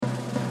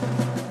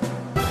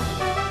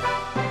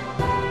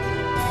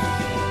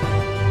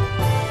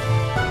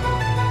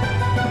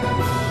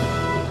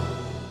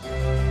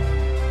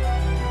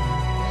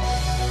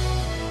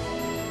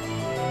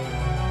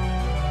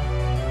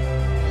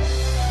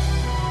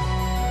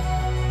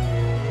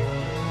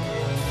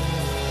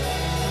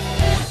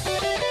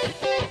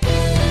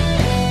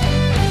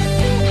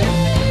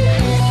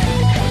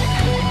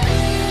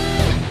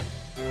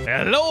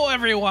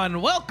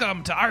everyone.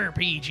 Welcome to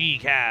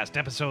RPGCast,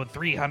 episode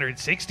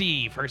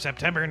 360 for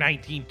September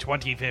 19th,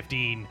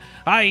 2015.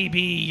 I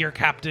be your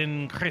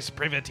captain, Chris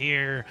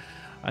Privateer.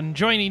 And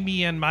joining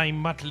me and my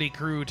motley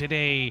crew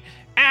today,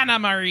 Anna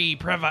Marie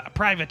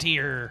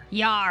Privateer.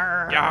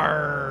 Yar.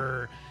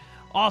 Yar.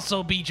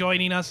 Also be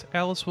joining us,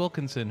 Alice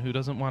Wilkinson, who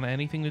doesn't want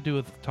anything to do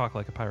with Talk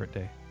Like a Pirate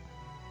Day.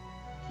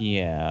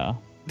 Yeah.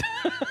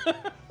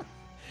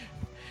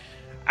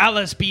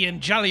 Alice be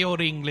in jolly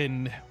old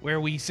England, where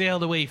we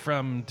sailed away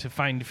from to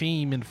find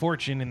fame and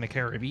fortune in the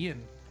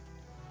Caribbean.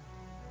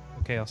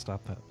 Okay, I'll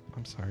stop that.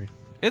 I'm sorry.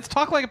 It's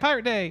Talk Like a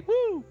Pirate Day.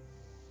 Woo!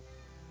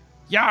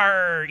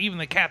 Yar! Even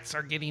the cats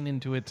are getting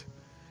into it.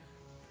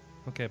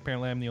 Okay,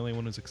 apparently I'm the only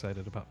one who's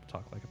excited about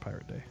Talk Like a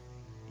Pirate Day.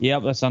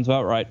 Yep, that sounds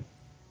about right.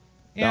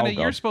 Anna, Oh,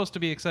 God. you're supposed to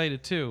be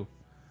excited too.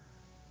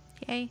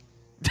 Yay.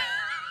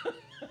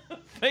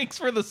 Thanks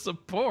for the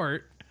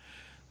support.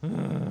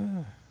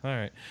 All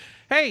right.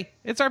 Hey,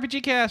 it's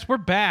RPGCast. We're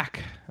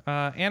back.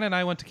 Anna and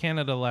I went to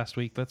Canada last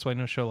week. That's why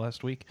no show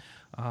last week.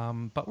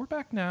 But we're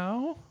back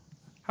now.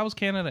 How was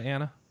Canada,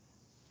 Anna?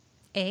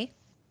 A.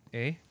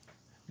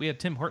 We had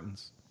Tim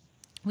Hortons.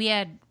 We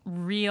had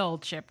real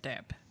chip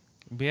dip.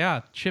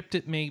 Yeah, chip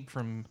dip made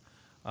from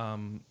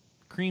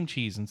cream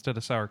cheese instead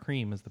of sour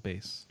cream as the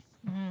base.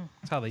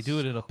 That's how they do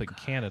it up in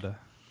Canada.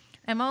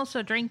 I'm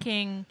also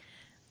drinking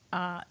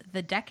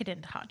the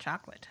Decadent hot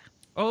chocolate.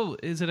 Oh,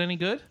 is it any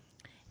good?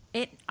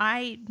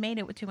 I made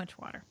it with too much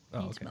water.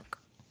 Oh, Needs okay. milk.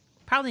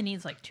 Probably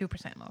needs like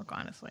 2% milk,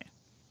 honestly.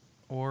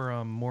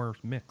 Or more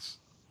mix?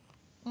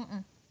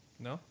 Mm-mm.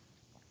 No?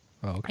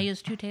 Oh, I okay.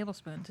 used 2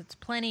 tablespoons. It's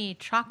plenty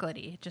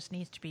chocolatey. It just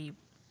needs to be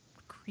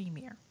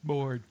creamier.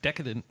 More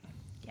decadent.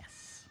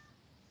 Yes.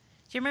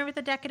 Do you remember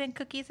the Decadent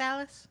cookies,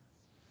 Alice?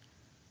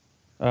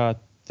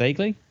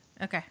 Vaguely?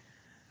 Okay.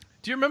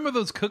 Do you remember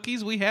those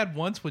cookies we had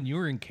once when you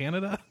were in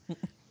Canada?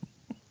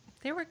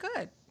 They were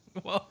good.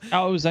 Well,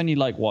 Oh, it was only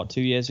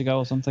 2 years ago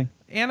or something.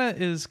 Anna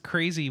is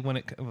crazy when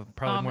it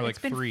probably more like it's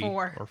been 3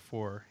 4. or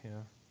 4.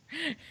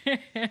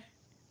 Yeah.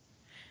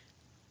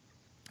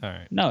 All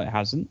right. No, it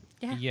hasn't.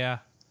 Yeah. Yeah.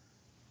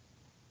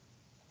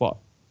 What?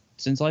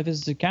 Since I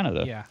visited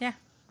Canada? Yeah. Yeah.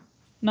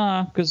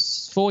 Nah,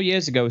 because 4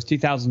 years ago was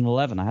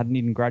 2011. I hadn't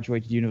even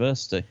graduated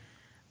university.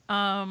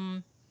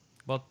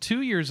 Well,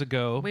 2 years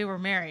ago. We were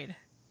married.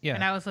 Yeah.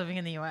 And I was living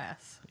in the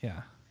U.S.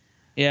 Yeah.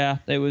 Yeah,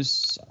 it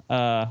was,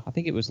 I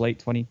think it was late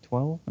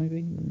 2012,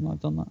 maybe.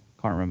 I've done that.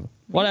 Can't remember.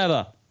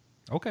 Whatever.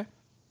 Okay.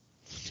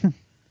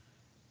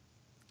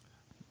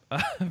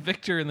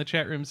 Victor in the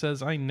chat room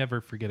says, I never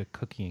forget a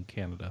cookie in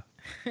Canada.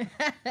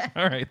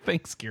 All right.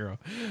 Thanks, Kiro.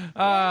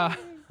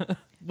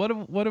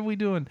 What are we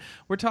doing?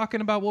 We're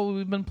talking about what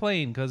we've been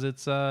playing because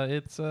it's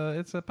a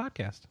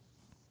podcast.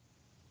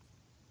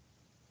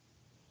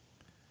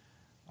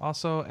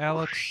 Also,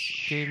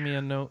 Alex gave me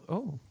a note.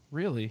 Oh,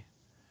 really?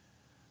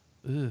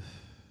 Ugh.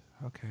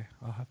 Okay,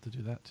 I'll have to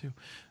do that too.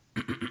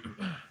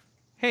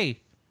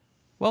 Hey,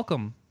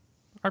 welcome.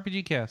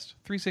 RPGCast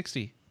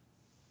 360.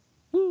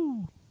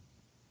 Woo!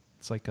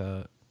 It's like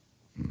a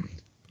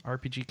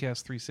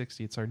RPGCast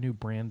 360. It's our new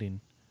branding.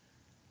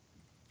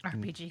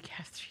 RPGCast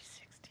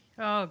 360.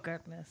 Oh,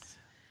 goodness.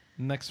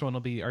 Next one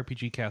will be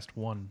RPGCast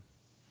 1.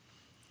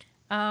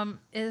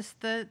 Is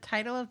the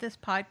title of this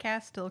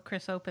podcast still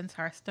Chris Opens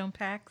Hearthstone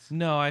Packs?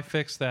 No, I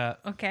fixed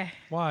that. Okay,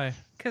 Why?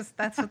 because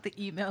that's what the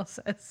email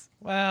says.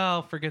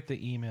 Well, forget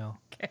the email.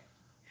 Okay.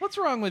 What's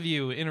wrong with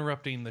you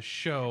interrupting the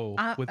show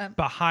with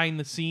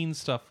behind-the-scenes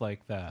stuff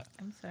like that?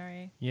 I'm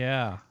sorry.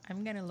 Yeah.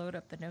 I'm going to load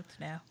up the notes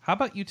now. How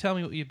about you tell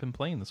me what you've been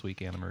playing this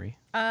week, Anna Marie?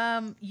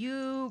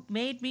 You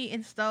made me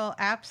install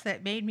apps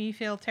that made me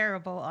feel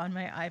terrible on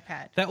my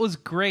iPad. That was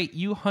great.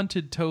 You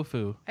hunted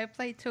tofu. I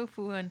played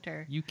Tofu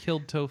Hunter. You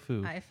killed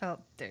tofu. I felt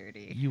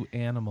dirty. You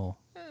animal.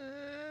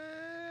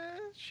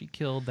 She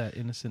killed that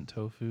innocent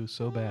tofu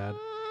so bad.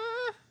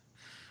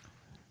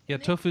 Yeah,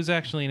 tofu's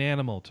actually an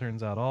animal,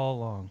 turns out all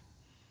along.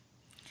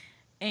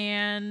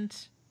 And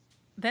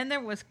then there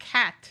was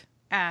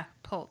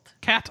Catapult.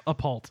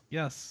 Catapult,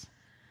 yes.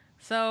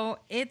 So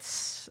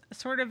it's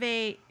sort of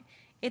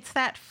it's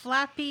that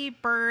Flappy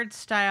Bird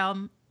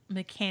style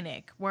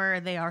mechanic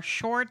where they are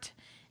short,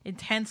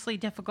 intensely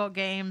difficult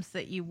games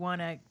that you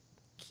want to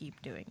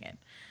keep doing it.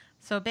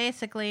 So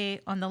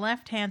basically, on the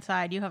left-hand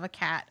side, you have a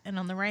cat, and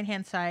on the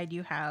right-hand side,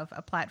 you have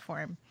a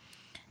platform.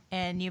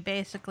 And you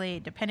basically,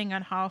 depending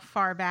on how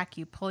far back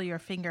you pull your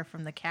finger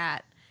from the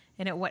cat,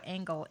 and at what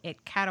angle,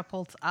 it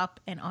catapults up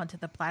and onto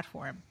the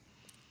platform.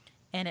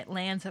 And it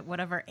lands at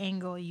whatever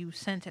angle you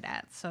sent it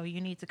at. So you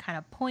need to kind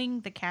of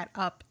poing the cat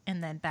up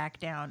and then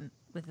back down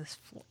with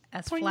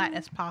as flat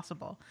as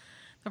possible.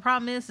 The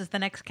problem is the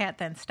next cat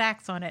then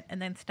stacks on it and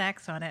then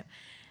stacks on it.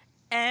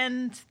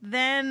 And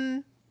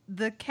then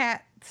the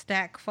cat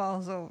stack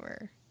falls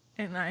over.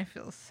 And I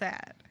feel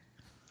sad.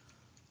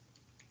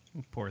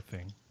 Poor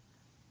thing.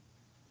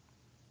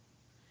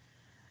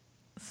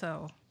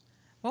 So,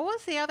 what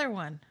was the other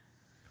one?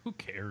 Who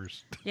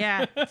cares?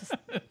 Yeah. Just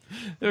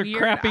They're weird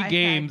crappy iPad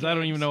games. I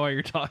don't even games. know what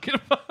you're talking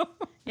about.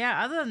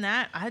 Yeah, other than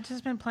that, I've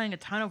just been playing a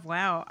ton of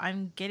WoW.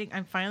 I'm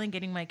finally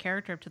getting my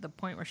character up to the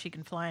point where she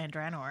can fly in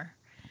Draenor.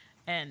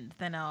 And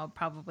then I'll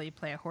probably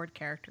play a Horde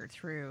character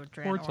through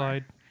Draenor. Horde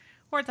side.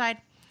 Horde side.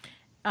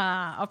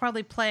 I'll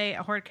probably play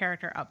a Horde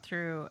character up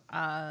through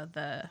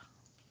the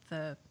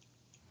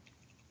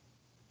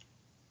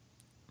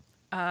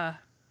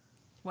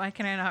why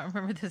can I not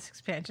remember this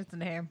expansion's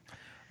name?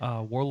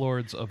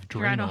 Warlords of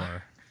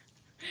Draenor.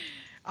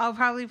 I'll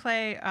probably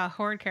play a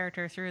Horde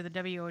character through the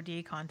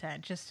WOD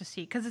content just to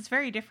see, because it's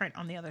very different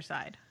on the other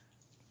side.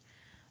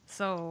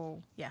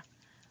 So, yeah.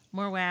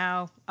 More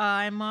WoW.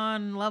 I'm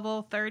on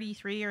level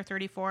 33 or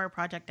 34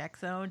 Project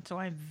X Zone, so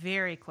I'm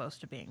very close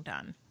to being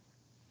done.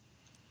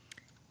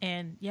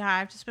 And, yeah,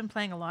 I've just been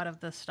playing a lot of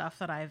the stuff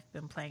that I've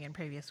been playing in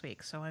previous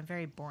weeks, so I'm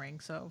very boring,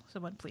 so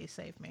someone please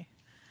save me.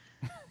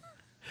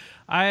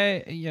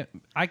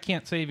 I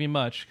can't save you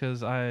much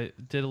because I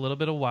did a little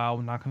bit of WoW.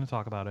 I'm not going to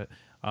talk about it.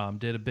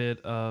 Did a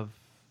bit of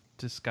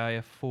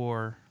Disgaea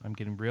 4. I'm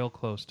getting real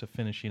close to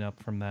finishing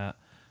up from that.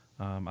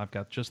 I've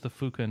got just the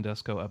Fuka and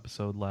Desco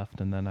episode left,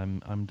 and then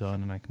I'm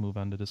done, and I can move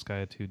on to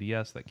Disgaea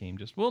 2DS. That game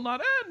just will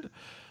not end.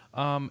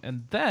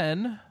 And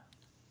then,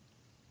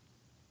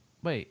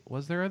 wait,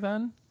 was there a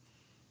then?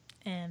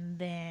 And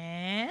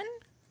then...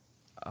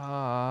 did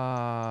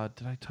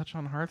I touch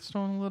on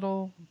Hearthstone a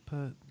little?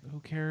 But who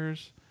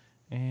cares?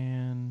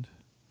 And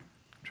I'm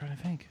trying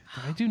to think.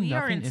 Did I do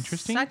nothing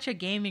interesting? Such a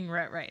gaming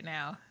rut right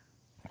now.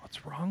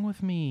 What's wrong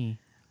with me?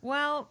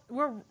 Well,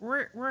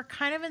 we're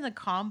kind of in the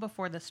calm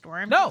before the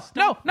storm. No.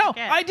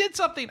 Forget. I did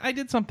something.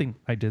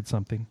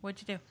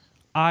 What'd you do?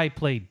 I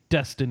played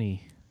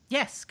Destiny.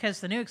 Yes, because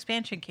the new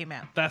expansion came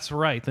out. That's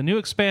right. The new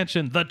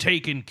expansion, The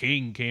Taken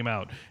King, came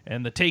out.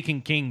 And The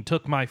Taken King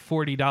took my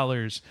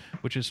 $40,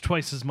 which is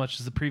twice as much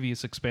as the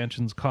previous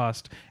expansion's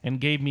cost, and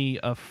gave me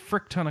a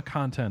frick ton of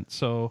content.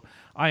 So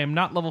I am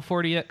not level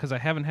 40 yet because I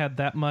haven't had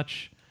that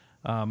much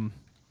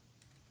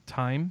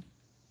time.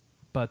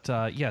 But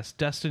yes,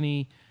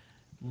 Destiny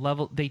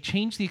level... They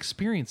changed the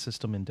experience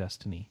system in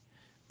Destiny.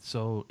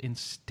 So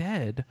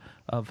instead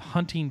of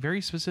hunting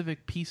very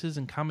specific pieces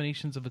and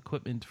combinations of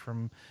equipment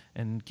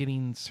and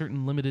getting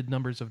certain limited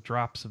numbers of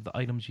drops of the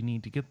items you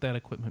need to get that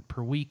equipment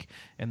per week,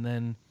 and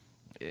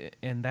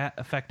that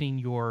affecting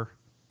your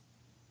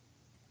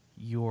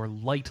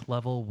light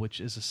level, which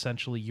is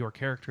essentially your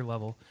character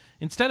level,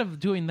 instead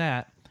of doing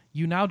that,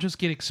 you now just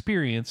get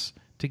experience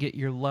to get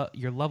your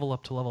level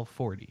up to level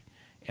 40.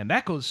 And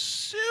that goes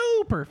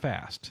super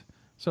fast.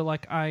 So,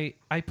 like, I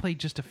played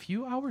just a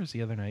few hours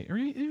the other night, or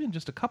even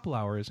just a couple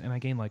hours, and I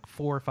gained, like,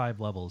 4 or 5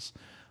 levels,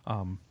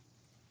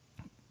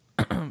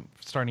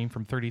 starting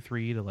from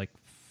 33 to, like,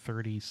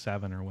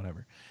 37 or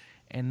whatever.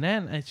 And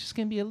then it's just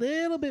going to be a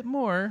little bit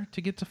more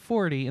to get to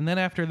 40, and then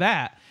after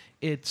that,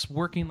 it's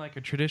working like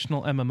a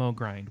traditional MMO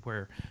grind,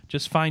 where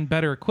just find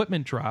better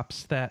equipment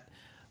drops that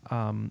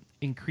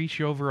increase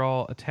your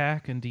overall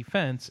attack and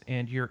defense,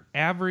 and your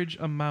average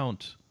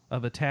amount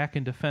of attack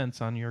and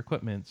defense on your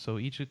equipment. So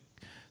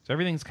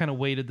everything's kind of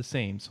weighted the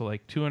same. So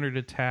like 200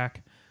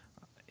 attack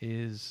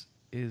is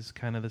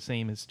kind of the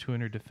same as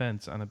 200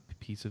 defense on a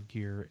piece of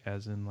gear,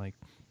 as in like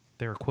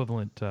their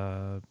equivalent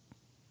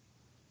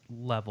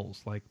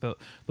levels. Like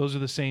those are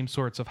the same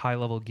sorts of high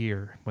level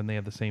gear when they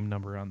have the same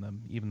number on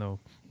them, even though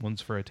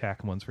one's for attack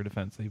and one's for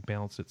defense. They've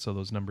balanced it so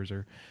those numbers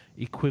are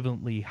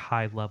equivalently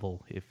high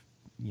level. If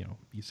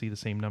you see the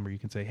same number, you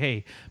can say,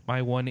 hey,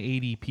 my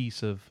 180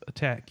 piece of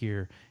attack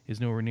gear is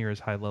nowhere near as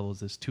high level as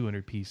this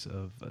 200 piece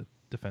of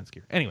defense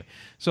gear. Anyway,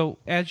 so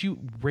as you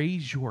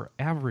raise your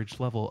average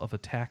level of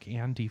attack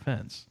and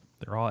defense,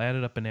 they're all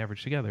added up and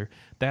averaged together,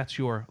 that's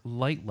your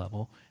light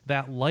level.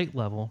 That light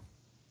level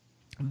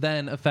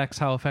then affects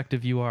how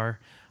effective you are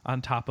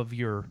on top of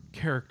your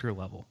character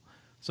level.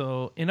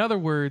 So in other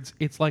words,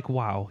 it's like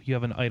WoW. You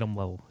have an item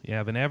level. You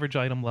have an average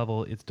item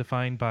level. It's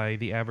defined by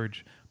the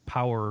average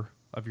power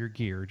of your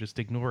gear. Just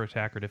ignore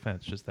attack or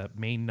defense, just that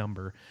main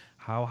number.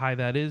 How high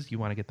that is, you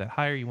want to get that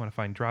higher. You want to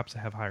find drops that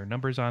have higher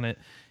numbers on it.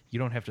 You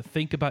don't have to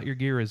think about your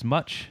gear as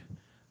much.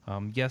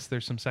 Yes,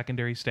 there's some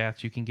secondary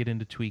stats you can get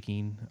into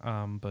tweaking,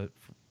 but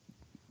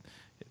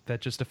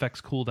that just affects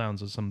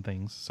cooldowns of some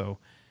things. So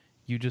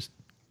you just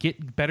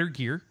get better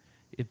gear.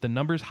 If the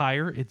number's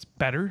higher, it's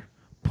better.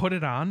 Put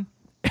it on.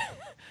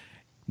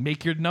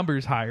 Make your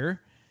numbers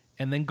higher,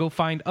 and then go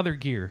find other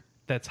gear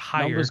that's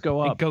higher. Numbers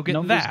go up. And go get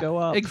Numbers that. go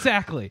up.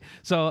 Exactly.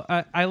 So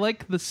I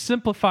like the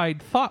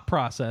simplified thought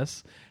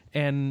process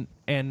and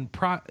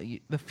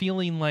the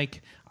feeling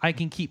like I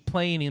can keep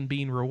playing and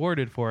being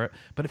rewarded for it,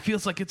 but it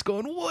feels like it's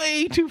going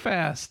way too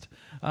fast.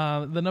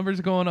 The numbers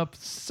are going up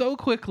so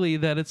quickly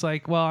that it's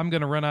like, well, I'm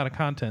going to run out of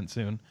content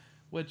soon,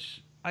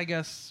 which I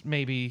guess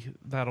maybe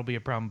that'll be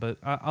a problem, but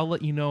I'll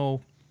let you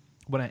know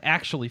when I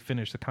actually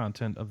finish the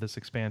content of this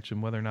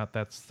expansion, whether or not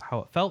that's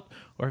how it felt,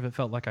 or if it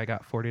felt like I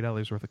got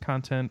 $40 worth of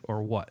content,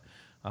 or what.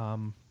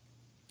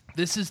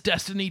 This is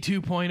Destiny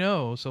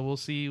 2.0, so we'll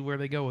see where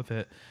they go with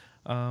it.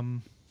 But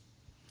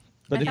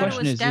I the thought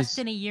question it was is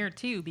Destiny Year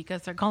 2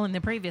 because they're calling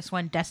the previous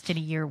one Destiny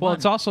Year 1. Well,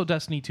 it's also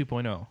Destiny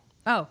 2.0.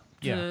 Oh.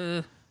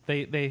 Yeah.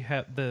 They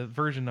have the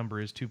version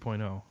number is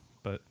 2.0.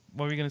 But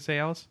what were you going to say,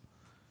 Alice?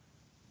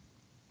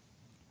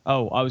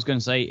 Oh, I was going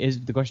to say,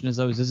 the question is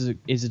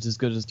it as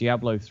good as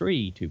Diablo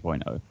 3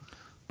 2.0?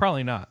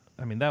 Probably not.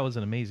 I mean, that was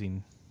an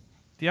amazing...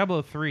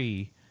 Diablo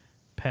 3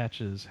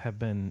 patches have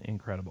been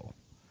incredible.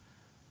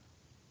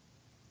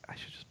 I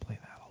should just play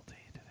that all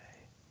day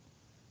today.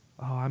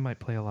 Oh, I might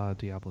play a lot of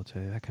Diablo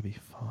today. That could be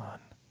fun.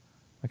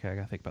 Okay, I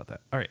got to think about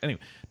that. All right, anyway.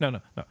 No.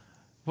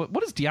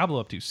 What is Diablo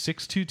up to?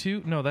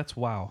 622? No, that's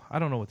WoW. I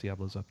don't know what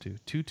Diablo's up to.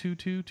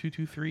 222,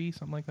 223,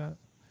 something like that?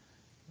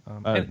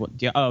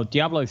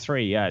 Diablo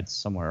 3, yeah, it's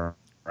somewhere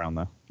around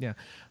there. Yeah.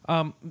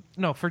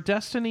 No, for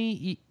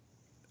Destiny,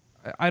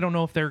 I don't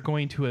know if they're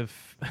going to have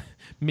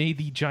made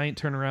the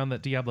giant turnaround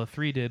that Diablo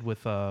 3 did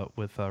with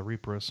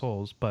Reaper of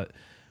Souls, but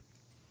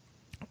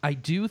I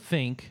do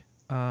think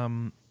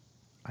I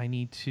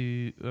need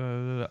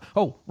to...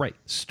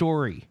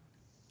 story.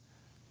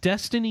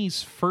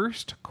 Destiny's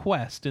first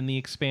quest in the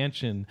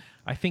expansion,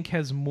 I think,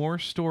 has more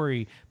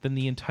story than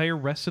the entire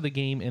rest of the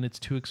game and its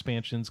 2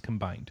 expansions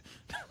combined.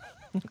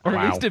 Or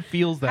at least it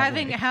feels that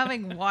way.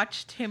 Having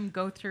watched him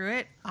go through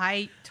it,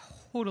 I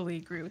totally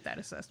agree with that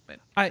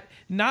assessment.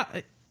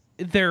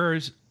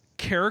 There's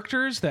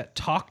characters that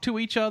talk to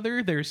each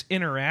other, there's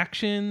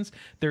interactions,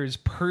 there's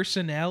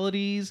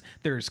personalities,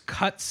 there's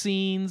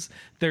cutscenes,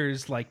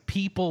 there's like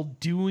people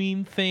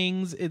doing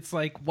things. It's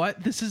like, what?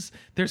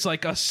 There's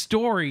like a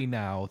story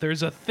now.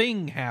 There's a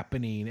thing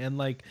happening, and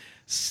like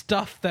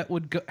stuff that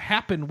would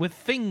happen with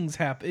things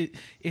happen.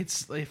 It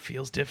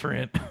feels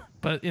different,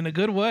 but in a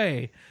good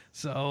way.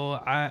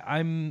 So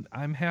I'm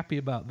happy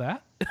about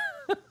that.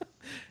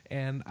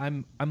 And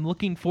I'm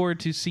looking forward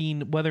to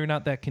seeing whether or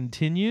not that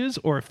continues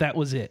or if that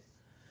was it.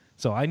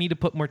 So I need to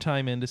put more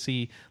time in to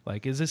see,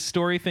 like, is this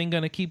story thing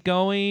going to keep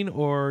going,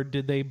 or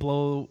did they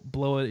blow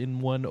it in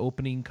one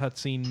opening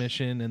cutscene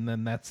mission and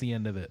then that's the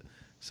end of it?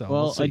 So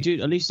well, I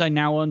do. At least I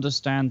now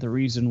understand the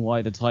reason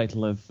why the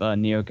title of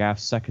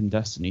NeoGAF's second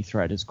Destiny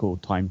thread is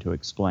called "Time to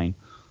Explain."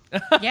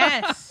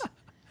 Yes.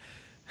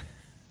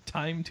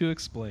 Time to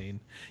explain.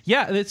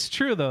 Yeah, it's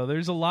true though.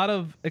 There's a lot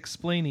of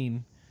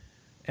explaining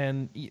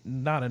and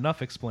not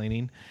enough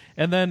explaining.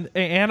 And then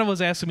Anna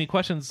was asking me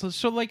questions.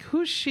 So like,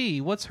 who's she?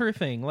 What's her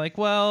thing? Like,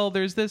 well,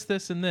 there's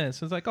this, and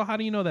this. It's like, oh, how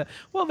do you know that?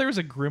 Well, there's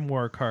a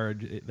grimoire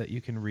card that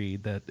you can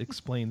read that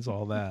explains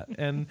all that.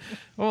 And,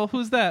 well,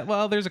 who's that?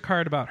 Well, there's a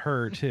card about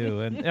her,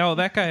 too. And, oh,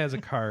 that guy has a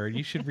card.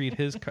 You should read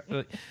his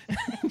card.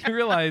 You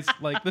realize,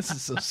 like, this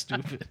is so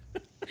stupid.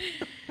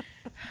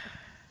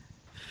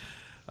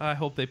 I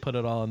hope they put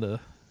it all into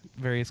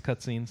various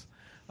cutscenes.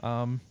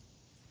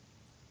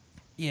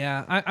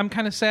 Yeah, I'm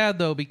kind of sad,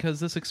 though, because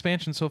this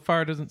expansion so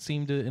far doesn't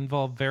seem to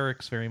involve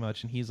Varix very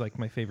much, and he's, like,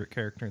 my favorite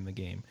character in the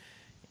game.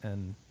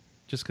 And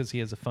just because he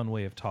has a fun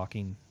way of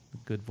talking,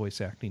 good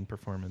voice acting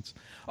performance.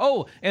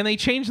 Oh, and they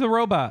changed the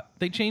robot.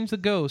 They changed the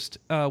ghost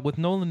with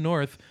Nolan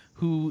North,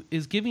 who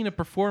is giving a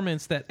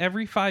performance that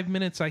every 5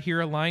 minutes I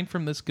hear a line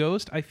from this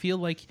ghost, I feel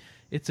like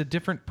it's a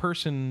different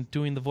person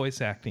doing the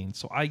voice acting.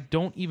 So I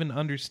don't even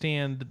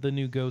understand the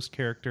new ghost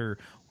character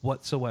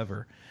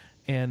whatsoever.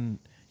 And...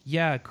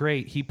 yeah,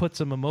 great. He put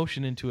some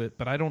emotion into it,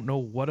 but I don't know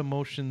what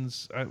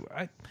emotions.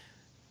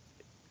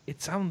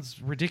 It sounds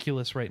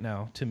ridiculous right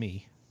now to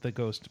me, the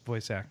ghost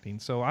voice acting.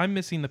 So I'm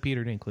missing the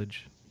Peter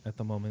Dinklage at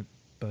the moment,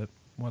 but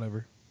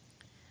whatever.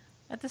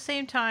 At the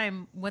same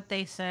time, what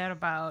they said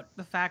about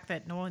the fact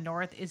that Nolan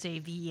North is a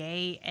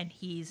VA and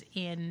he's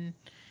in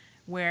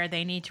where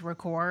they need to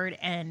record,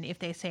 and if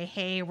they say,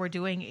 hey, we're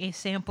doing a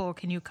sample,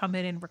 can you come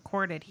in and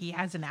record it? He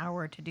has an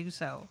hour to do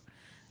so,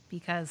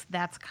 because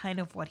that's kind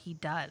of what he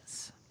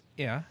does.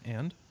 Yeah,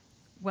 and?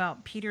 Well,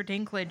 Peter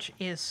Dinklage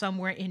is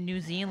somewhere in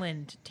New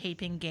Zealand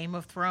taping Game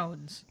of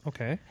Thrones.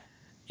 Okay.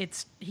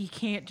 He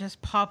can't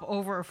just pop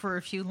over for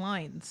a few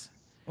lines.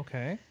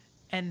 Okay.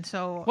 And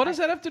so... what does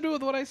that have to do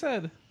with what I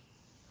said?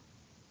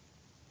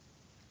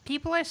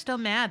 People are still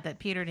mad that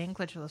Peter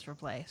Dinklage was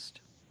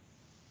replaced.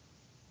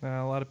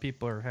 A lot of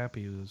people are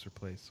happy he was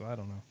replaced, so I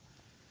don't know.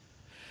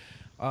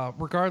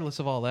 Regardless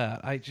of all that,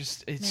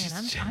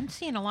 I'm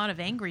seeing a lot of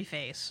angry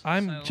face.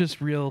 I'm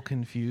just real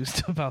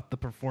confused about the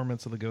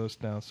performance of the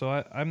ghost now. So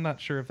I'm not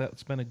sure if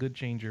that's been a good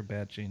change or a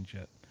bad change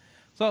yet.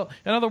 So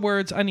in other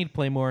words, I need to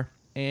play more,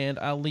 and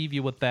I'll leave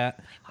you with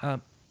that.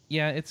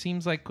 Yeah, it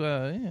seems like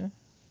it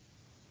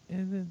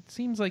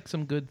seems like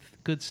some good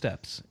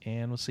steps,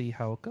 and we'll see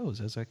how it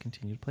goes as I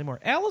continue to play more.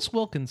 Alice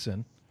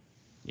Wilkinson.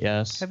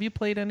 Yes. Have you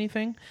played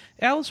anything?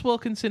 Alice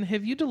Wilkinson,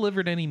 have you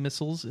delivered any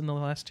missiles in the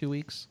last 2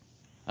 weeks?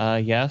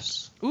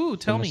 Yes. Ooh,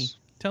 tell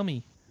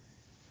me.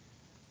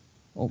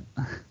 Well,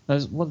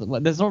 there's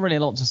not really a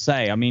lot to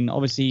say. I mean,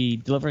 obviously,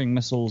 delivering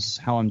missiles,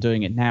 how I'm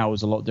doing it now,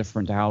 is a lot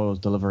different to how I was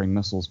delivering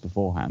missiles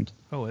beforehand.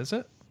 Oh, is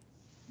it?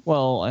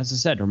 Well, as I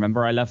said,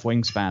 remember I left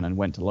Wingspan and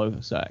went to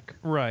Lowsec.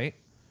 Right.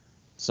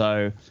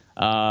 So,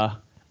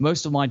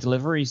 most of my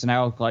deliveries are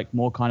now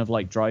more kind of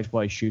like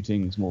drive-by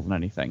shootings more than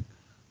anything.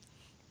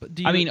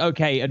 I mean,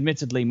 okay,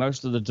 admittedly,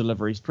 most of the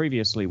deliveries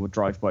previously were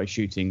drive-by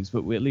shootings,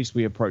 but at least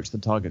we approached the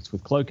targets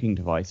with cloaking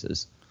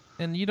devices.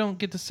 And you don't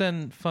get to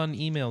send fun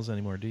emails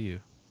anymore, do you?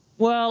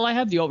 Well, I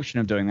have the option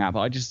of doing that, but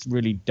I just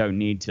really don't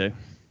need to.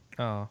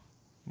 Oh.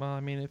 Well,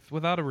 I mean, if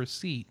without a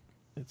receipt,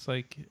 it's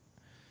like,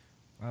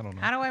 I don't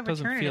know. How do I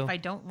return it if I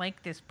don't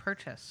like this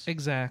purchase?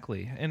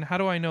 Exactly. And how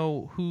do I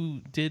know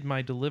who did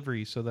my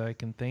delivery so that I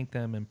can thank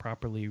them and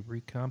properly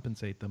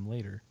recompensate them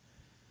later?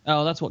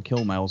 Oh, that's what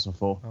kill mails are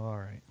for. Oh, all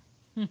right.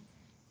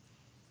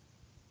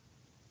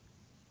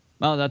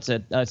 Well, that's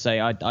it. I'd say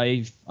I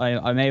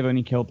may have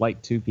only killed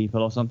like 2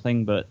 people or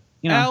something, but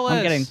you know, Alice,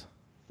 I'm getting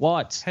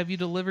what? Have you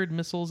delivered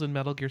missiles in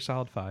Metal Gear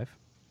Solid 5?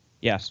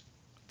 Yes.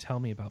 Tell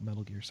me about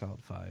Metal Gear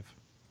Solid 5.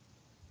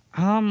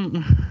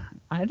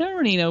 I don't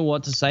really know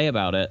what to say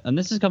about it, and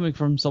this is coming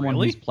from someone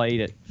who's played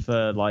it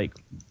for like,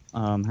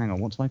 hang on,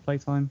 what's my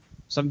playtime?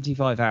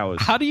 75 hours.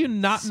 How do you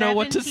not know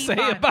what to say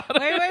about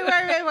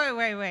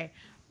it? Wait.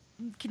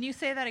 Can you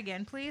say that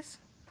again, please?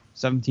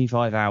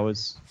 75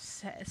 hours.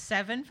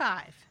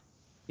 7.5.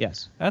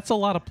 Yes. That's a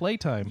lot of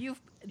playtime.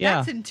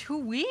 That's in 2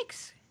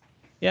 weeks?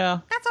 Yeah.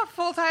 That's a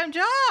full-time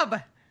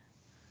job.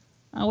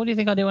 What do you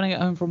think I do when I get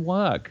home from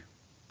work?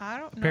 I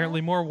don't know. Apparently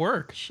more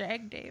work.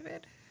 Shag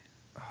David.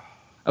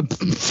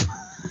 It's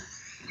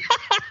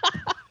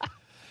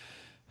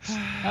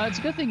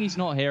a good thing he's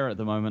not here at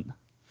the moment.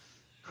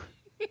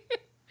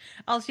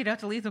 Else you'd have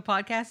to leave the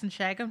podcast and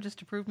shag him just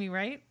to prove me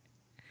right.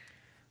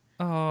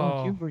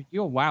 Oh,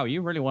 wow!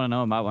 You really want to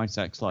know about my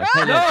sex life?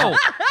 No,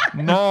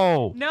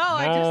 no, No,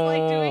 I just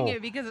like doing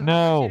it because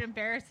it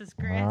embarrasses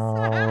Chris.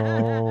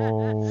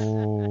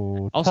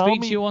 No. I'll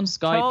speak to you on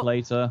Skype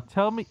later.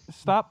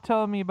 Stop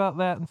telling me about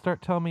that and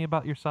start telling me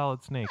about your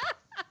Solid Snake.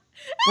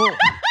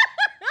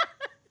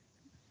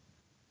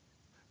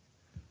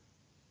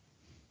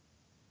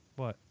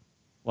 What?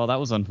 Well, that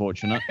was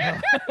unfortunate.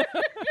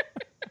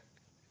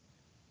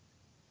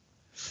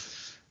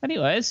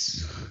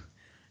 Anyways,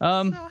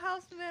 So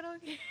how's Metal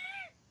Gear?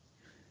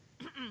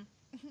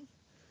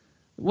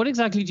 What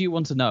exactly do you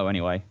want to know,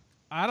 anyway?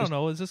 I don't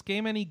know. Is this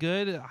game any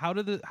good? How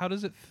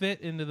does it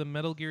fit into the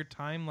Metal Gear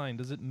timeline?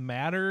 Does it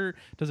matter?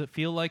 Does it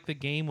feel like the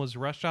game was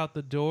rushed out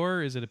the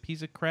door? Is it a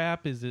piece of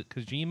crap? Is it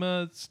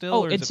Kojima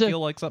still, or does it feel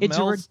like something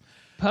else?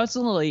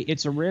 Personally,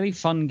 it's a really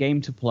fun game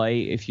to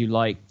play if you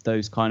like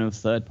those kind of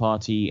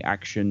third-party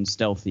action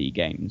stealthy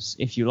games.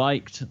 If you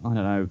liked, I don't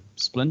know,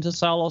 Splinter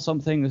Cell or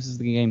something, this is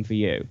the game for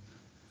you.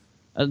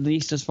 At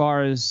least as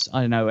far as,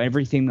 I don't know,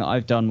 everything that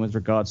I've done with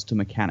regards to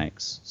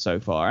mechanics so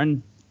far.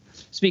 And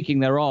speaking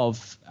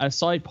thereof,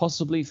 aside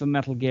possibly from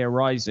Metal Gear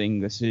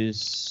Rising, this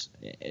is...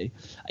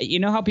 You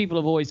know how people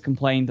have always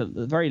complained that at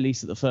the very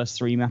least that the first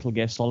 3 Metal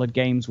Gear Solid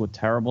games were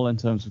terrible in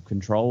terms of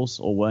controls,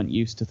 or weren't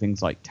used to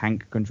things like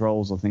tank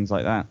controls or things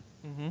like that?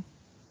 Mm-hmm.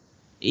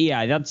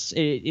 Yeah, that's...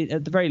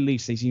 at the very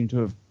least, they seem to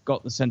have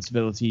got the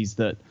sensibilities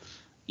that,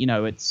 you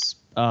know, it's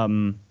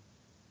a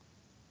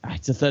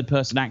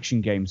third-person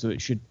action game, so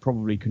it should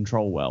probably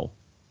control well,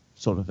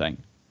 sort of thing.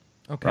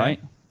 Okay. Right?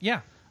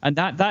 Yeah. And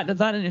that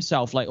in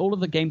itself, like all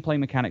of the gameplay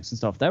mechanics and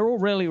stuff, they're all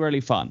really,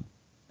 really fun.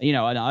 You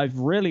know, and I've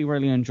really,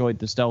 really enjoyed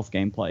the stealth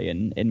gameplay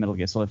in Metal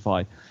Gear Solid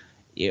 5.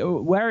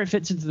 Where it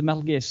fits into the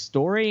Metal Gear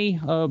story,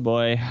 oh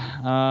boy.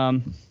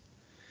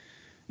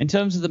 In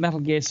terms of the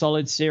Metal Gear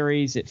Solid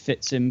series, it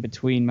fits in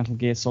between Metal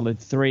Gear Solid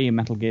 3 and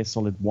Metal Gear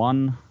Solid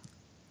 1.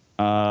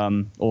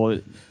 Or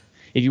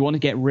if you want to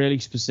get really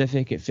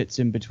specific, it fits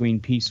in between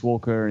Peace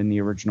Walker and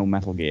the original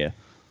Metal Gear.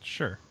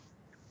 Sure.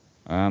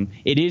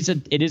 It is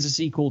a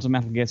sequel to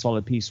Metal Gear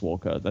Solid Peace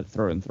Walker, that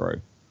through and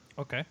through.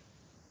 Okay.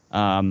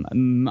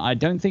 I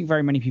don't think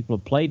very many people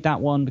have played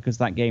that one because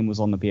that game was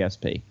on the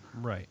PSP.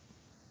 Right.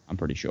 I'm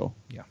pretty sure.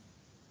 Yeah.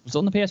 Was it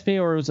on the PSP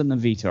or was it on the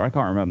Vita? I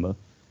can't remember.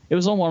 It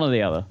was on one or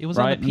the other. It was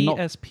right? on the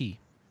PSP.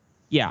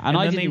 Yeah, and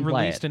I then didn't they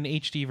play released it. an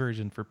HD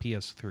version for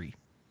PS3.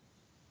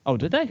 Oh,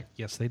 did they?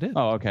 Yes, they did.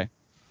 Oh, okay.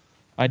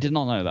 I did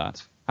not know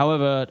that.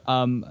 However,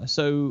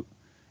 so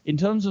in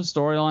terms of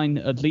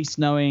storyline, at least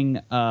knowing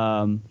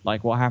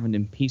like what happened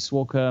in Peace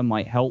Walker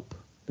might help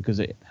because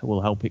it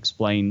will help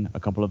explain a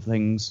couple of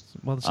things.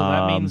 Well, so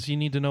that means you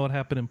need to know what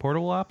happened in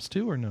Portable Ops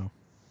too, or no?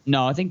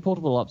 No, I think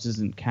Portable Ops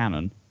isn't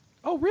canon.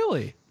 Oh,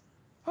 really?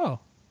 Oh,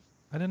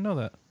 I didn't know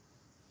that.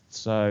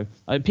 So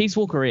Peace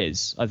Walker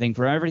is. I think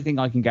from everything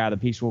I can gather,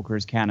 Peace Walker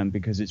is canon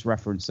because it's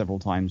referenced several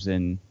times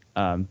in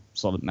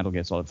Metal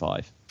Gear Solid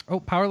 5. Oh,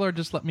 Powerlord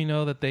just let me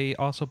know that they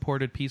also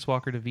ported Peace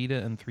Walker to Vita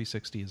and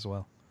 360 as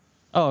well.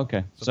 Oh,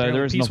 okay. So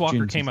there is Peace an Walker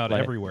opportunity came to out play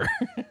it. everywhere.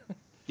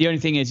 The only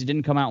thing is, it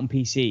didn't come out on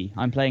PC.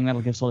 I'm playing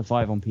Metal Gear Solid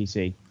 5 on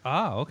PC.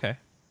 Ah, okay.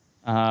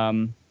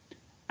 Yeah,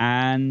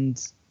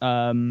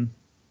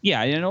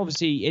 and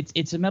obviously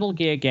it's a Metal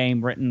Gear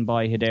game written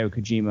by Hideo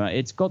Kojima.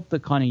 It's got the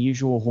kind of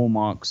usual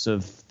hallmarks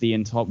of the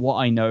entire what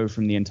I know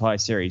from the entire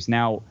series.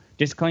 Now,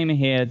 disclaimer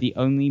here: the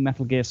only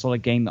Metal Gear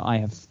Solid game that I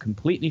have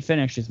completely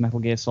finished is Metal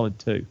Gear Solid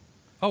 2.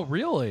 Oh,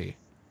 really?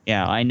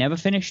 Yeah, I never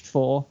finished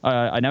 4.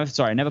 I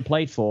never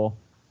played 4.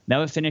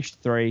 Never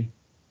finished 3.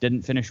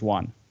 Didn't finish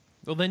 1.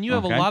 Well, then you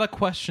have a lot of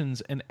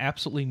questions and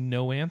absolutely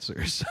no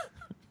answers.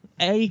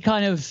 he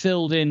kind of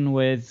filled in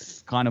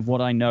with kind of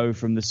what I know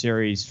from the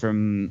series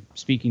from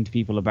speaking to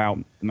people about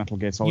the Metal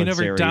Gear Solid series.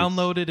 You never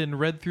downloaded and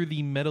read through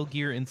the Metal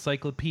Gear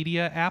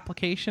Encyclopedia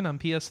application on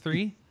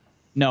PS3?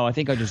 No, I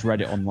think I just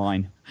read it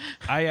online.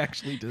 I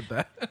actually did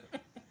that.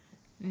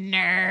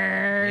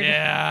 Nerd.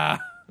 Yeah.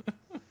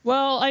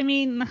 Well, I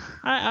mean,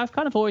 I've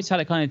kind of always had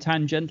a kind of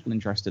tangential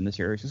interest in the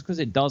series just because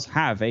it does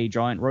have a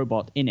giant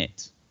robot in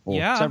it. Or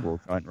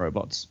several giant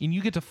robots. And you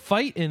get to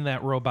fight in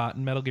that robot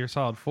in Metal Gear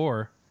Solid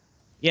 4.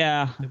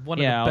 Yeah. One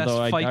of the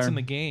best fights in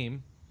the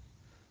game.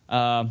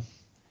 Well,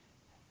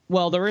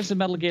 there is a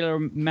Metal Gear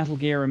and Metal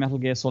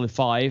Gear Solid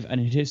 5,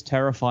 and it is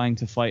terrifying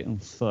to fight on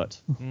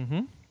foot.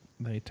 Mm-hmm.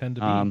 They tend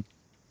to be.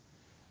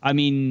 I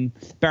mean,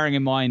 bearing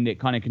in mind it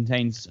kind of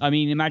contains... I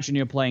mean, imagine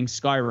you're playing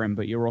Skyrim,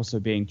 but you're also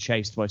being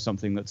chased by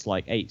something that's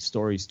like 8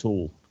 stories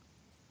tall.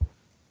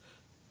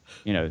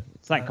 You know,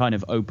 it's that kind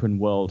of open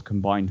world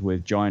combined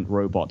with giant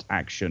robot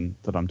action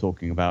that I'm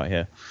talking about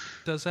here.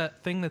 Does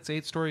that thing that's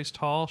 8 stories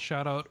tall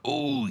shout out,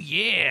 "Oh,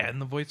 yeah," in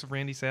the voice of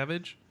Randy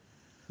Savage?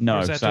 No,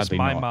 or is that just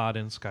my not. mod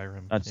in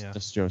Skyrim? That's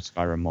just your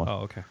Skyrim mod.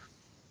 Oh, okay.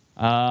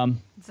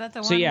 Is that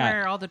the one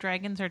where all the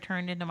dragons are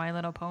turned into My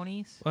Little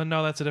Ponies? Oh,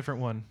 no, that's a different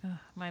one.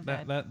 My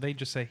bad. That they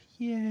just say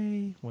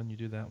 "yay" when you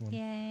do that one.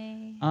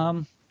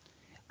 Yay.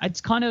 It's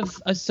kind of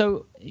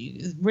so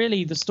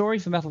really the story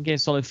for Metal Gear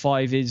Solid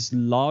 5 is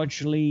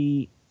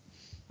largely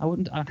I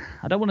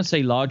don't want to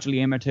say largely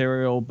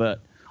immaterial,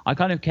 but I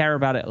kind of care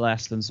about it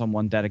less than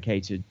someone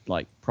dedicated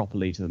like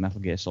properly to the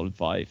Metal Gear Solid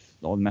 5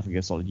 or the Metal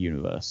Gear Solid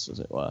universe, as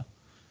it were.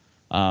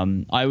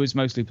 I was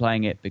mostly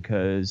playing it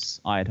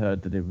because I had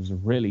heard that it was a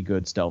really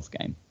good stealth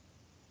game.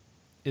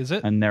 Is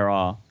it? And there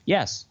are...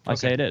 Yes, I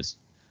say it is.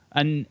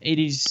 And it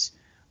is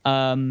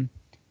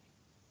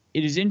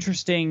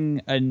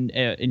interesting and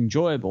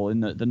enjoyable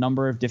in the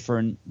number of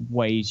different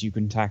ways you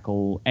can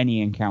tackle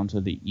any encounter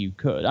that you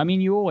could. I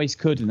mean, you always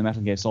could in the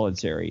Metal Gear Solid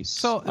series.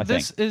 So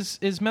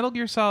is Metal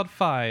Gear Solid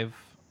 5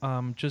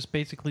 just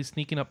basically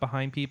sneaking up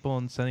behind people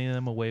and sending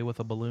them away with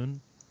a balloon?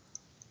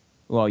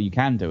 Well, you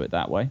can do it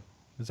that way.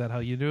 Is that how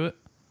you do it?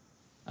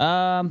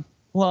 Well,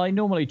 I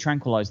normally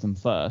tranquilize them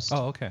first.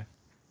 Oh, okay.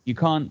 You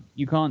can't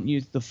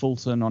use the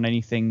Fulton on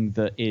anything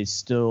that is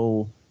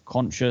still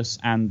conscious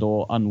and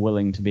or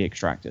unwilling to be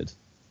extracted.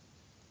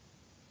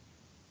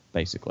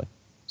 Basically.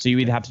 So you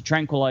either have to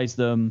tranquilize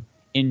them,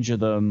 injure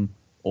them,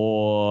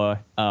 or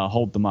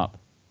hold them up,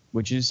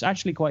 which is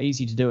actually quite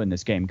easy to do in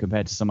this game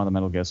compared to some other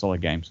Metal Gear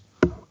Solid games.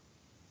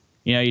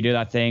 You know, you do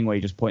that thing where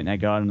you just point their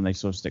gun and they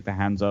sort of stick their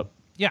hands up.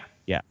 Yeah.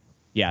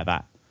 Yeah,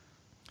 that.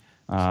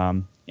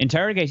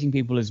 Interrogating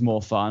people is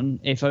more fun,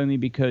 if only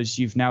because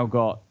you've now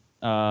got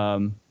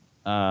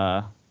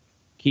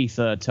Keith,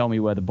 tell me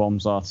where the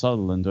bombs are,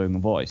 Sutherland doing the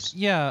voice.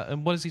 Yeah,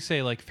 and what does he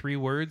say? Like 3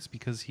 words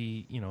because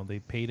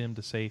they paid him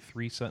to say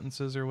 3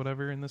 sentences or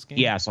whatever in this game?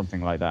 Yeah,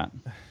 something like that.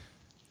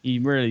 He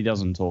really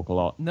doesn't talk a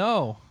lot.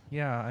 No.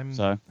 Yeah,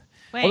 So...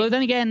 Wait, although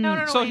then again...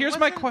 No, so wait, here's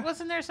my question.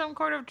 Wasn't there some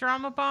sort of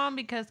drama bomb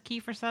because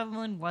Kiefer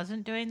Sutherland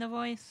wasn't doing the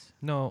voice?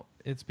 No,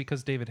 it's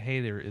because David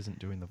Hayter isn't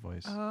doing the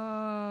voice.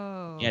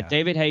 Oh. Yeah,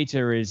 David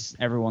Hayter is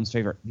everyone's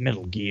favorite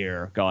Metal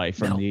Gear guy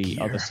from the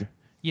other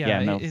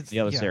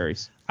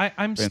series.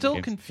 I'm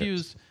still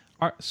confused.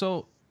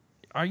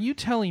 Are you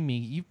telling me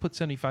you've put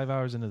 75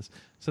 hours into this?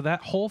 So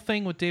that whole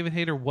thing with David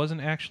Hayter wasn't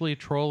actually a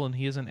troll and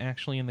he isn't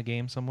actually in the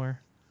game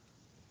somewhere?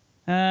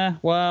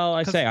 Well,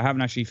 I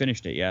haven't actually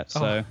finished it yet.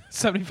 So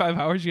 75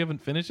 hours, you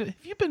haven't finished it?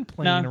 Have you been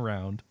playing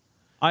around?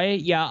 I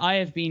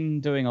have been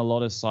doing a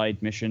lot of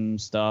side mission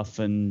stuff,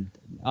 and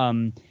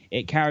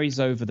it carries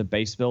over the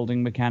base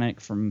building mechanic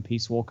from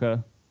Peace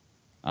Walker.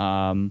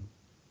 And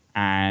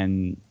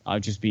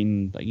I've just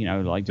been,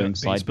 doing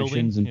side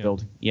missions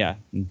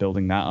and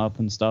building that up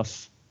and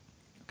stuff.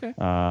 Okay.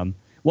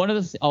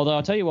 Although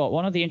I'll tell you what,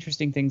 one of the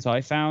interesting things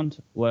I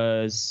found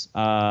was,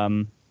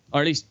 or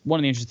at least one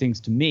of the interesting things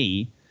to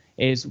me,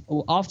 is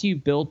after you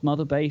build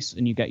Mother Base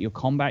and you get your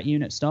combat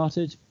unit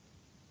started,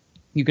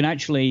 you can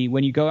actually,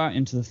 when you go out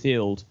into the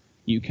field,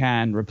 you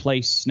can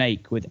replace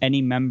Snake with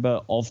any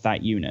member of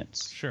that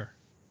unit. Sure.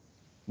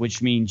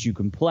 Which means you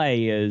can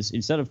play as,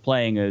 instead of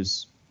playing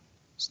as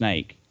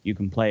Snake, you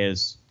can play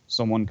as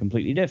someone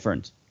completely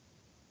different.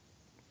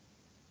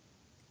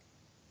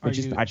 Which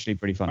is actually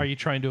pretty fun. Are you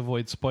trying to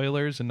avoid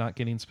spoilers and not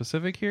getting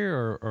specific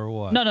here, or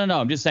what? No.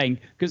 I'm just saying,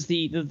 because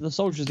the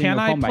soldiers in your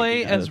combat... Can I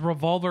play as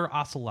Revolver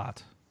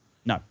Ocelot?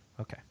 No.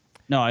 Okay.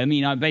 No, I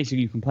mean, basically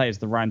you can play as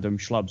the random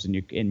schlubs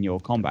in your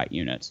combat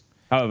unit.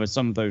 However,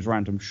 some of those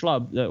random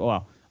schlubs...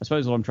 well, I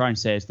suppose what I'm trying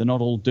to say is they're not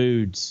all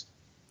dudes.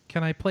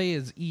 Can I play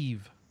as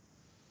Eve?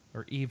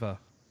 Or Eva?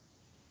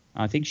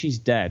 I think she's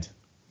dead.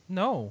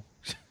 No.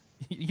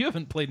 You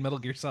haven't played Metal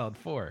Gear Solid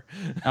 4.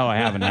 Oh, I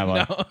haven't, have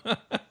I? No.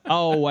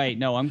 Oh, wait,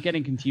 no, I'm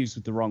getting confused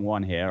with the wrong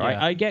one here.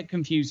 Yeah. I get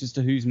confused as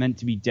to who's meant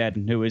to be dead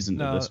and who isn't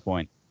at this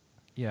point.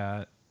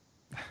 Yeah.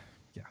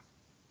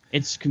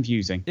 It's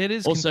confusing. It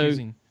is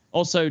confusing.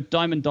 Also,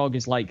 Diamond Dog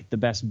is like the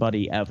best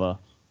buddy ever.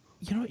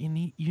 You know what you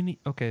need?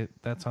 Okay,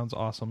 that sounds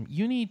awesome.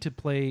 You need to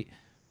play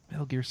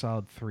Metal Gear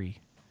Solid 3.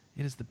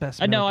 It is the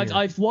best. I know. Metal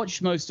Gear. I've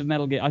watched most of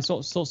Metal Gear. I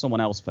saw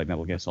someone else play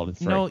Metal Gear Solid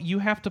 3. No, you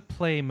have to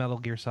play Metal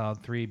Gear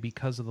Solid 3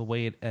 because of the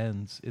way it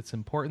ends. It's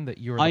important that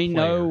you're. I the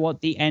know player.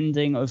 what the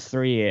ending of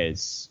 3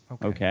 is.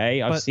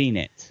 Okay, I've seen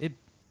it.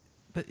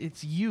 But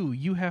it's you.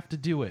 You have to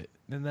do it,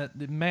 and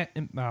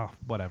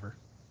whatever.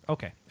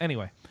 Okay.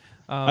 Anyway.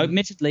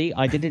 Admittedly,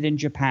 I did it in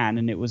Japan,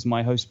 and it was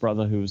my host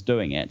brother who was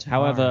doing it.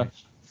 However, right.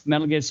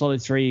 Metal Gear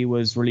Solid 3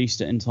 was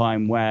released in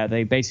time where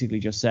they basically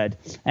just said,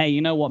 hey, you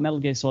know what? Metal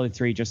Gear Solid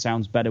 3 just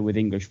sounds better with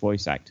English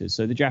voice actors.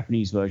 So the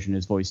Japanese version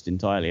is voiced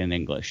entirely in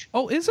English.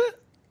 Oh, is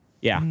it?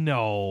 Yeah.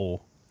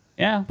 No.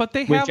 Yeah. But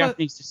they with have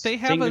Japanese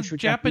a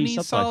Japanese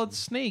Solid subtitles.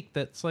 Snake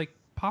that's like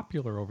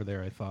popular over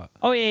there, I thought.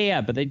 Oh, yeah.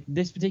 But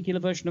this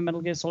particular version of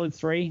Metal Gear Solid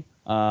 3,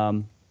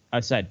 I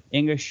said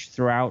English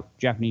throughout,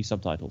 Japanese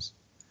subtitles.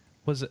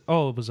 Was it?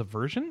 Oh, it was a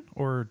version,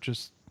 or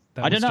just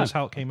that I don't was know. just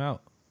how it came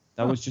out.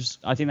 That was just,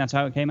 I think that's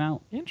how it came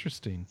out.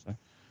 Interesting.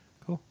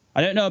 Cool.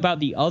 I don't know about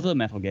the other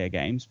Metal Gear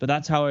games, but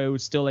that's how I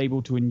was still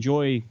able to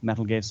enjoy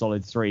Metal Gear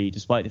Solid 3,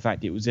 despite the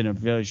fact it was in a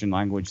version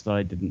language that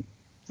I didn't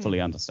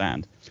fully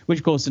understand. Which,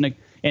 of course, in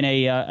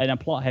a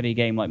plot-heavy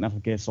game like Metal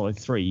Gear Solid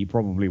 3, you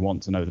probably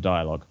want to know the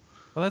dialogue.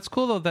 Well, that's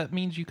cool though. That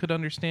means you could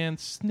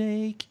understand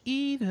Snake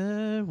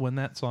Eater when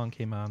that song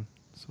came on.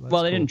 So that's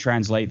Well, they cool. didn't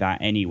translate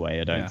that anyway.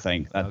 I don't Yeah.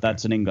 think Okay.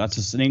 that's an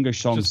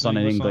English song Just an sung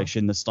in English English song?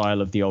 in the style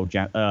of the old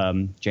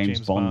James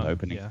Bond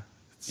opening. Yeah.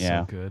 It's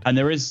Yeah, so good. and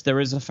there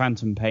is a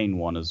Phantom Pain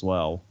one as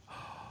well.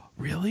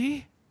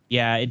 Really?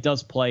 Yeah, it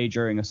does play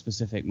during a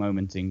specific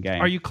moment in game.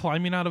 Are you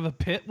climbing out of a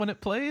pit when it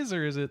plays,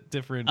 or is it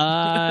different?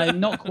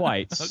 Not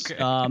quite.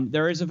 Okay.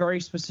 There is a very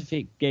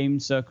specific game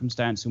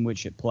circumstance in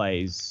which it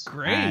plays.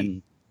 Great.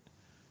 and-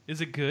 Is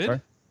it good?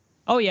 Sorry?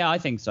 Oh yeah, I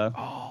think so.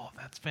 Oh,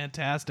 that's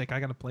fantastic! I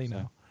gotta play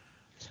now.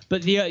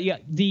 But the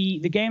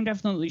game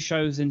definitely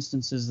shows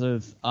instances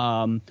of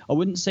I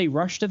wouldn't say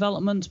rush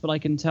development, but I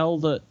can tell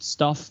that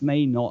stuff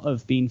may not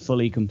have been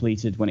fully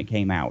completed when it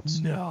came out.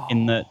 No.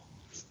 In that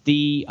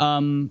the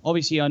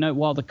obviously I know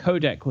while the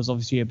codec was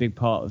obviously a big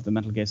part of the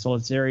Metal Gear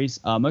Solid series,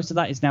 most of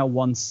that is now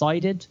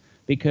one-sided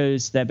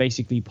because they're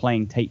basically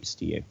playing tapes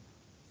to you.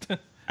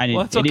 And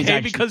Well, it's it is okay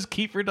actually, because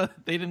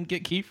they didn't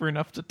get Kiefer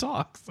enough to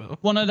talk. So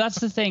well, no, that's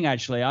the thing,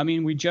 actually. I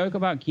mean, we joke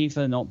about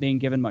Kiefer not being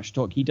given much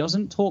talk. He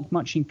doesn't talk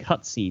much in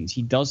cutscenes.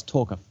 He does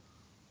talk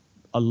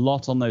a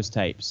lot on those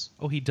tapes.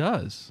 Oh, he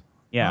does.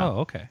 Yeah. Oh,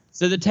 okay.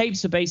 So the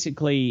tapes are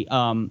basically,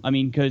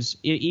 because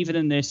even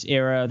in this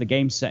era, the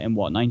game's set in,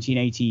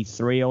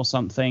 1983 or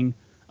something?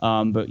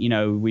 But,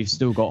 we've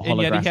still got holographic...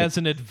 And yet he has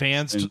an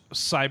advanced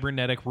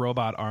cybernetic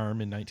robot arm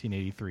in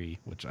 1983,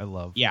 which I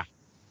love. Yeah.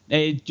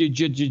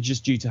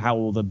 Just due to how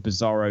all the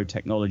bizarro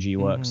technology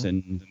works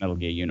in the Metal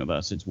Gear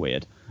universe, it's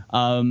weird.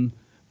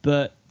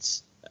 But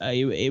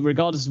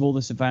regardless of all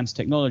this advanced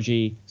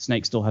technology,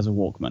 Snake still has a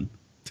Walkman.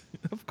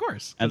 Of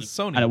course. And,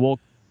 Sony.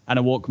 and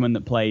a Walkman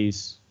that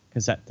plays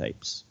cassette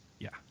tapes.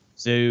 Yeah.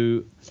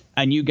 So,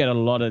 and you get a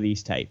lot of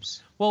these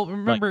tapes. Well,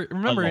 remember,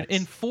 a lot.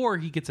 in 4,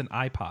 he gets an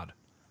iPod.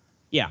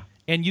 Yeah.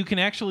 And you can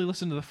actually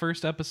listen to the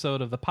first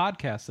episode of the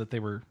podcast that they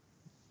were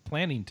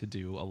planning to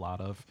do a lot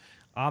of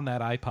on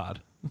that iPod.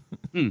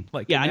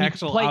 Like Yeah, an and you can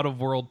actual play-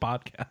 out-of-world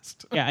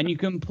podcast. Yeah, and you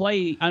can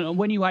play, and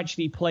when you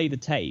actually play the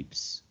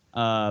tapes,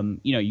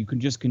 you can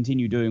just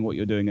continue doing what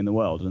you're doing in the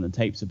world, and the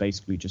tapes are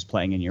basically just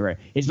playing in your ear.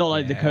 It's not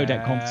like the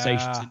codec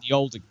conversations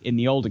in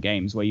the older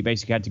games where you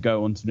basically had to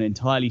go onto an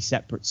entirely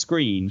separate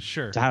screen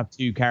Sure. to have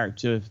two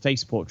character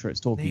face portraits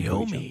talking to each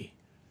other.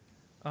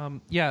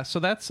 Naomi. Yeah, so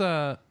that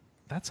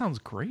sounds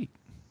great.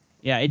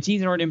 Yeah, it's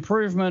either an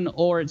improvement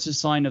or it's a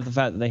sign of the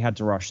fact that they had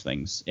to rush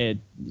things.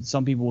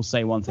 Some people will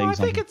say one thing. Well, I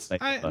some think people it's say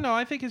another.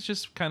 I think it's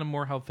just kind of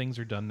more how things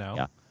are done now.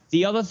 Yeah.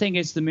 The other thing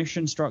is the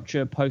mission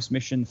structure post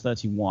mission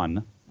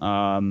 31.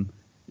 You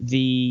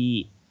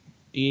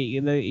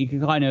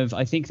can kind of,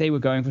 I think they were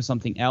going for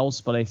something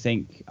else, but I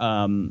think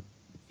Hideo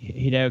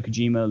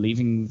Kojima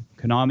leaving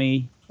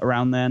Konami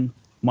around then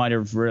might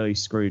have really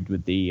screwed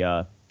with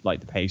the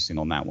pacing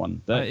on that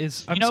one. But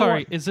I'm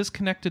sorry, is this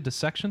connected to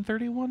Section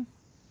 31?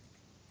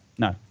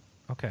 No.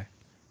 Okay,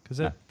 because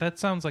that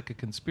sounds like a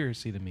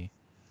conspiracy to me.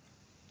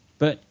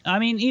 But I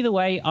mean, either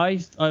way,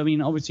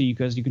 obviously,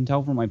 because you can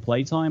tell from my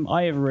playtime,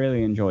 I have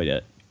really enjoyed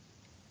it.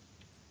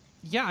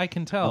 Yeah, I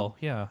can tell.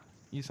 Yeah,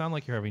 you sound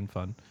like you're having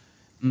fun,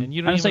 and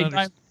you I'm don't saying, even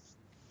understand.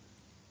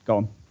 Go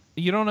on.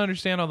 You don't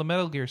understand all the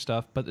Metal Gear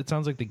stuff, but it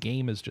sounds like the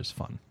game is just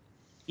fun.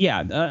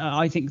 Yeah,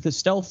 I think the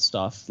stealth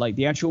stuff, like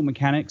the actual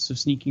mechanics of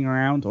sneaking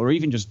around, or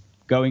even just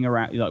going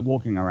around, like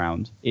walking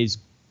around, is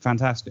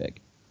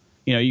fantastic.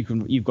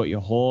 You've got your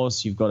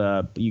horse, you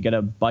get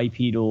a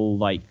bipedal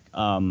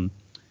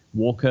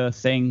walker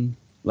thing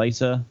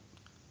later.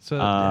 So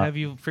have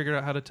you figured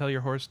out how to tell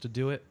your horse to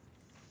do it?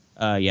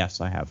 Yes,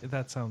 I have.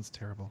 That sounds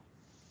terrible.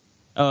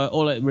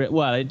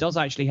 It does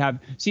actually have.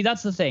 See,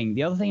 that's the thing.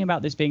 The other thing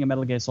about this being a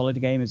Metal Gear Solid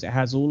game is it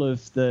has all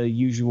of the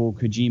usual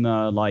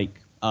Kojima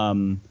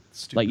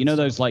Stupid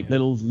those stuff, yeah.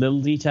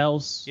 little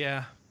details.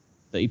 Yeah.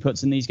 That he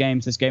puts in these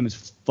games. This game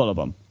is full of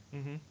them.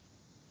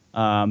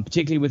 Mm-hmm.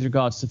 Particularly with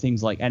regards to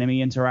things like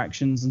enemy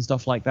interactions and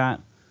stuff like that.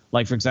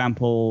 Like, for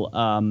example,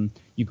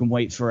 you can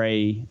wait for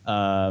a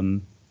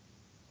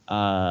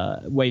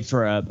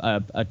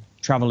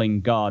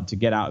traveling guard to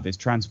get out of his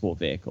transport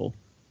vehicle.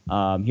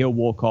 He'll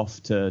walk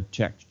off to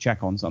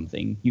check on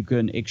something. You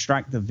can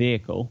extract the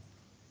vehicle,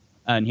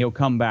 and he'll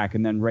come back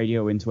and then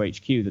radio into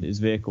HQ that his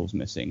vehicle's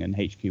missing, and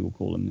HQ will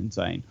call him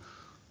insane.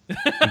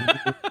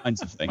 All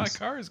kinds of things. My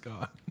car is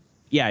gone.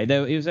 Yeah,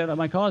 he was like,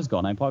 my car's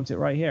gone. I parked it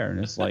right here, and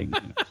it's like,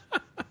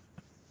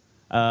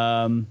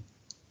 and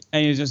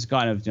he was just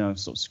kind of,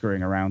 sort of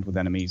screwing around with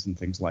enemies and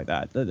things like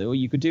that.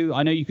 You could do.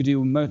 I know you could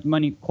do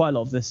quite a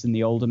lot of this in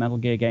the older Metal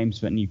Gear games,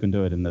 but you can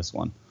do it in this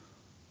one.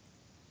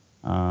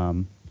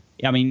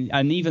 I mean,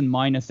 and even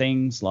minor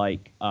things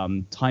like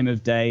time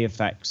of day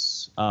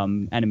affects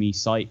enemy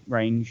sight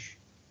range.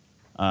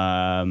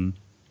 When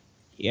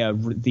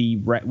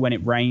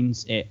it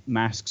rains, it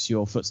masks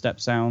your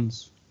footstep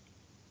sounds.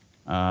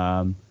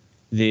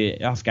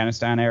 The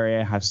Afghanistan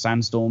area has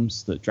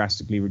sandstorms that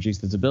drastically reduce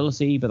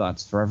visibility, but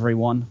that's for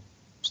everyone.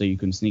 So you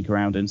can sneak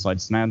around inside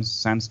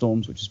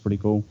sandstorms, which is pretty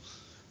cool.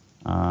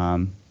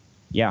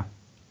 Yeah.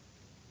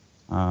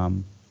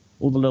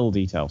 All the little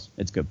details.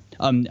 It's good.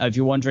 If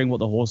you're wondering what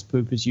the horse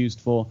poop is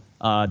used for,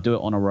 do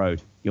it on a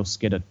road. You'll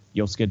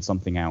skid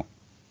something out.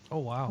 Oh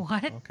wow!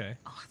 What? Okay.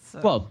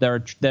 Awesome. Well, there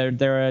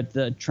are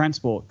the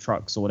transport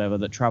trucks or whatever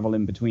that travel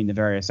in between the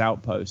various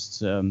outposts.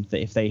 That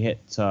if they hit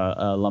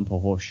a lump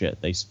of horse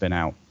shit, they spin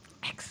out.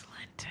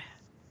 Excellent.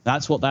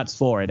 That's what that's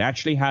for. It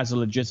actually has a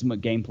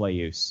legitimate gameplay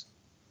use.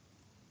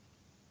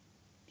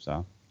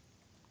 So,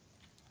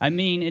 I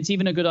mean, it's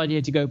even a good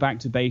idea to go back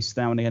to base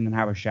now and again and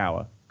have a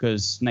shower,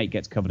 because Snake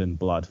gets covered in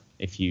blood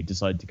if you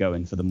decide to go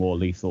in for the more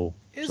lethal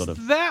sort of.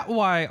 Is that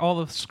why all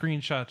the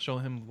screenshots show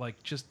him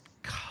like just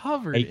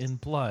covered in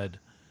blood?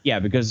 Yeah,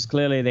 because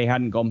clearly they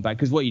hadn't gone back.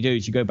 Because what you do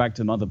is you go back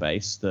to Mother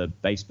Base, the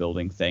base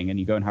building thing, and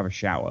you go and have a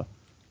shower,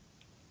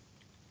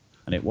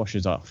 and it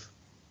washes off.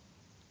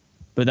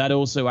 But that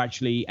also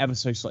actually ever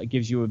so slightly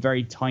gives you a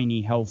very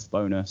tiny health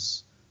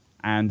bonus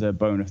and a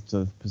bonus to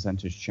the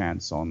percentage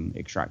chance on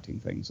extracting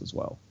things as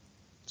well.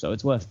 So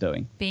it's worth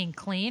doing. Being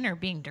clean or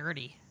being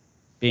dirty?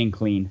 Being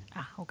clean.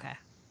 Ah, okay.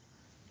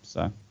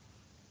 So,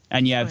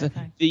 and yeah, Sort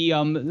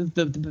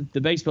of the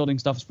base building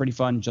stuff is pretty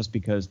fun, just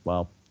because,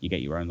 well, you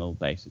get your own little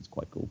base. It's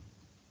quite cool.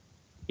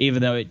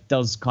 Even though it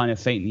does kind of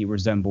faintly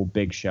resemble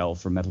Big Shell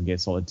from Metal Gear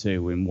Solid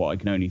 2, in what I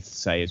can only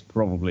say is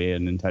probably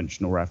an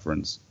intentional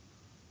reference.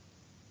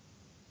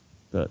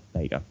 But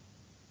there you go.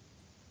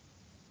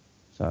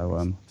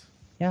 So,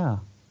 yeah.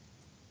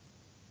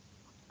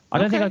 I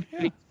don't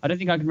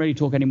think I can really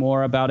talk any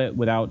more about it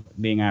without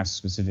being asked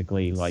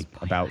specifically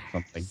about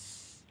something.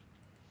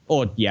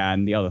 Or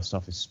and the other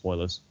stuff is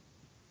spoilers.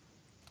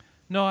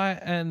 No,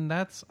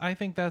 I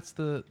think that's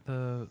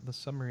the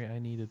summary I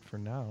needed for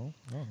now.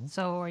 Oh.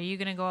 So are you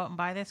going to go out and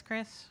buy this,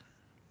 Chris?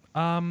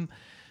 Not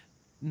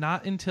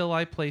until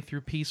I play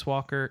through Peace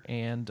Walker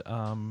and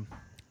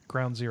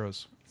Ground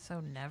Zeroes. So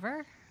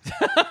never?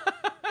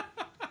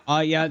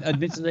 Yeah,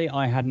 admittedly,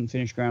 I hadn't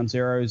finished Ground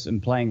Zeroes,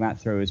 and playing that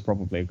through is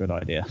probably a good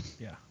idea.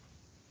 Yeah.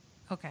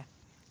 Okay.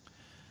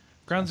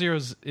 Ground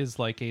Zeroes is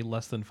like a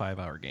less than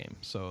 5-hour game,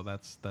 so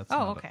that's Oh,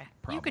 not okay. a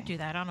problem. You could do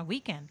that on a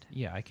weekend.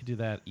 Yeah, I could do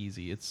that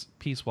easy. It's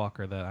Peace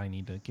Walker that I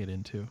need to get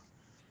into.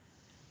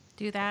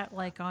 Do that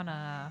like on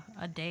a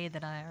day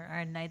that or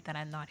a night that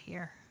I'm not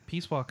here.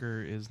 Peace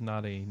Walker is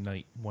not a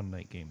one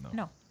night game though.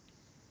 No.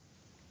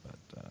 But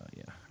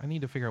yeah, I need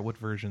to figure out what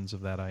versions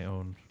of that I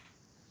own.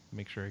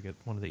 Make sure I get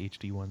one of the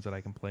HD ones that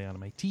I can play on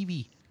my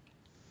TV.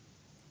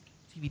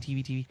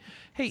 TV.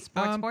 Hey,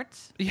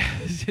 Sports? Yeah,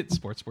 it's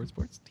sports.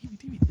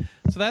 TV.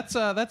 So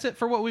that's it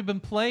for what we've been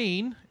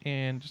playing.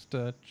 And just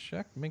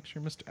check, make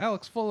sure Mr.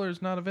 Alex Fuller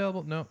is not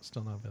available. No,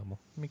 still not available.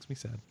 It makes me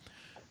sad.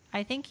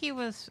 I think he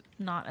was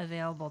not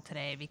available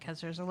today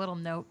because there's a little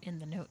note in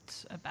the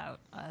notes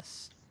about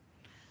us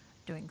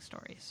doing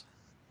stories.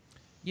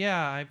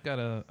 Yeah, I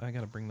gotta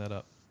bring that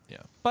up.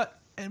 Yeah, but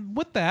and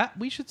with that,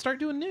 we should start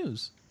doing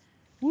news.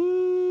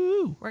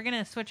 Woo! We're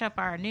going to switch up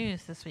our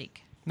news this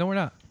week. No, we're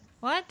not.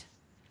 What?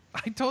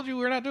 I told you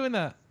we're not doing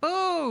that.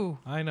 Boo!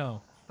 I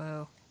know.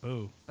 Boo.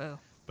 Boo. Boo.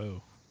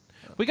 Boo.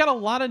 We got a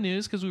lot of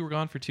news because we were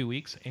gone for 2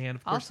 weeks, and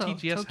of course Also,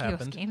 TGS Tokyo's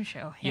happened. game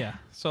show. Yeah.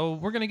 So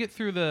we're gonna get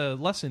through the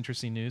less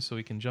interesting news so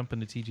we can jump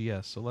into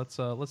TGS. So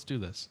let's do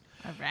this.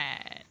 All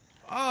right.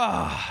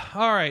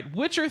 All right.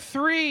 Witcher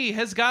 3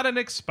 has got an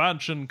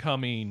expansion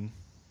coming.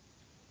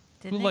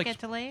 Didn't it get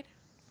delayed?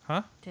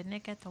 Huh? Didn't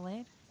it get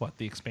delayed? What,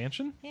 the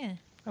expansion? Yeah.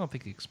 I don't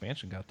think the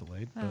expansion got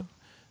delayed, Oh.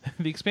 but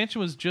the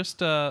expansion was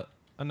just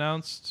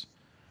announced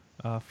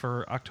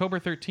for October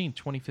 13th,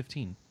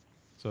 2015.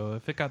 So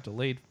if it got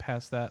delayed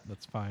past that,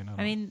 that's fine.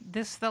 I mean,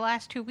 the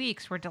last 2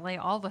 weeks were delay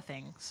all the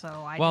things, so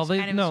I well, just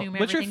kind of assume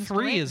Witcher everything's 3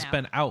 delayed has now.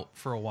 been out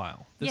for a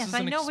while. This yes, is I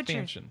an know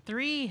expansion. Witcher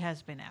 3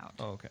 has been out.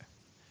 Oh, okay.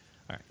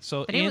 All right.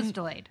 So But it was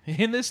delayed.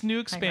 In this new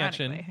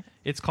expansion, Ironically.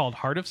 it's called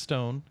Heart of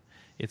Stone.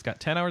 It's got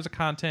 10 hours of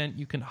content.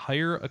 You can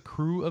hire a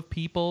crew of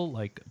people,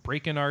 like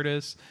break-in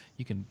artists.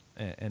 You can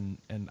and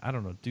I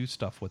don't know, do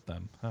stuff with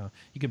them.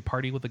 You can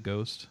party with a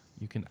ghost.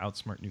 You can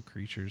outsmart new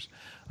creatures.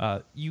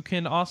 You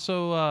can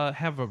also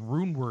have a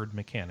rune word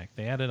mechanic.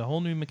 They added a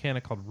whole new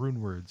mechanic called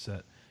rune words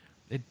that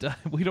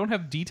we don't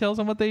have details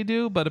on what they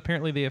do, but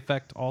apparently they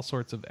affect all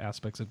sorts of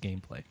aspects of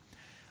gameplay.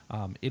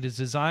 It is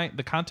designed,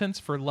 the content's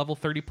for level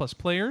 30 plus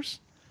players,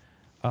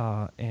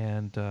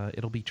 and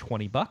it'll be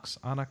 $20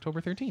 on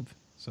October 13th.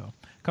 So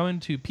coming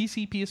to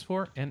PC,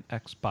 PS4, and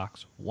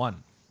Xbox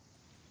One.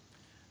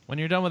 When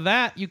you're done with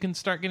that, you can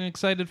start getting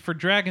excited for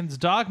Dragon's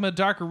Dogma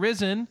Dark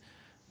Arisen.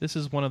 This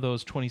is one of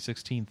those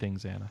 2016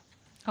 things, Anna.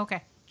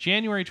 Okay.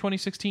 January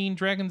 2016,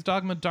 Dragon's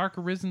Dogma Dark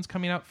Arisen's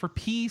coming out for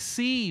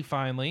PC,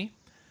 finally.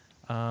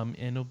 And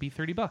it'll be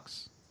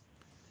 $30.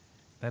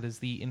 That is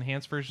the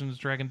enhanced version of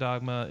Dragon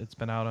Dogma. It's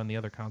been out on the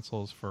other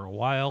consoles for a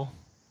while.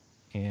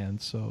 And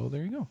so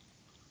there you go.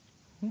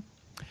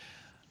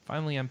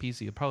 Finally on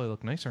PC. It'll probably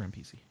look nicer on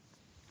PC.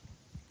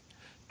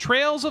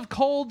 Trails of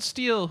Cold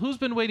Steel. Who's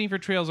been waiting for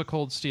Trails of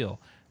Cold Steel?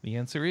 The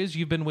answer is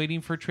you've been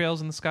waiting for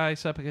Trails in the Sky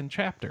second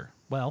chapter.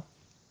 Well,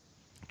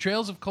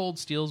 Trails of Cold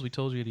Steel, as we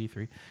told you at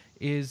E3,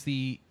 is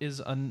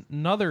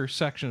another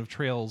section of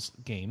Trails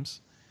games.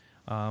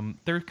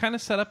 They're kind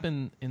of set up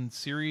in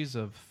series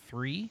of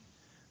 3.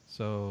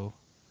 So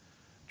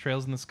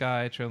Trails in the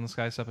Sky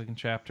second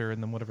chapter,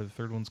 and then whatever the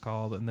third one's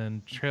called, and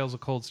then Trails of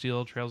Cold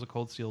Steel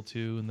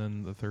 2, and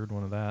then the third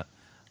one of that.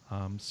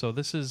 So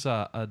this is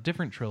a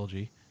different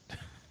trilogy.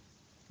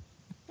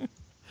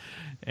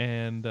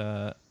 And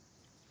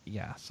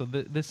yeah, so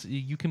this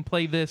you can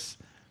play this.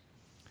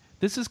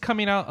 This is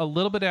coming out a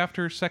little bit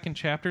after second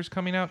chapter's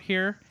coming out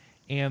here,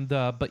 and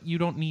but you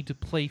don't need to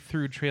play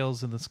through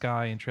Trails in the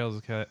Sky and Trails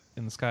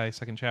in the Sky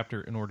second chapter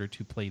in order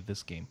to play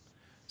this game.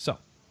 So,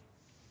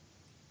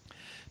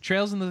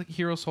 Trails in the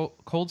Heroes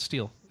Cold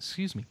Steel.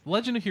 Excuse me,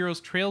 Legend of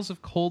Heroes Trails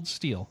of Cold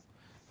Steel.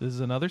 This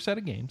is another set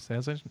of games,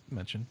 as I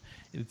mentioned.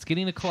 It's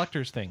getting a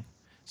collector's thing.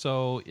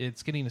 So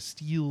it's getting a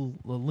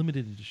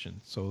limited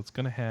edition. So it's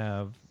going to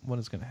have... What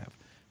is it going to have?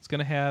 It's going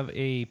to have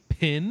a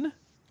pin,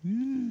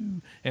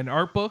 an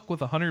art book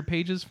with 100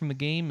 pages from the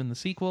game and the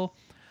sequel.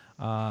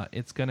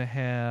 It's going to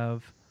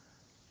have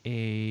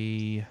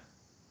a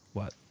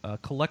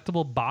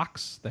collectible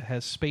box that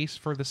has space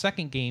for the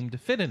second game to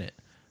fit in it.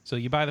 So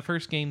you buy the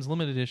first game's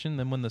limited edition,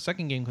 then when the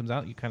second game comes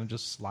out, you kind of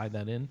just slide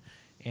that in,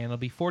 and it'll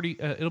be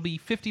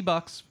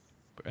 $50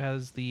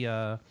 as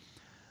the...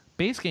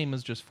 base game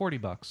is just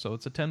 $40, so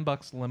it's a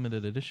 $10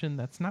 limited edition.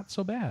 That's not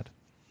so bad.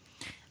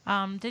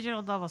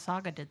 Digital Devil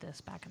Saga did this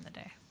back in the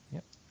day.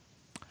 Yep.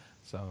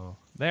 So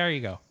there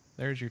you go.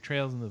 There's your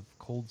Trails in the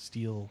Cold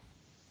Steel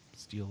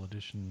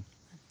edition.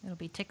 It'll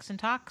be Ticks and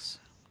Talks.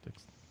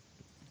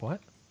 What?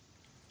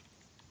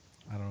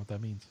 I don't know what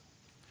that means.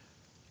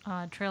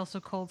 Trails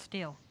of Cold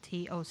Steel.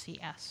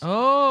 TOCS.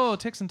 Oh,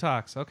 Ticks and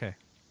Talks. Okay.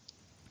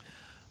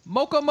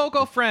 Moko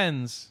Moko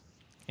Friends.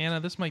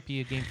 Anna, this might be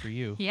a game for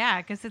you. Yeah,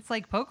 because it's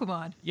like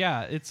Pokemon.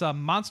 Yeah, it's a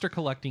monster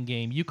collecting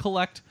game. You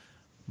collect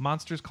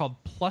monsters called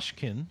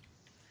Plushkin,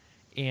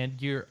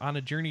 and you're on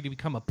a journey to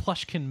become a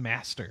Plushkin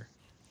master.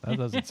 That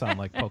doesn't sound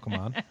like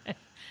Pokemon. Not at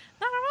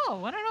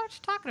all. I don't know what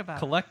you're talking about.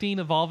 Collecting,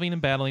 evolving,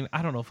 and battling.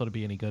 I don't know if it'll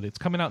be any good. It's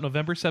coming out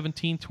November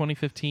 17th,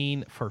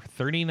 2015 for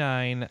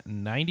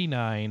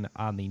 $39.99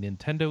 on the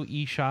Nintendo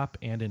eShop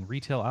and in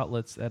retail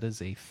outlets. That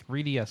is a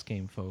 3DS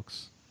game,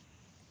 folks.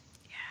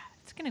 Yeah,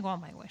 it's going to go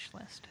on my wish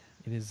list.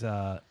 It is,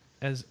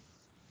 as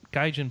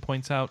Gaijin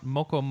points out,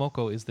 Moko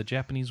Moko is the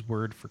Japanese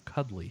word for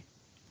cuddly.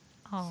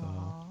 Aww.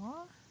 So,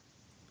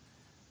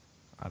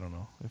 I don't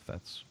know if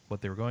that's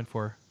what they were going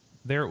for.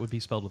 There it would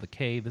be spelled with a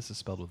K. This is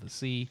spelled with a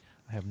C.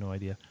 I have no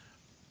idea.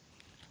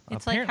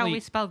 It's like how we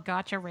spelled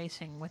Gotcha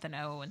Racing with an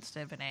O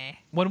instead of an A.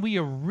 When we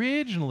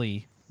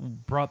originally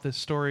brought this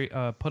story,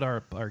 put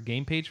our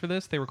game page for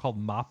this, they were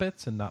called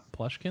Moppets and not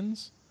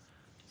Plushkins.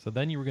 So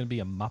then you were going to be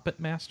a Muppet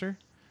Master.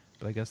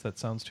 But I guess that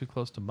sounds too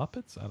close to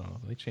Muppets. I don't know.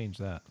 They changed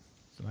that.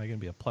 So now you're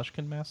going to be a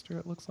Plushkin master,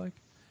 it looks like.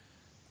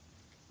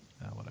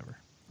 Whatever.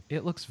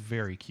 It looks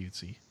very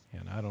cutesy.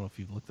 And I don't know if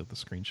you've looked at the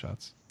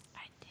screenshots.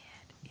 I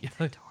did. It's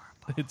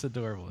adorable. It's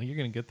adorable. You're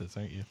going to get this,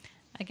 aren't you?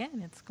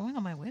 Again, it's going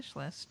on my wish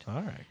list.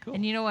 All right, cool.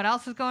 And you know what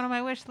else is going on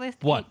my wish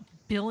list? What? 8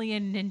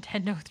 billion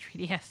Nintendo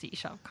 3DS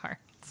eShop cards.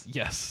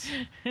 Yes.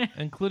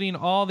 Including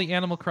all the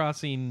Animal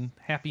Crossing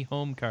Happy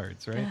Home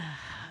cards, right?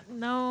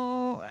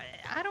 No,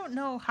 I don't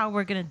know how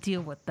we're going to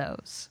deal with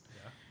those.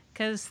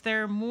 Because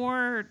they're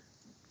more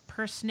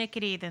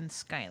persnickety than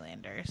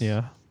Skylanders.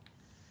 Yeah.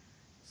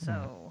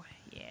 So,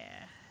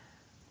 yeah.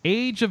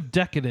 Age of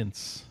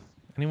Decadence.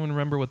 Anyone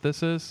remember what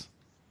this is?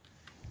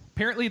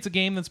 Apparently, it's a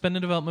game that's been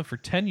in development for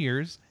 10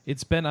 years.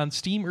 It's been on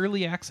Steam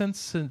Early Access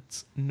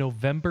since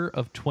November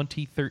of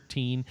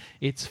 2013.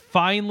 It's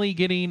finally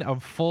getting a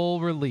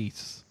full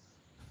release.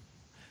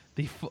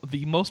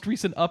 The most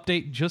recent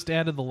update just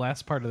added the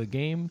last part of the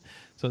game,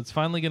 so it's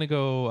finally going to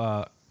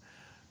go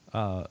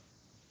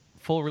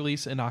full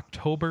release in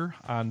October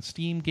on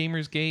Steam,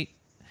 Gamersgate,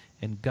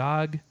 and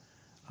GOG.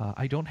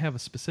 I don't have a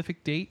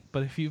specific date,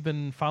 but if you've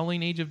been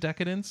following Age of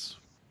Decadence,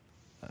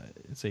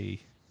 it's a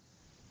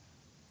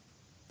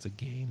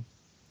game.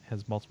 It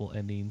has multiple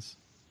endings,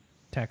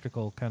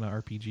 tactical kind of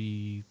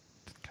RPG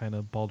kind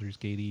of Baldur's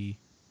Gate-y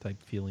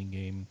type feeling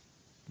game.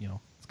 You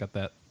know, it's got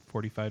that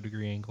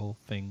 45-degree angle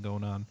thing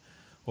going on,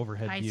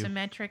 overhead view.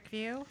 Isometric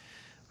view?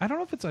 I don't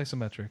know if it's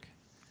isometric.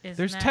 Isn't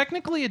There's that-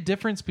 technically a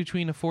difference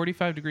between a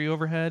 45-degree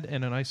overhead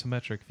and an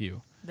isometric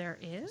view. There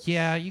is?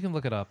 Yeah, you can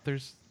look it up.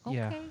 There's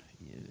yeah, Okay.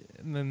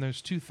 and then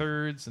there's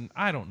 2/3, and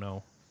I don't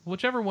know.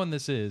 Whichever one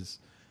this is,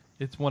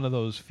 it's one of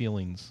those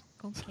feelings.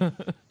 Okay.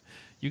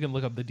 You can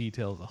look up the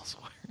details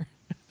elsewhere.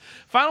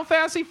 Final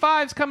Fantasy V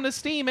is coming to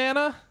Steam,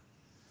 Anna.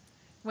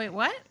 Wait,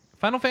 what?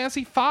 Final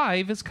Fantasy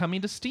V is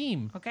coming to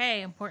Steam.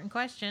 Okay, important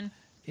question.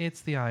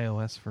 It's the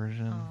iOS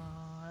version.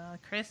 Oh,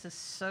 Chris is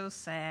so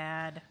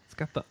sad. It's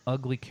got the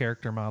ugly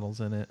character models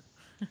in it.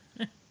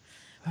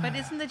 But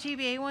isn't the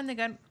GBA one the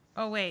gun?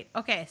 Oh, wait.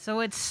 Okay,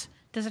 so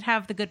does it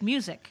have the good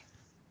music?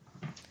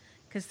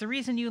 Because the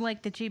reason you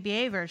like the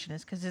GBA version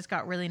is because it's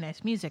got really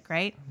nice music,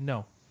 right?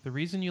 No. The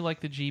reason you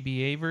like the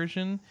GBA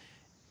version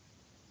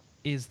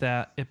is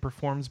that it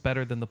performs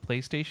better than the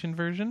PlayStation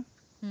version.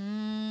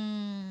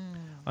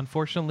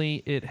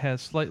 Unfortunately, it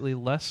has slightly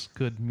less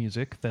good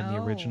music than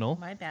the original.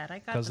 My bad. I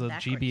got because them the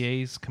backwards.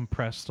 GBA's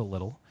compressed a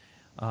little,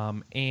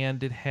 and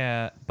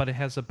but it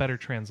has a better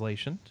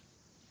translation,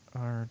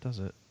 or does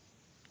it?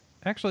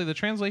 Actually, the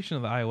translation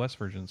of the iOS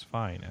version is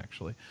fine.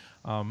 Actually,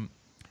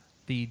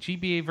 the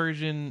GBA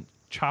version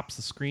chops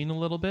the screen a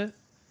little bit,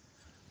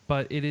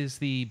 but it is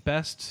the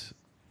best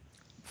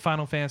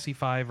Final Fantasy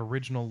V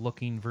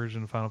original-looking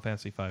version of Final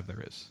Fantasy V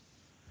there is.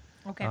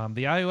 Okay.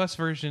 The iOS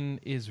version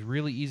is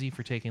really easy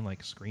for taking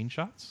like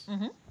screenshots,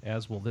 Mm-hmm.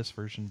 as will this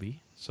version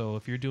be. So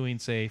if you're doing,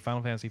 say,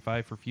 Final Fantasy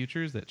V for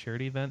Futures, that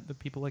charity event that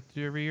people like to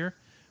do every year,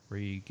 where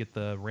you get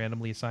the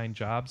randomly assigned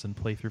jobs and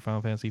play through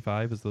Final Fantasy V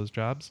as those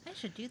jobs, I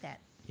should do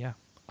that. yeah,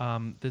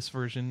 this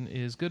version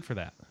is good for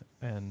that.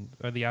 And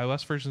the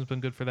iOS version has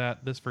been good for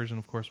that. This version,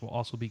 of course, will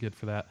also be good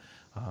for that,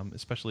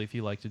 especially if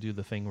you like to do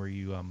the thing where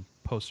you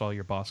post all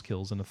your boss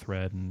kills in a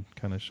thread and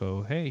kind of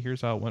show, hey,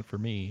 here's how it went for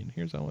me, and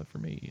here's how it went for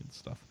me, and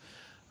stuff.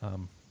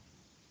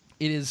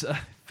 It is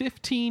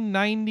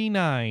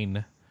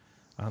 $15.99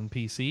 on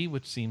PC,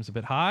 which seems a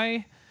bit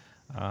high,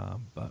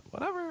 but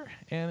whatever.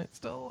 And it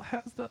still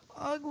has the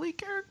ugly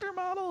character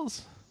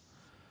models.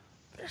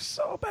 They're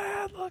so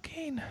bad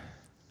looking.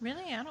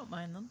 Really? I don't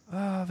mind them.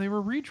 They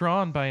were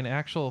redrawn by an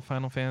actual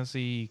Final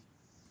Fantasy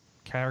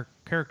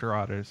character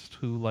artist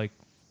who, like,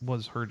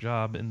 was her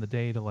job in the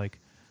day to, like,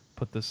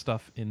 put this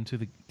stuff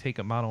into take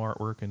a mono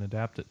artwork and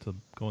adapt it to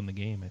go in the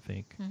game, I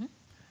think. Mhm.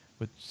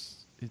 Which,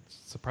 it's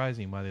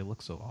surprising why they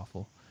look so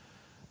awful.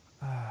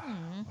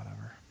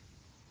 Whatever.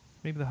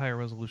 Maybe the higher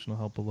resolution will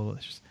help a little.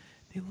 It's just,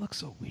 they look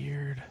so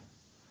weird.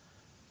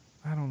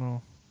 I don't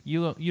know.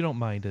 You don't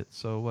mind it,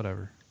 so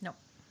whatever. Nope.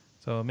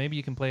 So maybe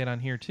you can play it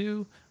on here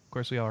too. Of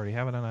course, we already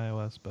have it on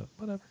iOS, but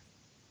whatever.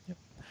 Yep.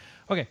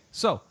 Okay,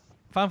 so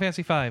Final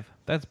Fantasy V.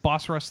 That's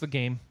boss rush the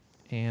game,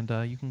 and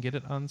you can get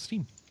it on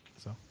Steam.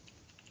 So,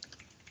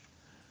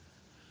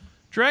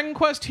 Dragon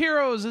Quest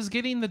Heroes is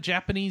getting the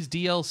Japanese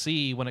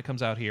DLC when it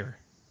comes out here.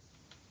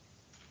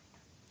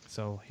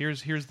 So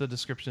here's the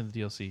description of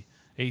the DLC: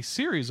 a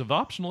series of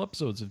optional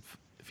episodes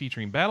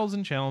featuring battles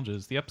and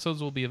challenges. The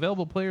episodes will be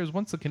available to players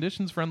once the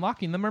conditions for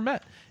unlocking them are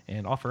met,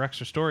 and offer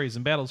extra stories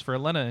and battles for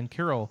Elena and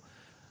Kirill.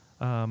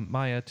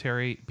 Maya,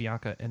 Terry,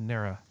 Bianca, and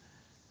Nera.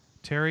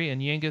 Terry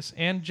and Yangus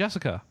and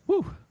Jessica.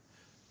 Woo!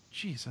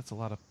 Jeez, that's a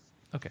lot of...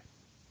 Okay.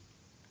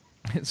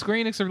 Square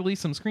Enix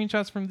released some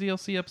screenshots from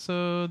DLC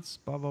episodes.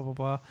 Blah, blah,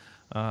 blah,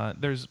 blah.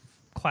 There's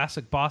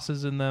classic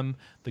bosses in them.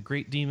 The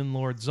Great Demon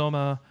Lord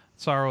Zoma,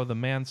 Sorrow the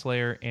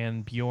Manslayer,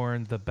 and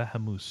Bjorn the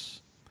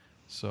Behemoth.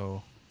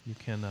 So, you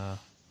can...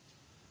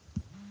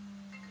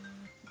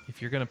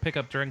 if you're going to pick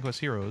up Dragon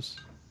Quest Heroes,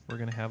 we're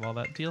going to have all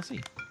that DLC.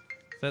 Is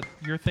that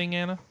your thing,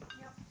 Anna?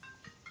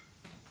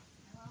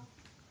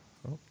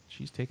 Oh,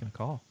 she's taking a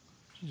call.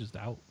 She's just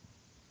out.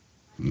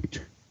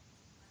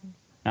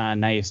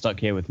 Now you're stuck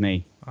here with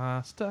me.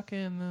 Stuck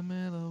in the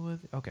middle with...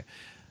 Okay.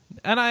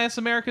 NIS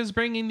America is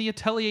bringing the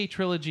Atelier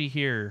trilogy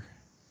here.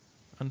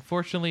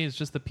 Unfortunately, it's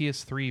just the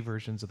PS3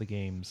 versions of the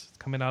games. It's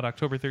coming out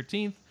October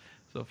 13th.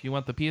 So if you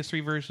want the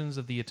PS3 versions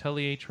of the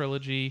Atelier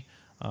trilogy,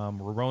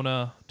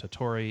 Rorona,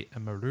 Totori,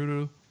 and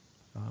Maruru,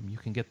 you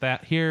can get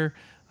that here.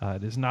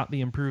 It is not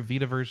the improved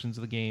Vita versions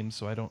of the game,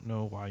 so I don't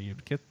know why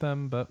you'd get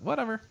them, but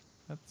whatever.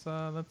 That's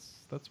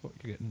what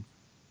you're getting.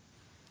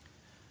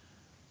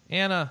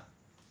 Anna,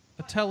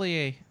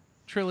 Atelier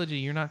trilogy.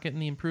 You're not getting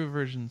the improved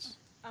versions.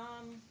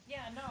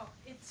 Yeah, no.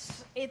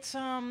 It's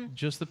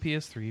Just the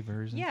PS3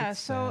 version. yeah, It's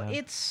so sad.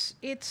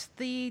 it's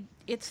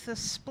the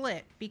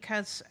split,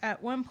 because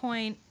at one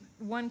point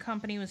one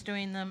company was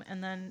doing them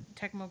and then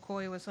Tecmo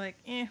Koei was like,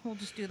 we'll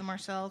just do them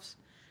ourselves.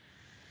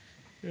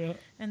 Yeah.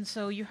 And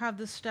so you have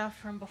the stuff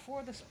from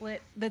before the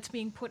split that's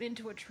being put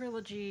into a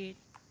trilogy,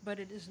 but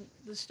it isn't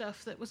the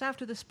stuff that was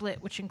after the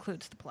split, which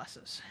includes the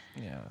pluses.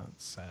 Yeah,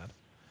 it's sad.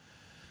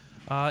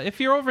 If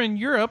you're over in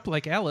Europe,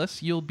 like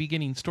Alice, you'll be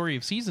getting Story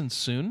of Seasons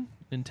soon.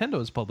 Nintendo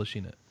is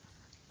publishing it.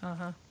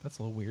 Uh-huh. That's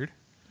a little weird.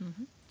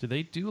 Mm-hmm. Do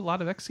they do a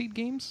lot of Xseed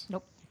games?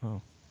 Nope.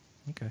 Oh,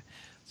 okay.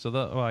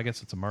 So, I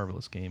guess it's a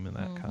Marvelous game in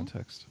that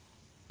context.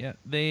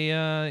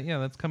 Yeah,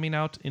 that's coming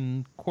out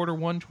in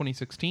Q1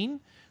 2016.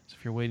 So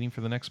if you're waiting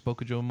for the next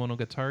Bokujo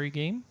Monogatari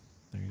game,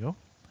 there you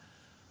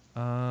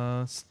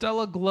go.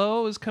 Stella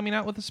Glow is coming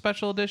out with a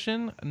special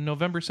edition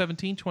November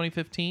 17,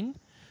 2015.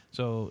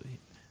 So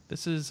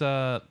this was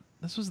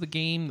the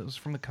game that was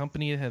from the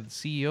company that had the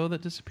CEO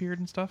that disappeared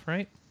and stuff,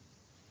 right?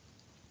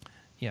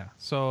 Yeah.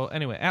 So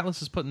anyway,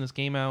 Atlas is putting this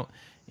game out,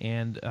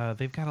 and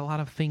they've got a lot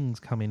of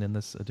things coming in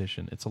this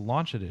edition. It's a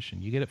launch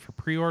edition. You get it for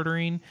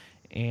pre-ordering,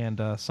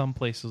 and some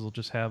places will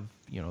just have,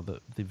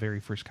 the very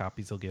first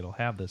copies they'll get will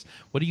have this.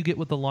 What do you get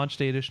with the launch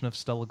day edition of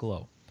Stella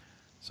Glow?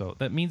 So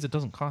that means it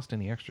doesn't cost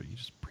any extra. You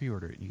just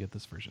pre-order it and you get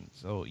this version.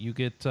 So you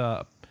get,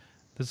 this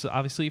is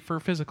obviously for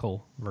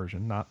physical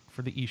version, not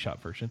for the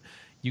eShop version.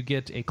 You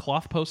get a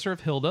cloth poster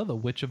of Hilda, the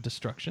Witch of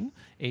Destruction,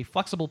 a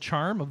flexible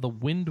charm of the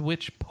Wind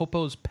Witch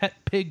Popo's pet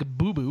pig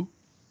Boo Boo,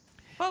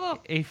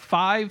 a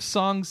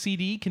 5-song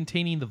CD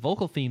containing the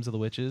vocal themes of the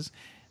witches,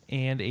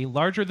 and a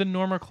larger than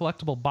normal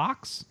collectible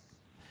box.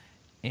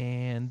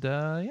 And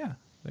there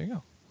you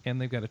go. And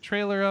they've got a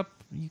trailer up.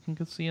 You can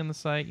go see on the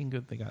site.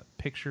 They got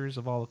pictures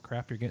of all the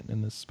crap you're getting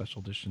in this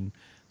special edition.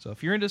 So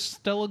if you're into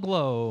Stella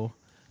Glow,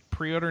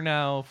 pre-order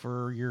now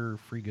for your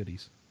free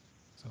goodies.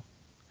 So,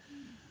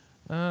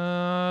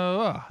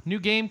 new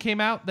game came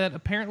out that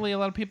apparently a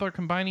lot of people are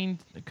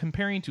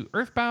comparing to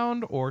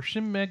Earthbound or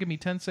Shin Megami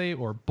Tensei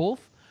or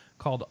both,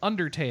 called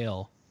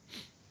Undertale.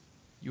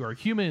 You are a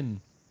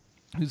human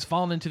who's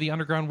fallen into the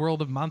underground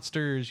world of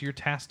monsters. You're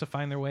tasked to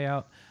find their way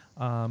out,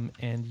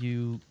 and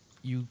you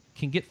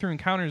can get through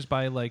encounters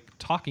by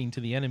talking to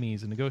the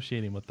enemies and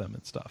negotiating with them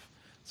and stuff.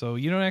 So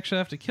you don't actually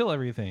have to kill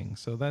everything.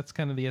 So that's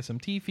kind of the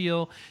SMT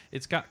feel.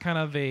 It's got kind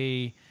of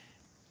a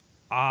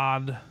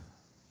odd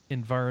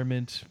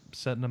environment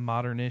set in a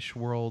modern-ish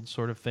world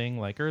sort of thing,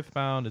 like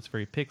Earthbound. It's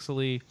very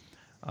pixely.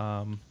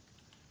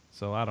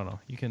 So I don't know.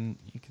 You can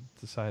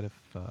decide if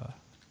it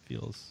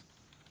feels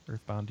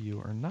Earthbound to you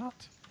or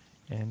not.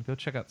 And go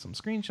check out some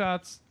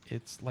screenshots.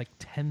 It's like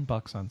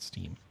 $10 on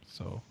Steam,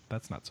 so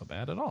that's not so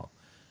bad at all.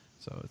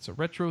 So it's a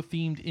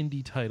retro-themed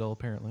indie title,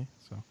 apparently.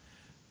 So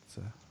it's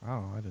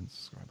I didn't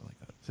describe it like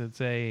that. So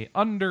it's a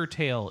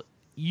Undertale,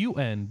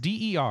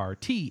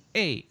 Undertale,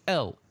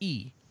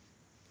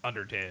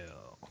 Undertale.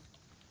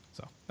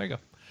 So there you go,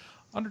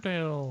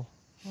 Undertale,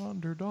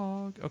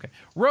 Underdog. Okay,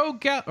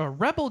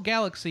 Rebel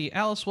Galaxy.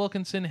 Alice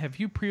Wilkinson, have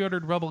you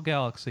pre-ordered Rebel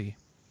Galaxy?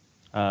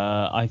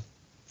 I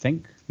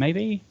think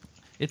maybe.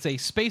 It's a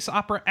space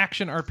opera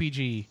action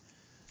RPG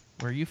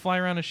where you fly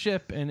around a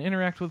ship and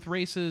interact with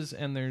races,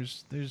 and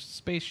there's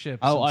spaceships.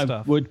 Oh, and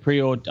stuff. I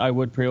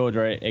would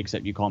pre-order it,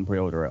 except you can't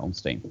pre-order it on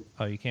Steam.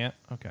 Oh, you can't?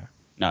 Okay.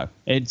 No,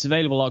 it's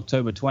available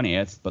October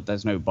 20th, but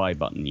there's no buy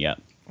button yet.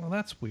 Well,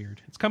 that's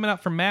weird. It's coming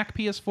out for Mac,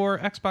 PS4,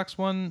 Xbox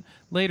One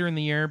later in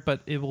the year,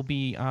 but it will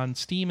be on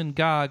Steam and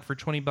GOG for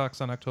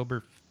 $20 on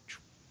October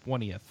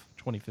 20th,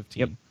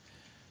 2015.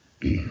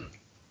 Yep.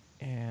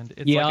 And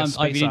it's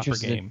like a space opera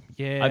game.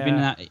 Yeah, I've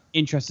been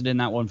interested in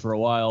that one for a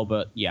while,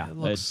 but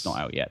it's not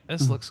out yet.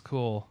 This looks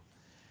cool.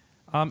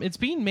 It's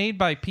being made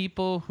by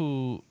people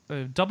who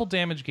Double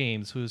Damage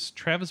Games, who's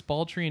Travis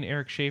Baldry and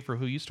Eric Schaefer,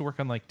 who used to work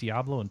on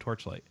Diablo and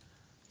Torchlight.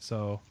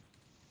 So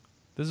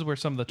this is where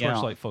some of the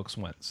Torchlight folks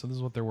went. So this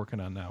is what they're working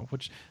on now.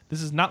 Which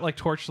this is not like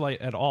Torchlight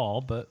at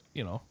all, but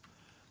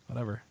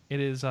whatever.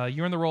 It is.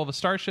 You're in the role of a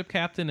starship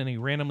captain in a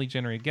randomly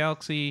generated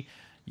galaxy.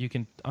 You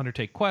can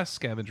undertake quests,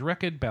 scavenge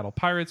wreckage, battle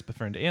pirates,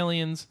 befriend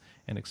aliens,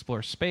 and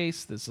explore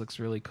space. This looks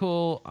really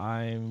cool.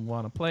 I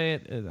want to play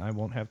it. I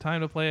won't have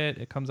time to play it.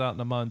 It comes out in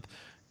a month.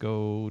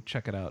 Go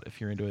check it out if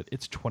you're into it.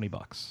 It's $20.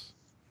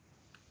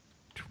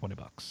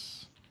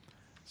 $20.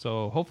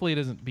 So hopefully it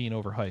isn't being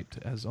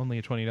overhyped. As only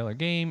a $20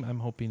 game, I'm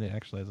hoping it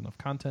actually has enough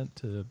content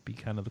to be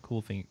kind of the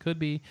cool thing it could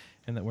be,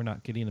 and that we're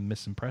not getting a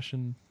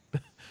misimpression.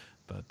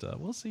 But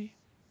we'll see.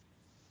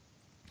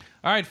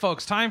 All right,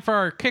 folks, time for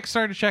our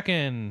Kickstarter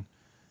check-in.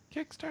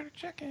 Kickstarter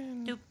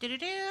check-in.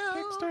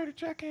 Kickstarter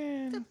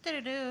check-in.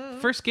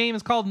 First game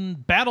is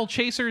called Battle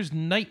Chasers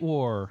Night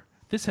War.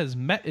 This has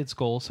met its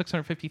goal,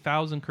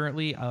 $650,000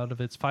 currently out of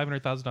its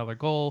 $500,000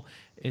 goal.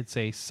 It's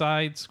a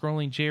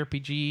side-scrolling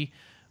JRPG.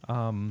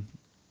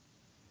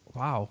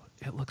 Wow,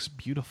 it looks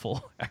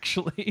beautiful,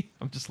 actually.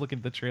 I'm just looking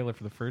at the trailer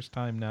for the first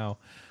time now.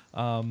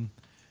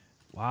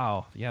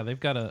 Wow, yeah, they've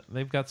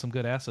got some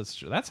good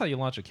assets. That's how you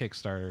launch a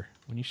Kickstarter.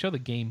 When you show the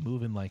game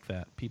moving like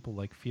that,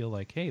 people feel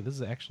like, hey, this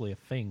is actually a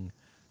thing,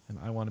 and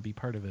I want to be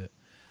part of it.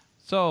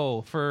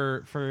 So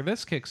for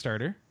this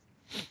Kickstarter,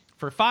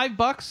 for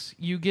 $5,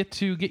 you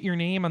get your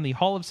name on the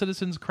Hall of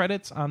Citizens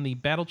credits on the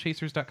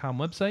BattleChasers.com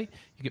website.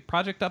 You get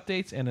project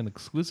updates and an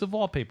exclusive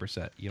wallpaper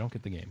set. You don't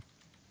get the game.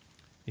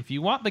 If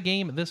you want the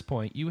game at this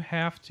point, you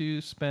have to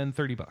spend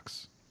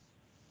 $30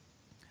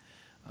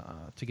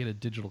 to get a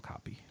digital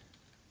copy.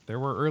 There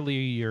were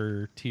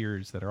earlier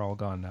tiers that are all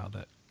gone now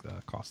that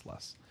cost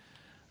less.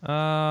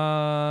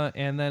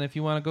 And then if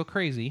you want to go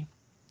crazy,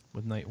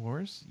 with Night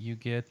Wars. You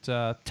get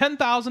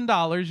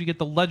 $10,000. You get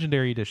the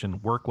Legendary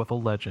Edition, Work with a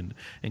Legend.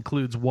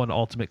 Includes one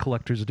Ultimate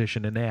Collector's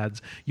Edition and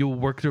adds, you will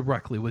work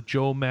directly with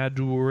Joe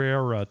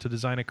Madureira to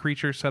design a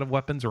creature, set of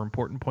weapons, or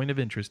important point of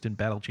interest in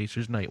Battle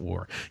Chasers Night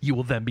War. You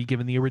will then be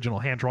given the original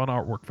hand-drawn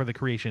artwork for the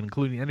creation,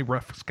 including any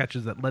rough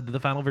sketches that led to the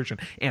final version,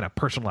 and a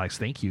personalized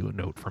thank you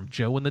note from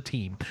Joe and the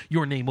team.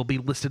 Your name will be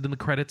listed in the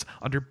credits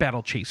under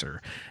Battle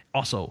Chaser.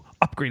 Also,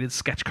 upgraded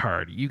sketch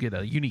card. You get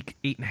a unique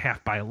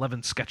 8.5 by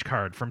 11 sketch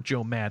card from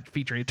Joe Mad,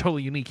 featuring a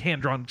totally unique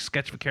hand-drawn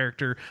sketch of a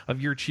character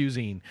of your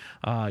choosing.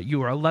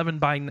 You are 11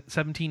 by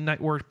 17 Night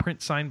War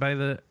print signed by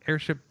the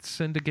Airship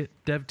Syndicate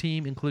dev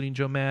team, including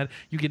Joe Mad.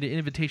 You get an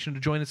invitation to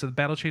join us at the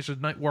Battle Chasers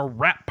Night War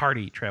Wrap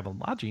Party. Travel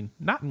and lodging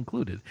not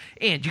included.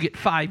 And you get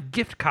 5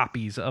 gift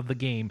copies of the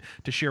game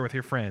to share with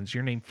your friends.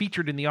 Your name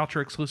featured in the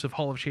ultra-exclusive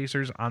Hall of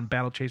Chasers on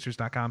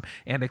BattleChasers.com,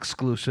 and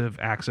exclusive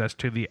access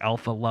to the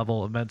alpha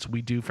level events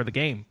we do for the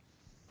game.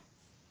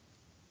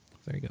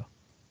 There you go.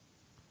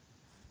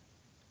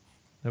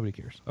 Nobody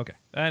cares. Okay.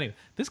 Anyway,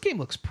 this game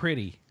looks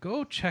pretty.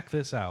 Go check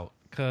this out,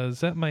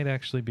 because that might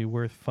actually be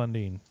worth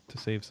funding to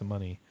save some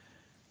money.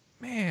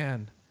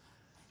 Man,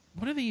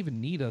 what do they even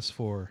need us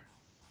for?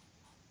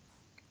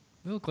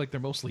 They look like they're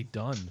mostly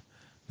done.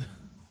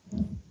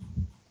 All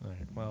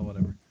right, well,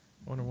 whatever.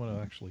 I wonder what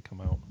will actually come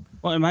out.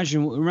 Well,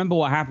 remember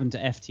what happened to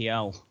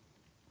FTL.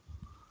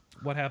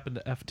 What happened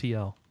to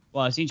FTL?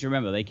 Well, I seem to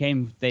remember they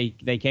came to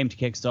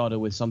Kickstarter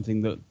with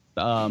something that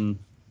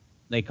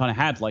they kind of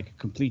had like a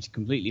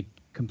completely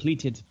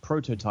completed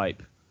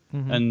prototype,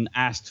 and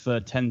asked for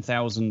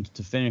 10,000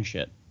 to finish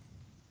it,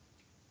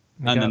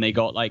 and then they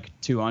got like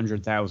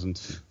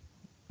 200,000.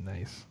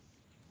 Nice.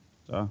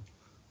 So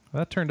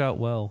that turned out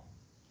well.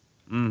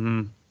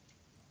 Okay.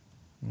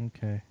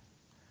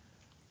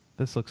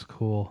 This looks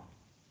cool.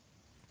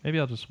 Maybe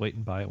I'll just wait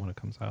and buy it when it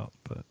comes out,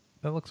 but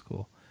that looks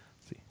cool.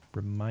 Let's see.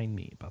 Remind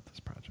me about this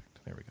project.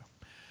 There we go.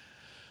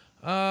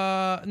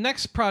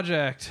 Next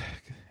project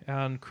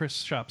on Chris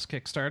Shop's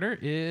Kickstarter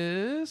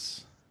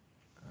is...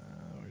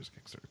 where's the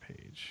Kickstarter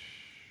page?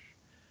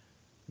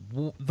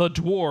 The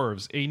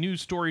Dwarves, a new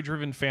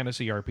story-driven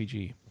fantasy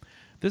RPG.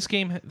 This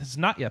game has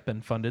not yet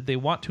been funded. They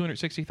want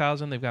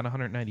 $260,000. They've got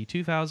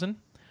 $192,000.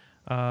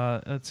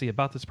 Let's see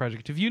about this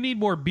project. If you need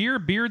more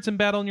beards, and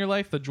battle in your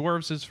life, The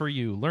Dwarves is for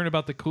you. Learn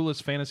about the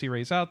coolest fantasy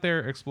race out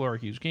there. Explore a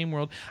huge game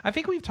world. I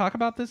think we've talked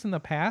about this in the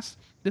past.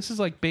 This is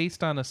like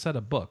based on a set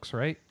of books,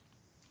 right?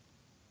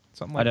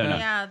 Something like I don't that. know.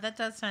 Yeah, that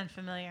does sound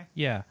familiar.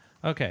 Yeah.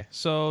 Okay.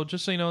 So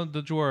just so you know,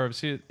 The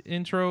Dwarves.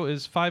 Intro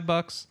is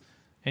 $5,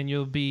 and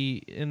you'll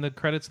be in the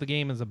credits of the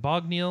game as a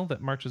Bogneel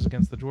that marches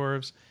against the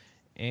dwarves.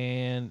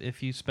 And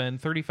if you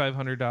spend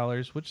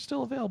 $3,500, which is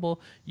still available,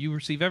 you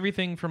receive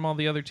everything from all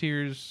the other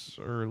tiers,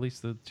 or at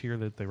least the tier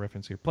that they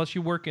reference here. Plus,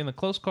 you work in a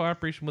close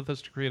cooperation with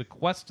us to create a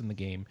quest in the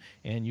game,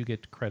 and you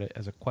get credit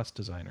as a quest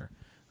designer.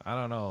 I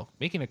don't know.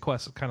 Making a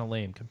quest is kind of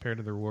lame compared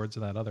to the rewards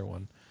of that other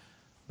one.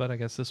 But I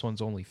guess this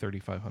one's only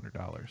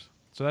 $3,500.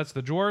 So that's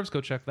The Dwarves.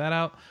 Go check that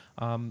out.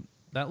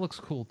 That looks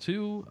cool,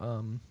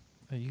 too.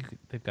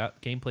 They've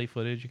got gameplay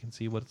footage. You can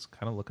see what it's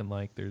kind of looking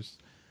like. There's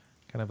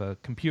kind of a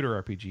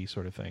computer RPG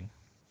sort of thing,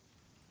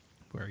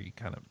 where you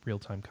kind of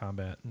real-time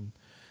combat and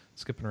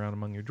skipping around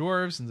among your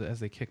dwarves as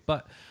they kick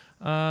butt.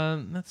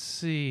 Let's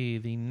see.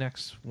 The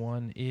next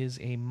one is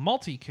a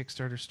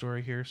multi-Kickstarter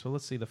story here. So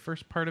let's see. The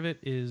first part of it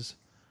is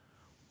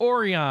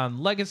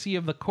Orion, Legacy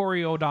of the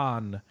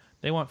Coriodan.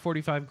 They want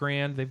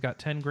 $45,000. They've got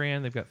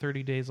 $10,000. They've got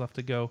 30 days left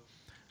to go.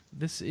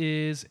 This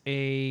is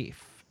a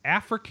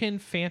African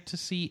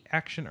fantasy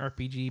action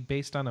RPG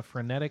based on a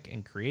frenetic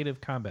and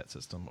creative combat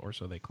system, or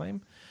so they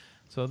claim.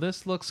 So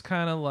this looks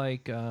kind of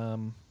like... I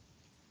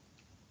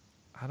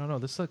don't know.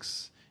 This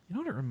looks... You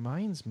know what it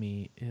reminds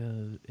me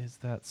is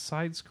that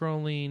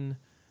side-scrolling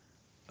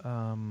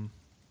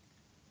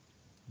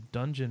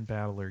dungeon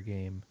battler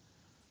game.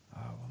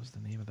 What was the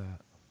name of that?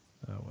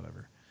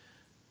 Whatever.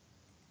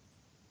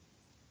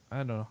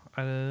 I don't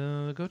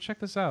know. Go check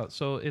this out.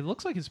 So it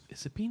looks like is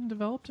it being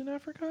developed in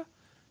Africa?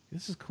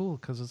 This is cool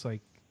because it's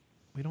like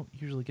we don't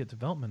usually get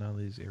development out of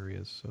these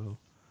areas. So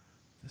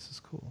this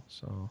is cool.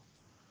 So...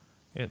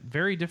 Yeah,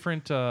 very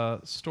different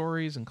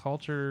stories and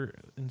culture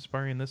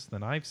inspiring this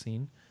than I've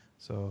seen.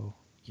 So,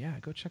 yeah,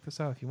 go check this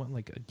out if you want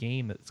like a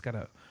game that's got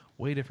a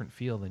way different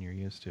feel than you're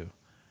used to.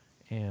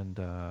 And,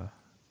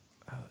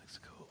 that's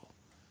cool.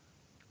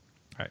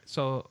 All right,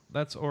 so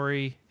that's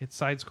Ori. It's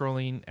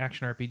side-scrolling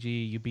action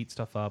RPG. You beat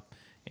stuff up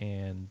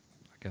and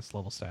I guess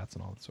level stats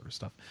and all that sort of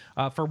stuff.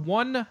 For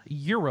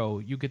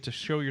 €1, you get to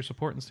show your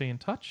support and stay in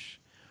touch.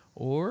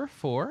 Or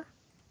for...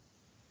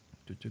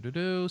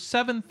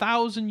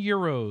 7,000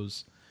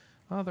 euros.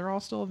 Oh, they're all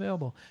still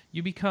available.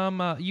 You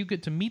become, you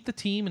get to meet the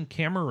team in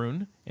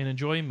Cameroon and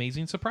enjoy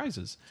amazing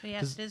surprises. So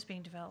yes, it is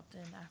being developed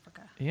in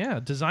Africa. Yeah,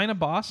 design a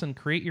boss and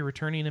create your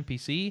returning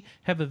NPC.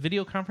 Have a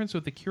video conference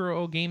with the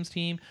Kuro Games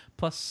team,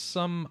 plus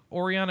some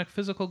Orionic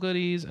physical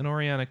goodies, an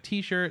Orionic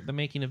T-shirt, the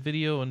making a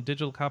video and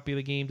digital copy of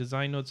the game,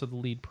 design notes of the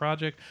lead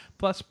project,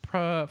 plus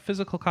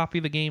physical copy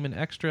of the game and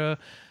extra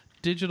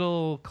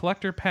digital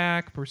collector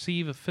pack,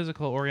 receive a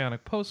physical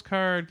Orionic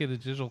postcard, get a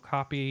digital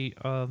copy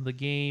of the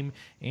game,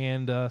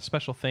 and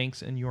special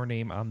thanks and your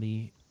name on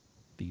the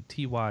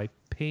TY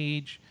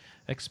page.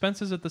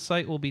 Expenses at the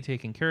site will be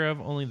taken care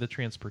of. Only the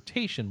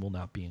transportation will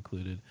not be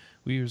included.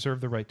 We reserve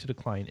the right to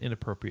decline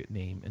inappropriate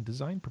name and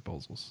design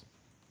proposals.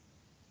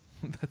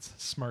 That's a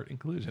smart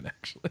inclusion,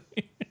 actually.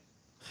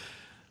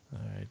 All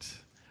right.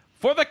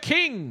 For the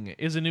King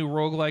is a new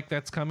roguelike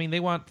that's coming. They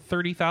want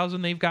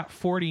 30,000. They've got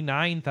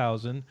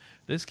 49,000.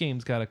 This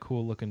game's got a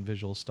cool looking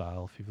visual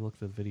style if you've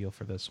looked at the video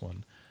for this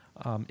one.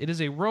 It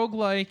is a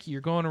roguelike.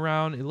 You're going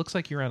around. It looks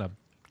like you're on a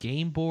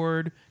game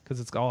board because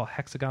it's all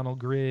hexagonal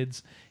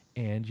grids,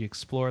 and you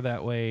explore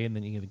that way, and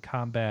then you get in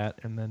combat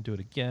and then do it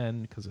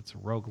again because it's a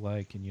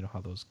roguelike, and you know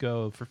how those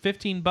go. For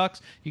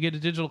 $15, you get a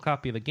digital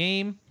copy of the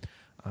game.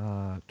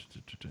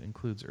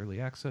 Includes early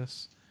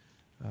access.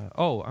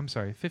 I'm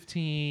sorry,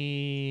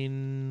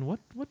 15. What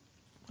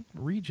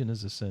region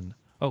is this in?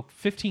 Oh,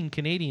 15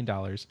 Canadian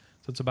dollars.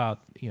 So it's about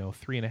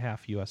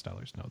 $3.50 US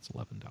dollars. No, it's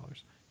 $11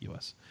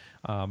 US.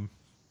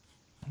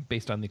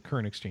 Based on the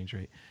current exchange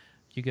rate,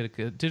 you get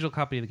a digital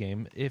copy of the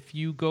game. If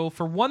you go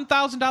for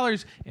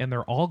 $1,000 and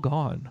they're all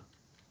gone.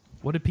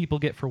 What did people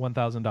get for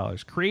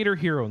 $1,000? Creator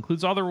Hero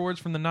includes all the rewards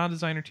from the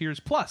non-designer tiers.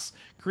 Plus,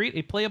 create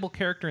a playable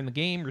character in the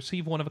game.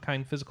 Receive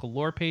one-of-a-kind physical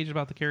lore page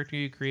about the character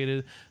you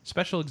created.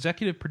 Special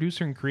executive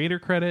producer and creator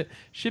credit.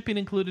 Shipping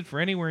included for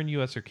anywhere in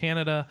U.S. or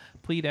Canada.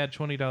 Please add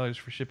 $20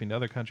 for shipping to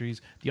other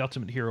countries. The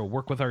Ultimate Hero.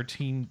 Work with our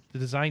team, the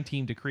design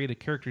team, to create a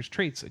character's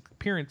traits,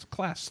 appearance,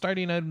 class,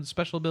 starting items,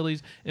 special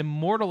abilities.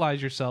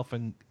 Immortalize yourself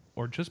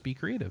or just be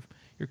creative.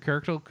 Your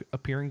character will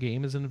appear in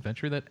game as an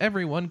adventure that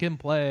everyone can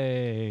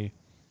play.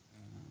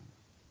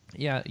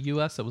 Yeah,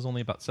 U.S. that was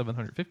only about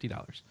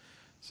 $750.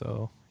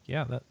 So,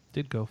 yeah, that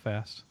did go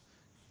fast.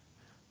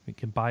 We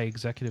can buy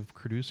executive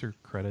producer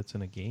credits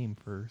in a game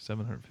for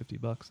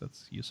 $750.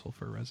 That's useful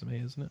for a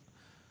resume, isn't it?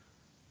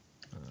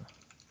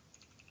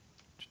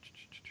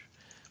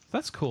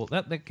 That's cool.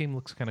 That game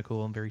looks kind of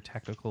cool and very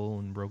tactical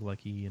and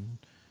roguelike-y and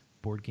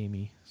board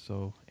gamey.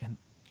 So, and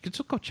you can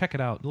just go check it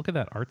out. Look at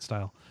that art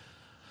style.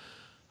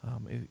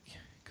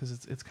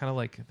 Because it's kind of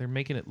like they're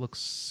making it look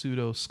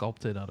pseudo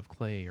sculpted out of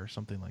clay or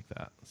something like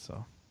that.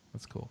 So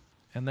that's cool.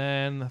 And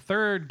then the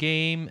third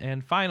game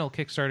and final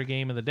Kickstarter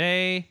game of the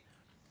day,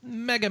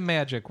 Mega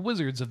Magic: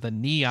 Wizards of the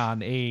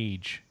Neon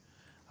Age.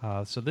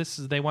 So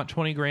they want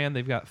 20 grand.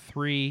 They've got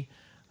 3.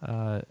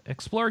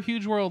 Explore a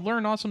huge world,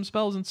 learn awesome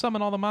spells, and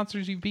summon all the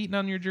monsters you've beaten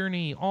on your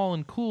journey, all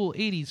in cool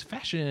 80s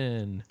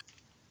fashion.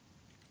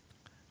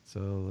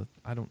 So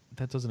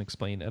that doesn't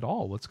explain at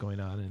all what's going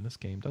on in this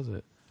game, does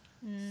it?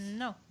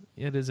 No.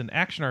 It is an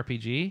action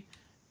RPG.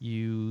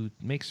 You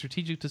make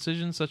strategic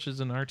decisions such as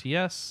an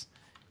RTS.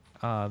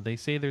 They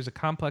say there's a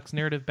complex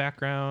narrative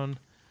background.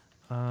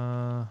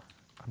 I'm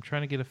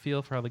trying to get a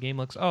feel for how the game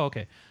looks. Oh,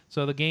 okay.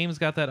 So the game's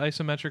got that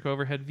isometric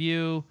overhead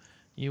view.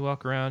 You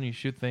walk around, you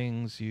shoot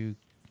things, you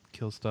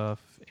kill stuff,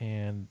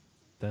 and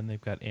then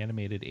they've got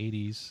animated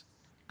 80s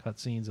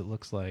cutscenes, it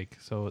looks like.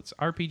 So it's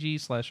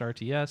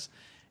RPG/RTS.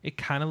 It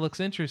kind of looks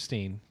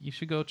interesting. You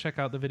should go check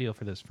out the video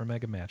for this, for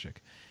Mega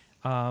Magic.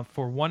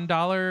 For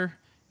 $1,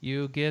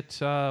 you get...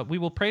 we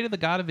will pray to the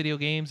god of video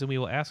games, and we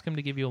will ask him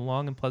to give you a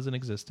long and pleasant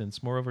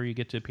existence. Moreover, you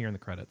get to appear in the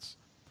credits.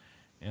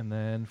 And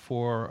then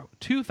for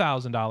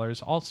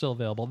 $2,000, all still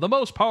available, the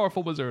most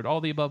powerful wizard,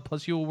 all the above,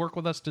 plus you will work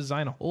with us to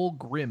design a whole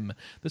Grim.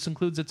 This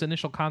includes its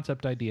initial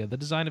concept idea, the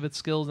design of its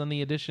skills, and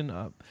the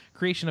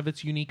creation of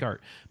its unique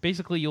art.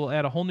 Basically, you will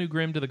add a whole new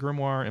Grim to the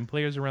grimoire, and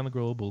players around the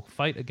globe will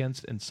fight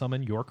against and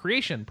summon your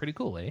creation. Pretty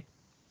cool, eh?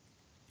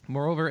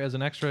 Moreover, as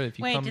an extra, if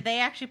you Wait, did they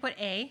actually put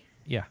A?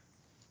 Yeah.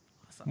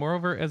 Awesome.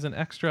 Moreover, as an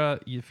extra,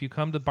 if you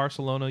come to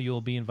Barcelona, you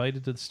will be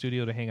invited to the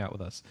studio to hang out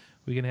with us.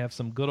 We can have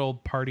some good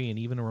old party and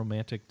even a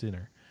romantic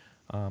dinner.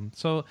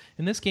 So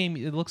in this game,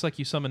 it looks like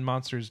you summon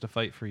monsters to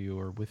fight for you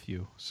or with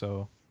you.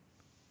 So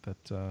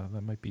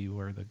that might be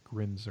where the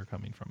Grims are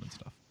coming from and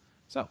stuff.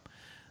 So,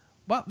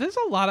 well, there's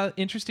a lot of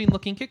interesting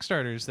looking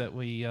Kickstarters that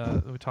we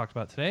talked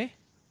about today.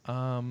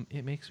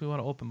 It makes me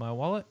want to open my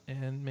wallet,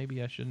 and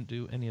maybe I shouldn't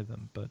do any of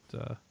them. But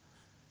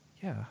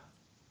yeah,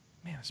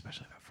 man,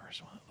 especially that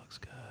first one, it looks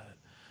good.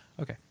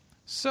 Okay,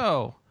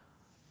 so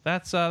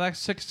that's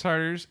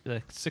Kickstarters.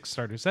 That's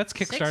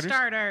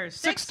Kickstarters.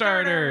 Six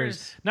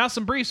starters. Now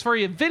some briefs for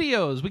you.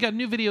 Videos. We got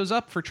new videos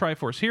up for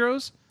Triforce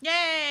Heroes.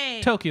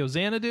 Yay! Tokyo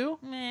Xanadu.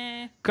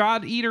 Meh.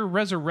 God Eater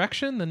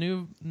Resurrection, the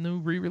new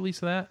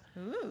re-release of that.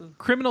 Ooh.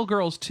 Criminal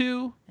Girls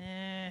 2.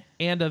 Eh.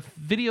 And a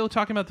video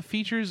talking about the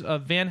features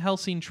of Van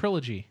Helsing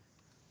Trilogy.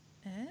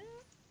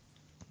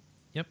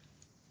 Yep.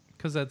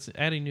 Because that's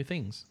adding new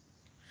things.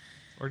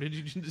 Or did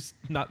you just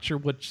not sure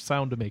which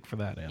sound to make for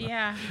that, Anna?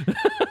 Yeah.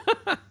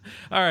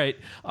 All right.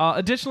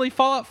 Additionally,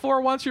 Fallout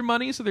 4 wants your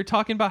money, so they're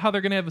talking about how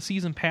they're going to have a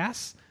season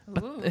pass. Ooh.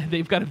 But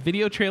they've got a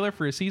video trailer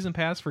for a season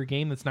pass for a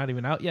game that's not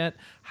even out yet.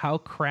 How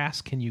crass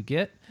can you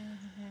get?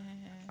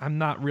 I'm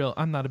not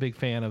a big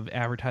fan of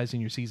advertising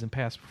your season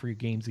pass before your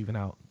game's even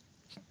out.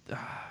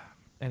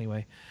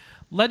 Anyway,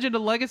 Legend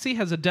of Legacy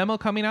has a demo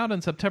coming out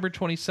on September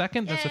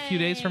 22nd. That's a few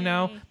days from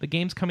now. Yay. The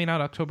game's coming out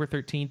October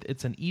 13th.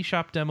 It's an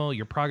eShop demo.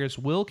 Your progress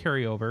will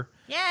carry over.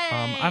 Yay!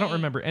 I don't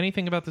remember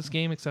anything about this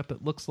game except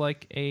it looks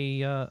like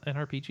an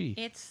RPG.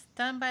 It's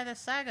done by the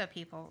Saga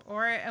people.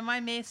 Or am I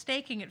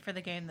mistaking it for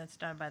the game that's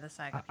done by the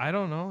Saga people? I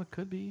don't know. It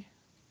could be.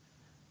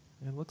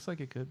 It looks like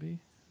it could be.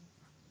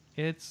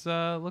 It's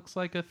looks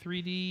like a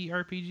 3D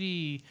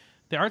RPG.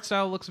 The art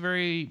style looks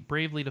very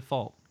Bravely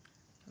Default.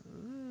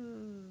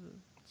 Ooh.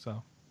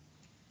 So,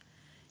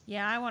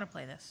 Yeah, I want to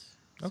play this.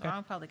 So Okay.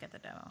 I'll probably get the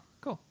demo.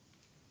 cool.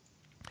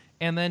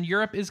 And then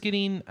Europe is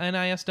getting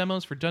NIS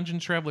demos for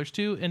Dungeons Travelers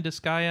 2 and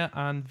Disgaea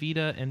on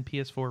Vita and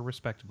PS4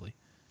 respectively.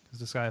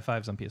 Because Disgaea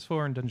 5 is on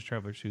PS4 and Dungeons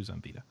Travelers 2 is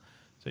on Vita.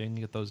 So you can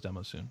get those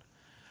demos soon.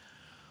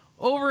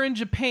 Over in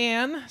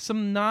Japan,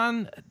 some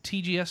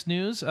non-TGS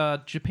news.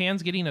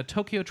 Japan's getting a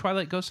Tokyo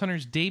Twilight Ghost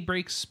Hunters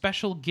Daybreak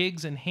Special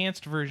Gigs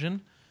Enhanced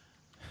version.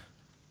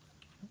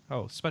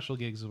 Oh, Special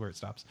Gigs is where it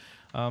stops.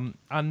 On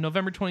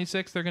November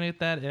 26th, they're going to get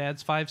that. It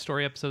adds 5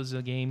 story episodes of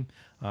the game,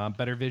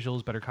 better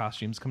visuals, better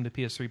costumes. Come to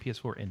PS3,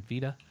 PS4, and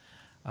Vita.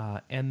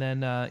 And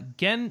then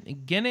Gene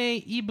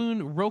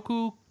Ibun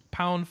Roku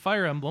Pound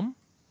Fire Emblem,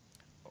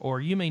 or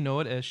you may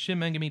know it as Shin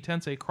Megami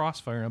Tensei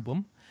Cross Fire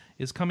Emblem,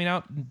 is coming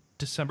out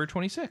December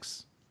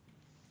 26th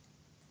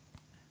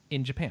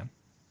in Japan.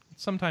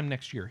 Sometime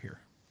next year here.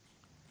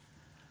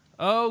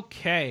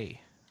 Okay.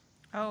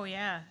 Oh,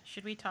 yeah.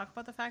 Should we talk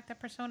about the fact that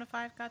Persona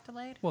 5 got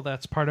delayed? Well,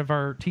 that's part of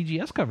our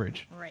TGS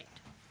coverage. Right.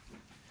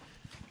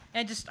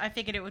 And I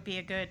figured it would be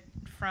a good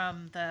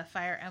from the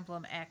Fire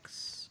Emblem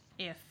X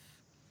if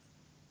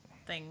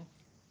thing.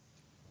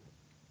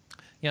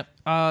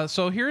 Yep.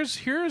 So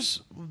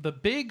here's the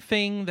big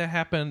thing that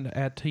happened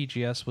at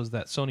TGS was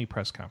that Sony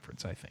press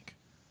conference, I think.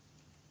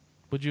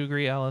 Would you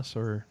agree, Alice,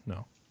 or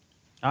no?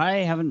 I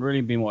haven't really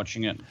been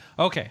watching it.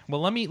 Okay.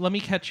 Well, let me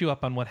catch you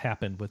up on what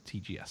happened with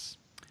TGS.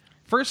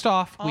 First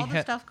off, All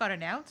the stuff got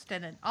announced,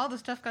 and then all the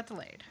stuff got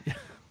delayed.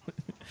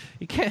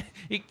 You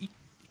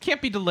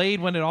can't be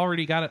delayed when it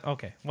already got it.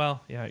 Okay,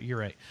 well, yeah, you're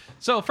right.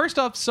 So first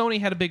off,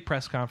 Sony had a big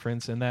press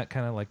conference, and that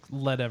kind of like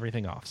led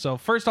everything off. So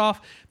first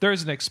off,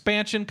 there's an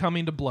expansion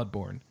coming to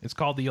Bloodborne. It's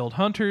called The Old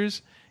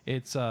Hunters.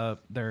 It's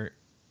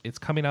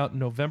coming out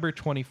November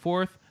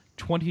 24th,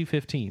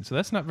 2015. So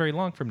that's not very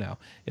long from now.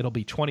 It'll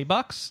be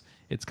 $20.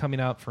 It's coming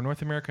out for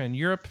North America and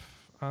Europe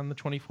on the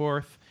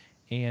 24th,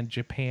 and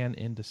Japan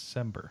in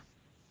December.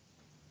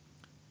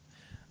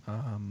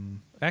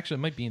 Actually, it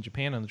might be in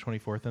Japan on the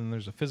 24th, and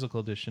there's a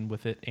physical edition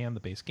with it and the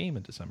base game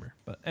in December.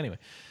 But anyway,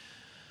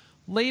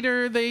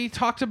 later they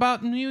talked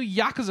about new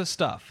Yakuza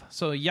stuff.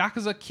 So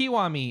Yakuza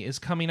Kiwami is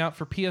coming out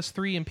for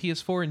PS3 and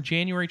PS4 in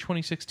January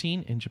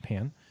 2016 in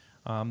Japan.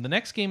 The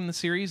next game in the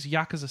series,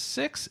 Yakuza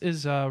 6,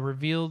 is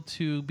revealed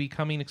to be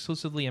coming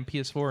exclusively on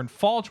PS4 in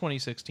fall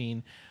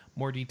 2016.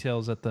 More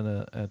details at this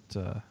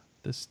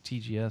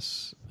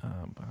TGS. I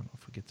don't know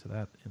if we get to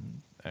that.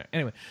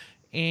 Anyway.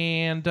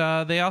 And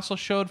they also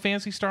showed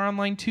Phantasy Star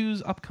Online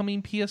 2's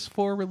upcoming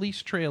PS4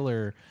 release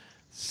trailer.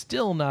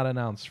 Still not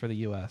announced for the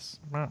US.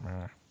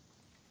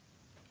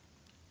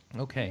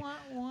 Okay.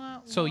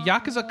 So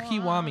Yakuza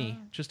Kiwami,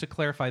 just to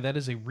clarify, that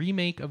is a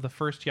remake of the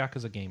first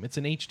Yakuza game. It's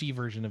an HD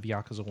version of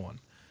Yakuza 1.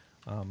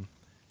 And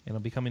it'll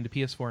be coming to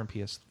PS4 and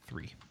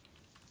PS3.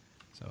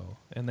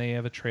 And they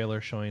have a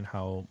trailer showing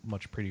how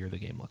much prettier the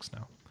game looks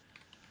now.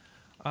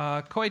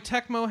 Koei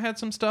Tecmo had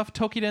some stuff.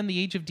 Tokiden: The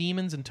Age of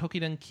Demons and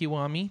Tokiden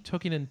Kiwami.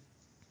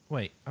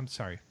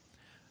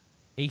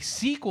 A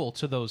sequel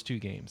to those two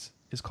games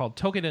is called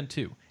Tokiden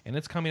 2, and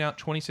it's coming out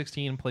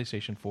 2016 on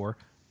PlayStation 4,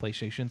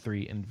 PlayStation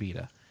 3, and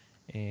Vita.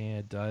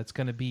 And it's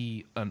going to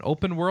be an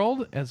open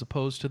world as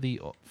opposed to the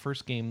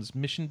first game's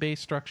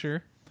mission-based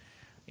structure.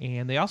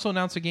 And they also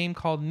announced a game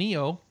called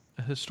Neo,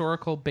 a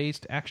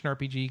historical-based action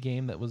RPG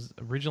game that was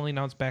originally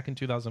announced back in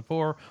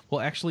 2004, will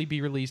actually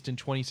be released in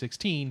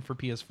 2016 for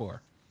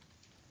PS4.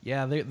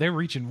 Yeah, they're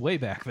reaching way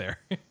back there.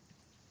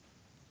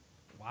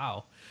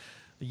 Wow.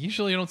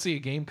 Usually you don't see a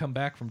game come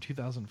back from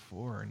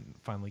 2004 and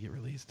finally get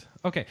released.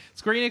 Okay,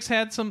 Square Enix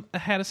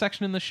had a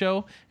section in the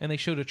show, and they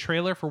showed a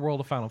trailer for World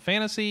of Final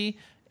Fantasy,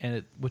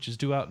 which is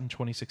due out in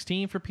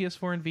 2016 for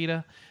PS4 and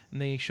Vita.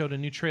 And they showed a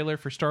new trailer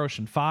for Star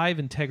Ocean 5,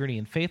 Integrity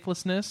and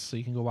Faithlessness, so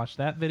you can go watch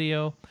that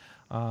video.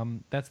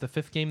 That's the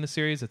 5th game in the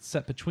series. It's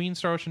set between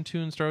Star Ocean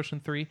 2 and Star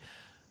Ocean 3.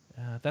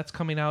 That's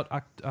coming out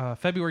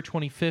February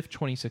 25th,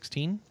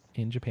 2016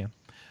 in Japan.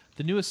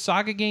 The newest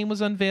Saga game was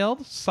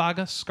unveiled,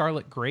 Saga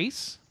Scarlet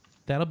Grace.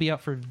 That'll be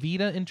out for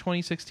Vita in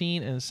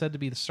 2016 and is said to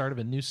be the start of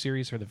a new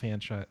series for the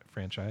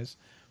franchise.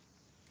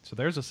 So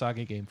there's a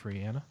Saga game for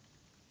you, Anna.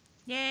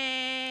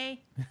 Yay!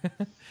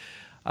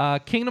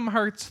 Kingdom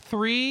Hearts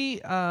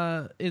 3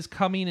 is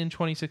coming in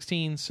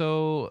 2016,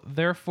 so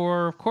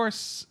therefore, of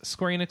course,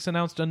 Square Enix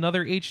announced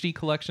another HD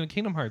collection of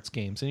Kingdom Hearts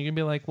games. And you're going to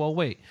be like, well,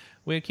 wait,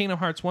 we had Kingdom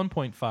Hearts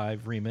 1.5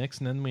 remix,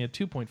 and then we had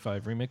 2.5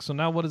 remix, so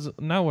now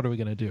what are we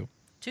going to do?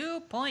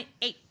 2.8.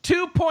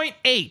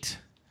 2.8!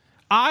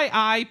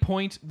 I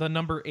point the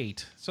number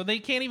 8. So they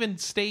can't even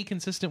stay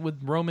consistent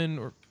with Roman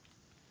or...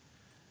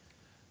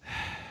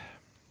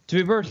 To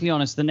be brutally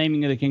honest, the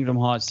naming of the Kingdom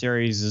Hearts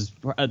series is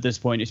at this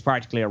point is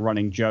practically a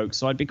running joke.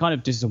 So I'd be kind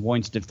of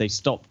disappointed if they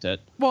stopped it.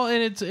 Well,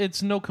 and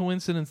it's no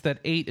coincidence that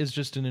 8 is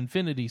just an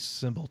infinity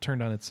symbol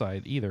turned on its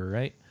side either,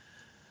 right?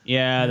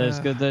 Yeah,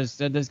 there's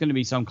going to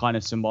be some kind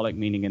of symbolic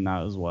meaning in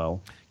that as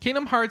well.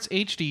 Kingdom Hearts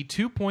HD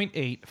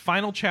 2.8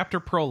 Final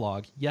Chapter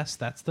Prologue. Yes,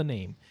 that's the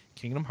name.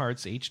 Kingdom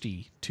Hearts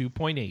HD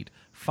 2.8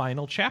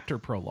 Final Chapter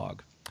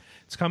Prologue.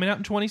 It's coming out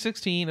in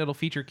 2016. It'll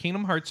feature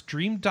Kingdom Hearts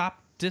Dream Drop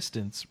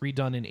Distance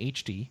redone in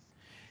HD.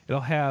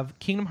 It'll have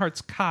Kingdom Hearts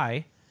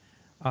Kai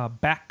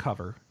back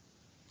cover,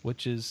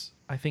 which is,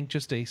 I think,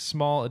 just a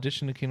small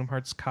addition to Kingdom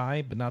Hearts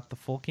Kai, but not the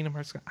full Kingdom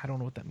Hearts Kai. I don't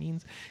know what that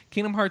means.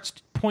 Kingdom Hearts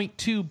Point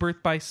 2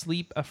 Birth by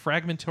Sleep, a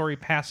fragmentary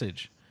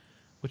passage,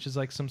 which is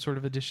like some sort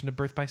of addition to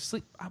Birth by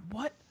Sleep.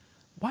 What?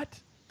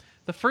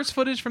 The first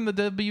footage from the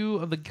debut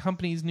of the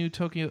company's new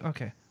Tokyo...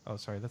 Okay. Oh,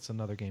 sorry. That's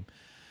another game.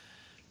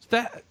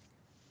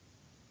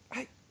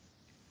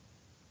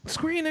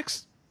 Square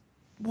Enix...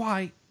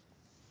 Why?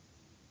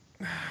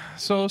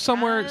 So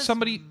somewhere on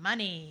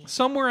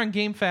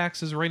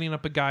GameFAQs is writing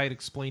up a guide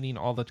explaining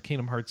all the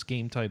Kingdom Hearts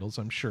game titles,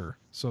 I'm sure.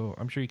 So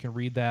I'm sure you can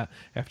read that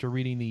after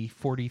reading the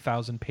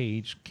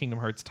 40,000-page Kingdom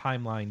Hearts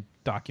timeline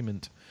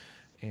document.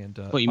 And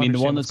what, you mean the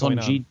one that's on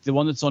the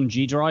one that's on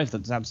G Drive?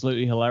 That's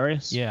absolutely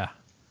hilarious. Yeah,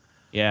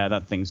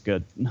 that thing's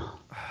good.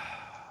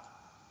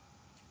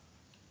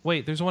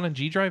 Wait, there's one on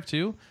G Drive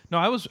too? No,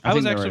 I was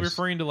actually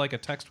referring to like a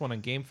text one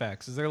on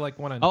GameFAQs. Is there like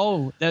one on?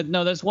 Oh,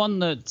 no, there's one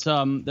that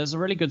there's a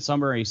really good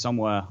summary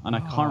somewhere, and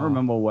I can't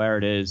remember where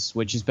it is.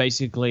 Which is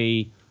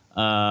basically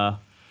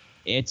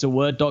it's a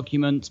Word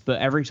document, but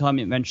every time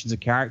it mentions a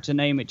character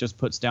name, it just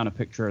puts down a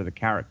picture of the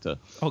character.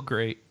 Oh,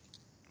 great!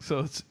 So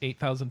it's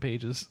 8,000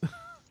 pages.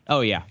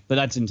 Oh yeah, but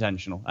that's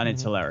intentional, and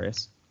it's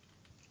hilarious.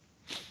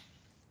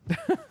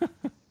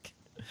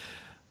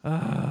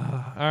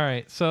 All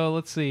right, so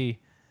let's see.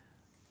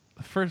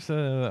 First,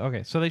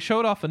 okay, so they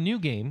showed off a new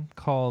game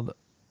called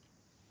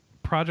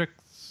Project...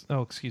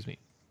 Oh, excuse me.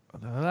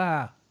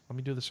 Let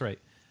me do this right.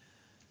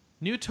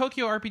 New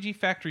Tokyo RPG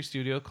Factory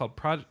Studio called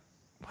Project...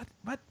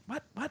 What?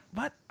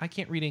 I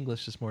can't read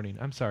English this morning.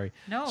 I'm sorry.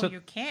 No,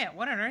 you can't.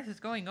 What on earth is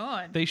going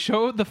on? They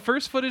showed the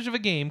first footage of a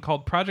game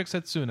called Project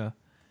Setsuna,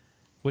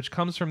 which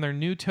comes from their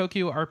new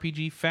Tokyo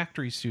RPG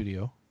Factory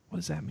Studio. What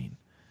does that mean?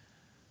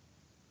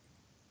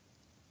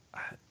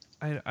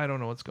 I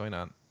don't know what's going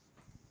on.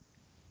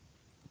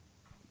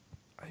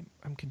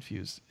 I'm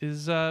confused.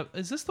 Is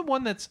this the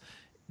one that's...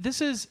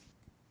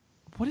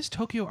 What is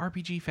Tokyo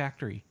RPG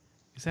Factory?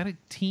 Is that a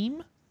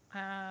team?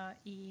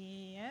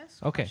 Yes.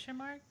 Okay. Question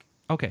mark?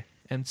 Okay.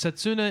 And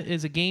Setsuna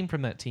is a game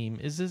from that team.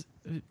 Is this...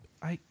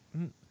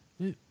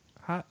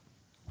 Hot.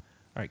 All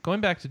right,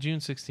 going back to June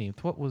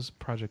 16th, what was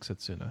Project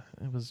Setsuna?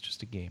 It was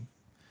just a game.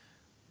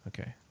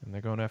 Okay, and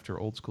they're going after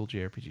old school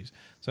JRPGs.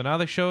 So now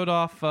they showed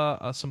off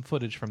some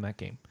footage from that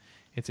game.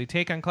 It's a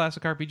take on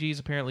classic RPGs.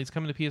 Apparently, it's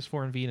coming to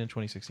PS4 and Vita in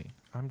 2016.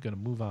 I'm going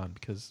to move on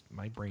because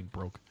my brain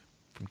broke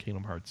from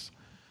Kingdom Hearts.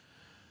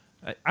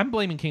 I'm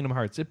blaming Kingdom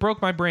Hearts. It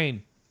broke my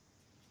brain.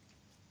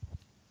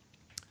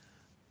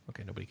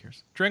 Okay, nobody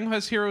cares. Dragon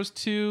Quest Heroes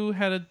 2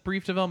 had a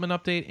brief development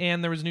update,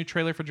 and there was a new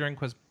trailer for Dragon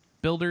Quest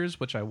Builders,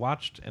 which I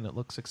watched, and it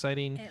looks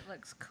exciting. It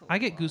looks cool. I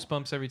get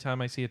goosebumps every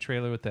time I see a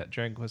trailer with that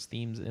Dragon Quest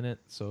themes in it,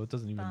 so it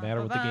doesn't even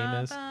matter what the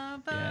game is.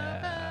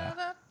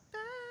 Yeah.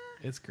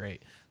 It's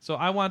great. So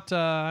I want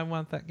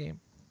that game.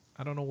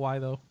 I don't know why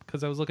though,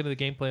 because I was looking at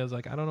the gameplay. I was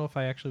like, I don't know if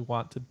I actually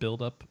want to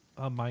build up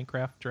a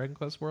Minecraft Dragon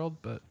Quest world,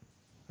 but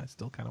I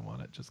still kind of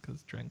want it just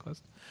because Dragon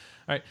Quest.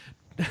 All right,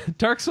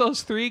 Dark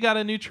Souls 3 got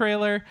a new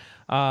trailer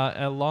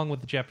along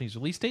with the Japanese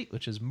release date,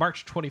 which is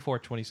March 24,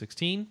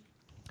 2016.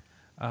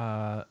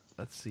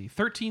 Let's see,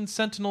 13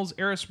 Sentinels: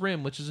 Eris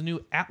Rim, which is a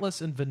new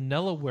Atlas and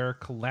Vanillaware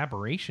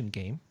collaboration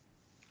game.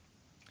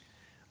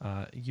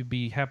 You'd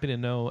be happy to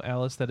know,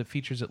 Alice, that it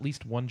features at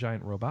least one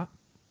giant robot.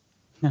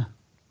 Yeah.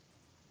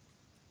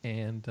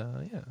 And,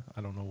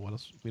 I don't know what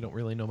else. We don't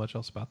really know much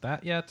else about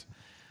that yet.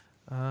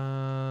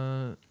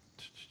 A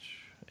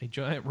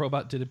giant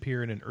robot did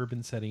appear in an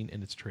urban setting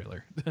in its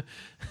trailer.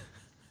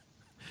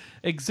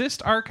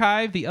 Exist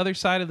Archive, The Other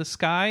Side of the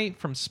Sky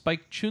from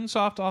Spike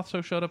Chunsoft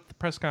also showed up at the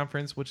press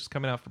conference, which is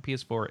coming out for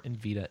PS4 and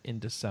Vita in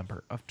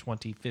December of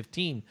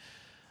 2015.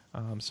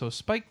 So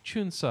Spike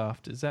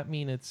Chunsoft, does that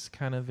mean it's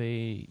kind of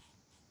a...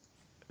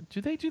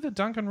 Do they do the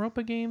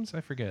Danganronpa games?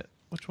 I forget.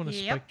 Which one is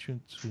Spike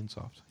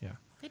Chunsoft? Yeah.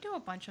 They do a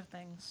bunch of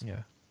things.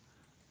 Yeah.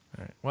 All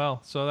right.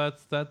 Well, so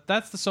that's the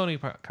Sony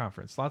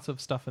conference. Lots of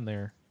stuff in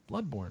there.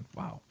 Bloodborne.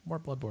 Wow. More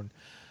Bloodborne.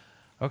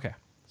 Okay.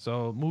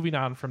 So moving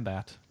on from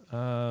that. We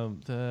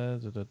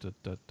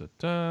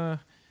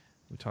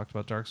talked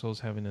about Dark Souls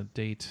having a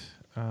date.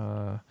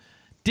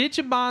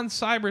 Digimon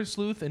Cyber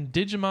Sleuth and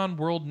Digimon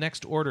World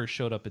Next Order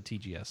showed up at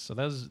TGS. So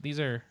these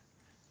are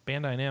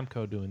Bandai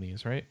Namco doing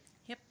these, right?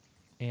 Yep.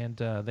 And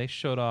they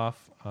showed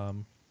off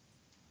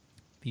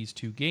these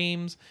two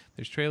games.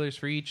 There's trailers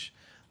for each.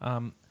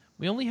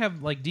 We only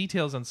have like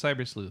details on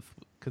Cyber Sleuth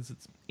because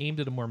it's aimed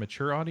at a more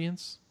mature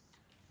audience,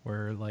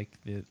 where like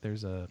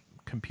there's a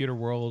computer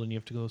world, and you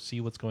have to go see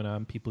what's going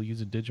on. People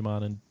using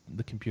Digimon in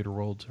the computer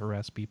world to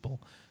harass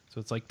people. So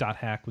it's like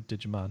 .hack with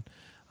Digimon.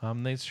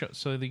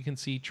 So that you can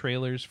see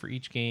trailers for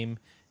each game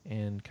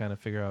and kind of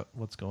figure out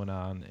what's going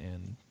on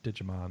in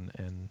Digimon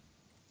and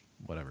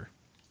whatever.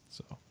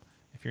 So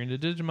if you're into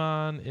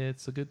Digimon,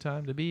 it's a good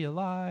time to be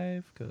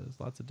alive because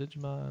lots of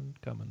Digimon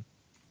coming.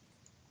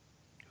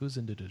 Who's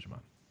into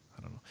Digimon?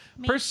 I don't know.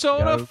 Me.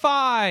 Persona Yo.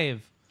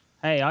 5.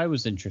 Hey, I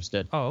was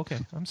interested. Oh, okay.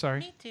 I'm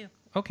sorry. Me too.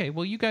 Okay,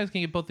 well, you guys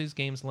can get both these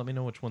games and let me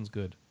know which one's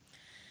good.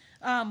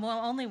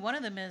 Well, only one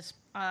of them is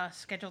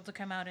scheduled to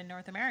come out in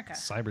North America.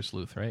 Cyber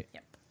Sleuth, right?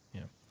 Yep.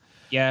 Yeah.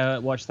 Yeah,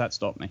 watch that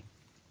stop me.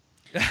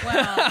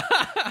 Well,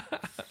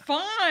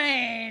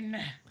 fine.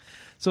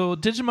 So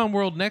Digimon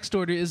World Next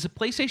Order is a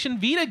PlayStation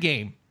Vita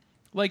game.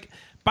 Like,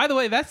 by the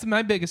way, that's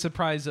my biggest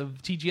surprise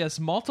of TGS.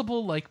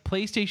 Multiple, like,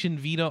 PlayStation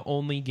Vita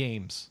only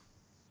games.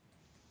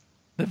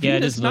 The Yeah,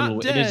 Vita's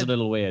not dead. It is a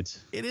little weird.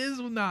 It is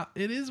not.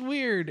 It is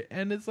weird,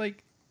 and it's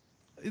like,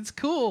 it's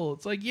cool.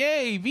 It's like,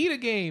 yay, Vita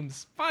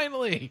games,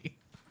 finally.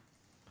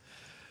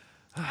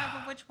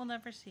 Half of which we'll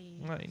never see.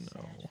 I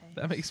know. Sad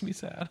That face. makes me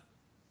sad.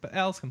 But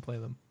Alice can play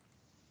them.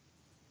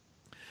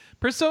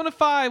 Persona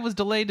 5 was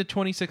delayed to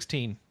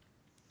 2016.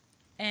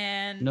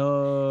 And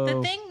No.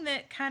 the thing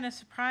that kind of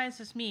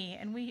surprises me,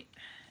 and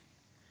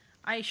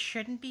I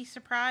shouldn't be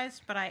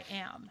surprised, but I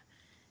am,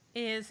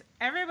 is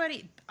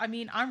everybody, I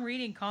mean, I'm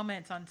reading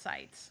comments on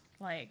sites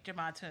like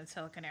Jamatsu and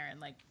Silicon Air and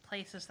like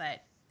places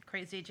that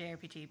crazy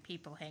JRPG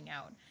people hang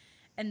out.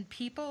 And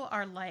people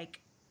are like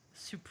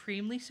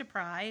supremely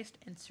surprised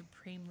and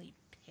supremely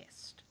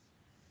pissed.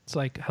 It's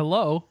like,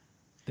 hello.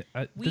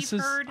 We've This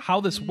is heard how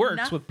this works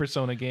noth- with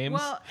Persona games.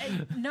 Well,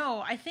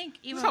 no, I think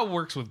This even is how it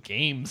works with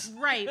games.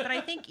 right, but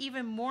I think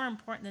even more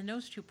important than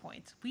those 2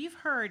 points, we've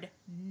heard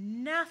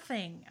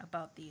nothing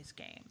about these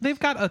games. They've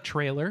got a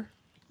trailer.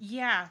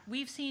 Yeah,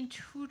 we've seen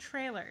 2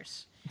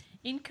 trailers.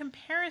 In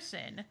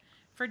comparison,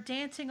 for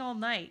Dancing All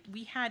Night,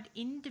 we had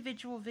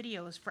individual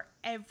videos for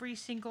every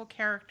single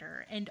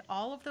character, and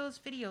all of those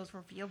videos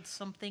revealed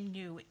something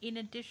new in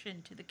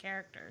addition to the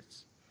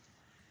characters.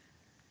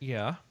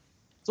 Yeah.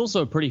 It's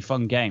also a pretty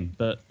fun game,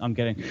 but I'm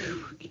getting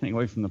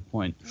away from the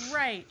point.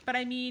 Right, but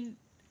I mean,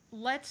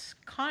 let's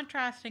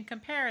contrast and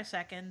compare a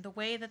second the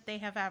way that they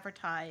have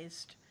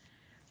advertised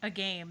a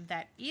game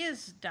that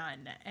is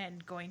done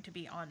and going to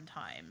be on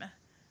time,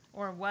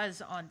 or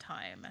was on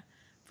time,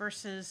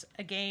 versus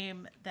a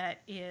game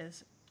that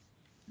is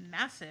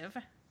massive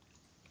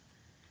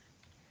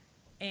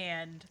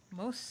and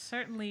most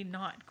certainly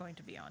not going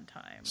to be on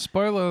time.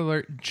 Spoiler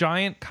alert,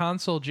 giant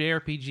console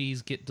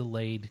JRPGs get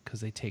delayed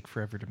because they take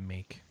forever to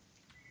make.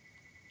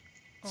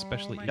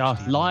 Especially my indie God.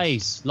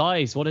 ones.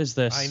 Lies. What is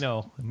this? I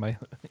know.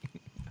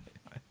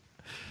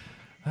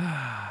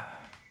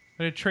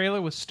 A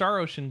trailer with Star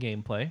Ocean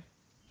gameplay.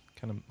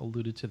 Kind of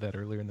alluded to that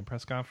earlier in the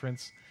press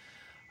conference.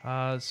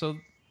 I'll skip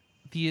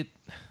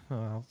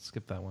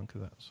that one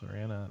because that's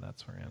Oriana.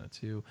 That's Oriana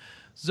too.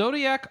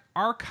 Zodiac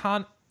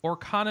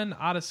Orkanon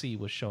Odyssey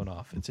was shown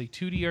off. It's a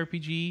 2D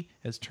RPG,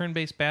 has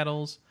turn-based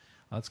battles.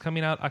 It's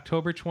coming out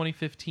October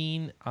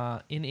 2015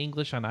 in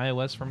English on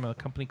iOS from a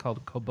company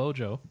called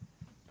Kobojo.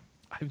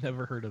 I've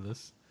never heard of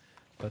this.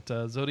 But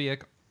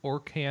Zodiac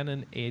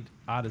Orkanon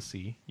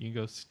Odyssey. You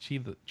can go see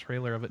the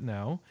trailer of it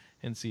now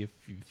and see if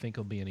you think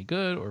it'll be any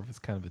good or if it's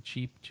kind of a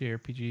cheap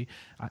JRPG.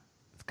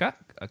 It's got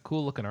a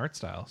cool-looking art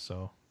style,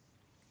 so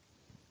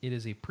it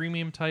is a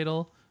premium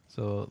title.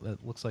 So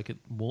that looks like it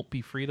won't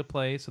be free to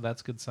play, so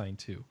that's a good sign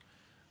too.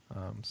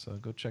 So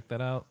go check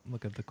that out.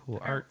 Look at the cool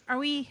art. Are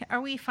we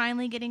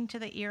finally getting to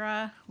the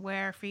era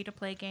where free to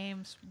play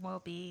games will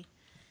be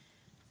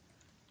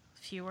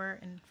fewer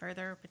and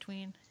further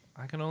between?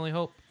 I can only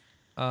hope.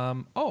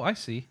 Oh, I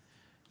see.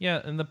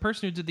 Yeah, and the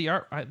person who did the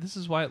art, this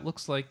is why it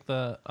looks like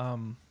the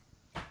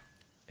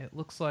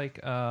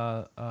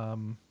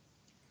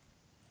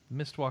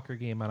Mistwalker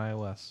game on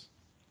iOS.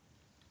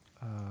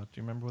 Do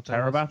you remember what that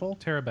Terra was? Battle?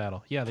 Terra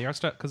Battle. Yeah, the art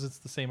style, because it's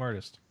the same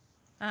artist.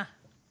 Ah,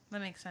 that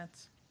makes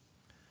sense.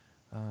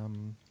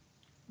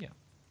 Yeah,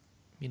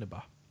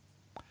 Minaba.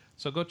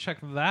 So go check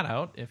that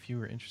out if you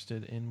were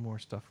interested in more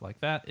stuff like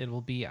that. It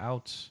will be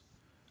out.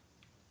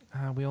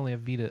 We only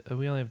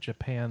have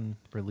Japan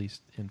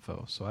released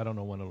info, so I don't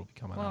know when it'll be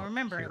coming out. Well,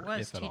 remember, here, it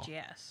was if at all.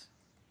 TGS.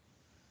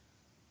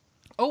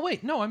 Oh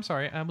wait, no, I'm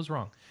sorry, I was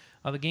wrong.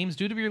 The game's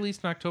due to be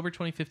released in October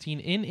 2015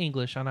 in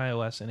English on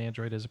iOS and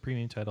Android as a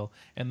premium title,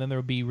 and then there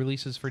will be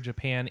releases for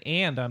Japan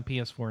and on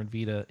PS4 and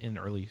Vita in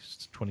early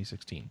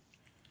 2016.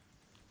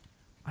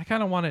 I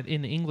kind of want it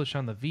in English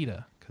on the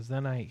Vita, because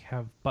then I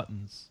have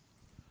buttons.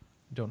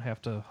 I don't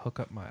have to hook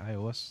up my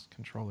iOS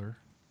controller,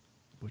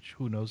 which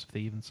who knows if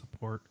they even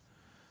support.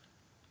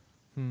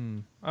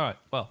 All right,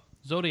 well,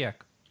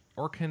 Zodiac,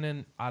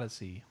 Orkanon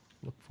Odyssey.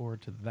 Look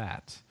forward to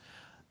that.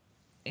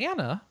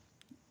 Anna,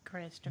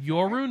 Christopher.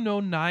 Yoru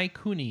no Nai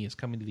Kuni is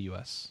coming to the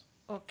U.S.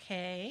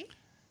 Okay.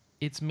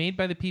 It's made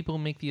by the people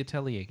who make the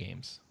Atelier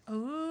games.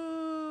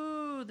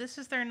 Ooh, this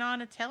is their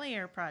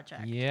non-Atelier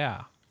project.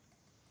 Yeah.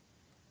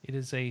 It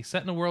is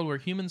set in a world where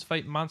humans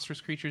fight monstrous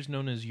creatures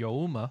known as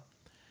Youma,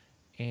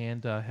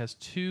 and has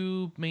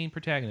two main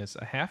protagonists: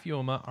 a half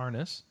Yoma,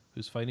 Arnis,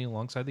 who's fighting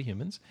alongside the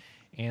humans,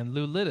 and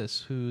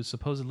Lulidus, who's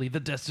supposedly the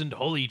destined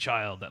holy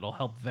child that'll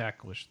help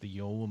vanquish the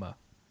Yoma.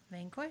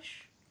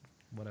 Vanquish?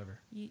 Whatever.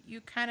 You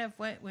kind of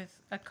went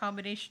with a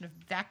combination of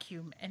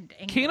vacuum and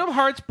English. Kingdom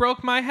Hearts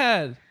broke my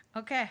head.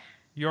 Okay.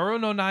 Yoru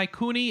no Nai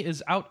Kuni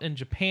is out in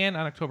Japan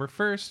on October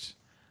 1st.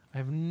 I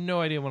have no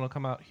idea when it'll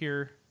come out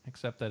here,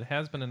 except that it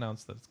has been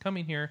announced that it's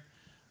coming here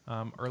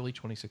early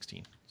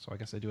 2016. So I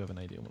guess I do have an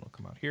idea when it'll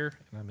come out here,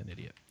 and I'm an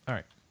idiot. All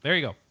right, there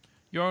you go.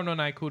 Yoru no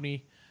Nai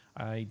Kuni.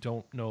 I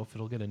don't know if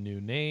it'll get a new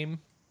name.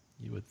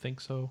 You would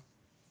think so.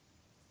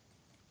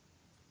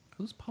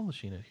 Who's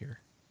publishing it here?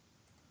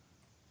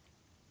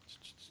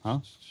 Huh?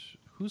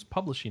 Who's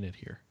publishing it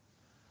here?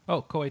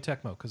 Oh, Koei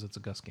Tecmo, because it's a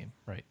Gus game.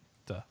 Right.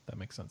 Duh, that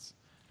makes sense.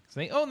 So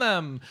they own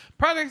them.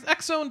 Project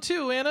X Zone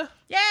 2, Anna.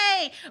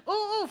 Yay!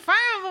 Ooh, Fire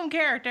Emblem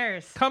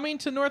characters. Coming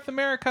to North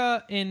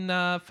America in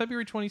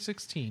February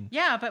 2016.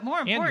 Yeah, but more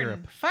important,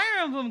 Europe. Fire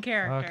Emblem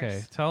characters.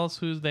 Okay, tell us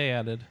who they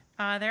added.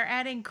 They're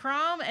adding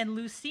Chrom and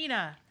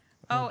Lucina.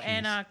 Oh, geez.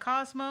 and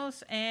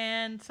Cosmos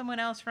and someone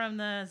else from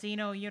the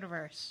Xeno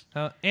universe.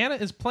 Anna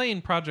is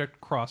playing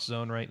Project Cross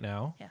Zone right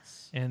now.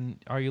 Yes. And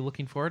are you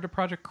looking forward to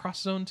Project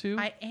Cross Zone 2?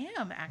 I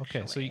am, actually.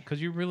 Okay, so because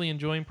you're really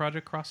enjoying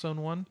Project Cross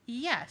Zone 1?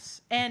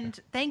 Yes. And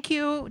thank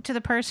you to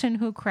the person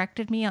who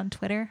corrected me on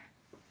Twitter.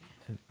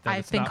 That I've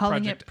it's been not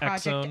calling Project it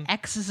Project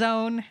X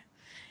Zone.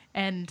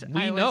 And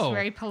We I was know.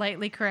 very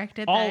politely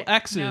corrected. All that,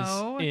 X's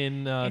no,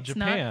 in it's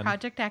Japan. not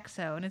Project X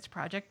Zone. It's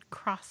Project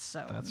Cross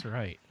Zone. That's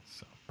right.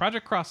 So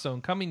Project Cross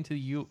Zone coming to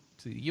the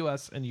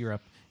U.S. and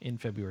Europe in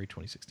February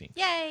 2016.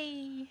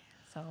 Yay!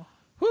 So,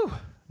 Whew.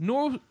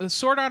 No,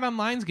 Sword Art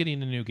Online's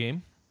getting a new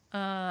game.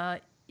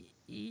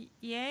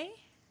 yay?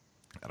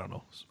 I don't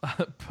know.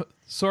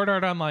 Sword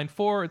Art Online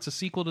 4. It's a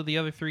sequel to the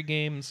other three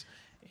games.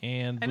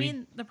 And I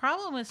mean, the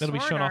problem with that'll be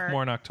Sword shown off Art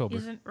more in October.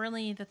 isn't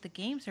really that the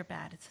games are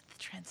bad. It's that the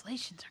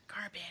translations are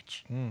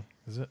garbage.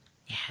 Is it?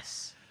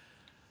 Yes.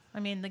 I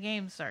mean, the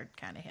games are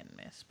kind of hit and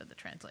miss, but the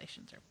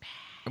translations are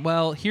bad.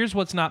 Well, here's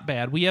what's not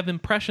bad. We have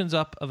impressions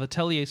up of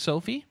Atelier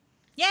Sophie,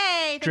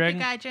 Yay! Thank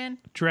you, Gaijin.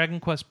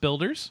 Dragon Quest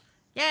Builders,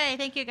 Yay!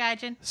 Thank you,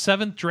 Gaijin.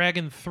 7th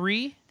Dragon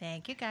 3,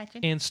 Thank you, Gaijin.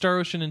 and Star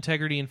Ocean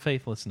Integrity and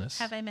Faithlessness.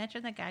 Have I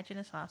mentioned that Gaijin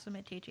is awesome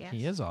at TGS?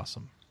 He is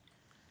awesome.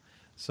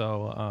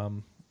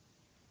 So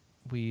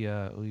we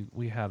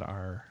had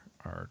our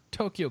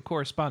Tokyo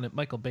correspondent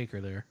Michael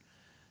Baker there,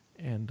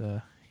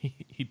 and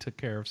he took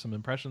care of some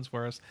impressions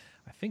for us.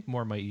 I think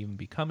more might even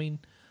be coming.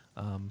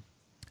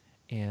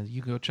 And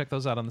you can go check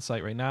those out on the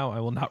site right now. I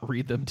will not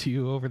read them to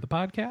you over the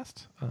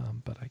podcast,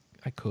 but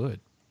I could.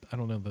 I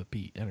don't know if that'd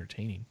be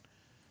entertaining.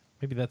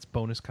 Maybe that's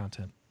bonus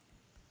content.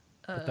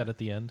 Put that at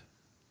the end.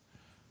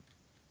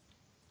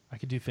 I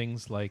could do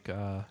things like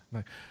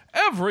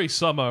every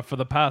summer for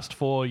the past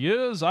 4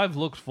 years, I've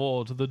looked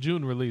forward to the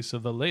June release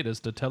of the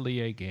latest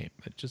Atelier game.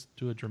 Just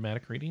do a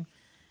dramatic reading.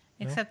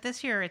 Except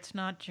this year, it's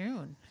not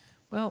June.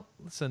 Well,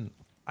 listen,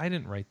 I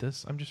didn't write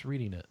this. I'm just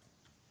reading it.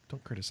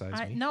 Don't criticize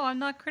me. No, I'm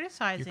not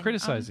criticizing. You're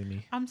criticizing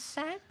me. I'm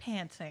sad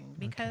pantsing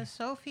because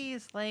Sophie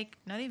is like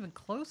not even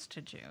close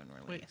to June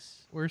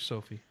release. Where's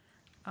Sophie?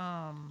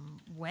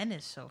 When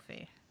is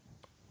Sophie?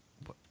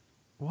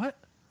 What?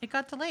 It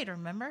got delayed,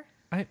 remember?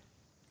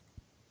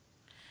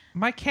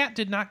 My cat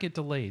did not get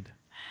delayed.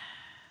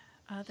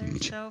 Other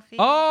Sophie.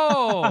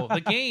 Oh,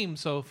 the game,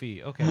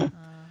 Sophie. Okay.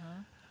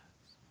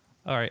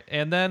 All right.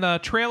 And then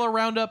trailer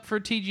roundup for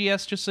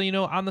TGS, just so you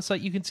know, on the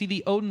site you can see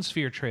the Odin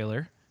Sphere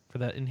trailer for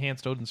that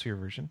enhanced Odin Sphere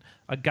version,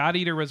 a God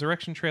Eater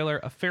Resurrection trailer,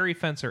 a Fairy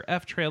Fencer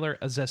F trailer,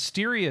 a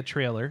Zestiria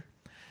trailer,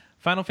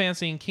 Final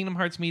Fantasy and Kingdom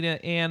Hearts media,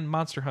 and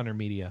Monster Hunter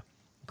media,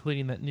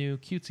 including that new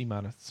cutesy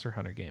Monster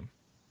Hunter game.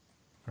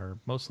 Or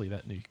mostly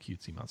that new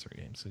cutesy Monster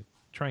Hunter game. So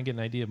try and get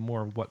an idea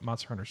more of what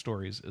Monster Hunter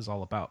Stories is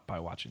all about by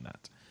watching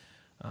that.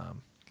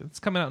 It's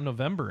coming out in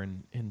November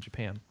in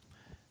Japan.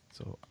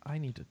 So I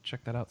need to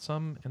check that out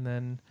some, and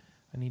then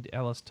I need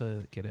Alice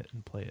to get it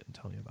and play it and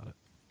tell me about it.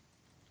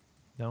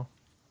 No?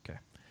 Okay.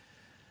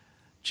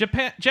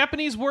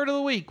 Japanese word of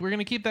the week. We're going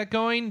to keep that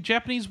going.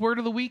 Japanese word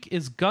of the week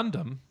is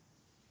Gundam.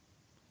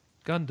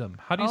 Gundam.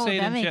 How do you say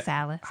it in makes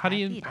Alice How do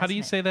you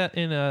happy, say that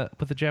in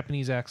with a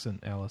Japanese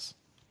accent, Alice?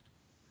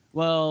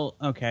 Well,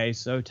 okay,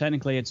 so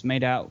technically it's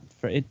made out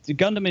for it.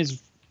 Gundam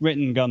is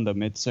written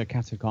Gundam. It's a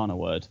katakana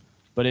word,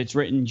 but it's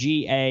written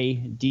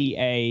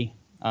Gandamu.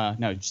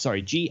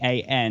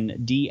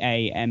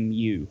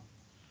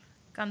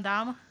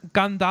 Gundam.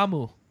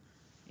 Gandamu.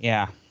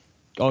 Yeah.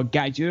 Or do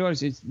you know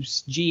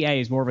it's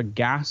GA is more of a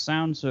gas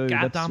sound, so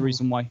that's the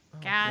reason why.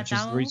 Which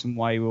is the reason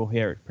why we'll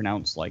hear it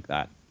pronounced like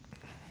that.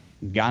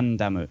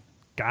 Gandamu.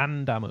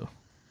 Gandamu.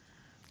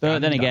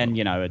 But then again,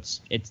 you know,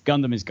 it's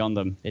Gundam is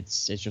Gundam.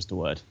 It's just a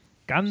word.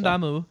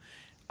 Gandamu.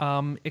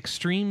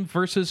 Extreme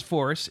versus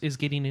Force is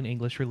getting an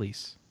English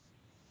release.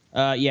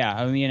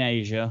 Yeah, only in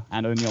Asia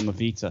and only on the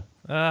Vita.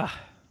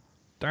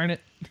 Darn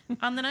it.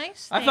 On the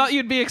nice I thing- thought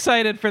you'd be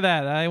excited for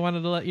that. I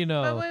wanted to let you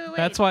know. Wait.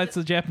 That's why it's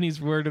the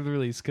Japanese word of the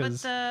release. But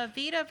Because the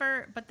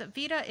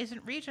Vita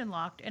isn't region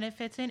locked, and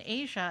if it's in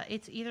Asia,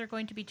 it's either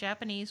going to be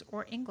Japanese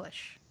or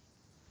English.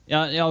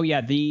 Oh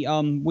yeah, we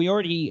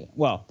already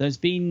there's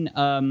been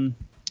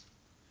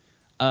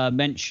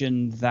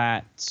mention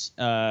that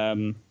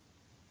some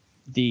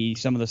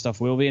of the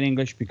stuff will be in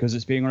English because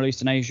it's being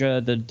released in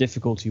Asia. The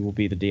difficulty will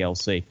be the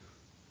DLC.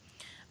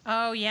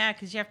 Oh yeah,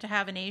 because you have to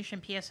have an Asian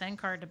PSN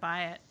card to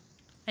buy it,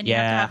 and you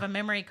have to have a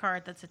memory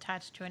card that's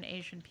attached to an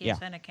Asian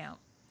PSN account.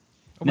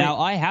 Now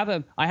I have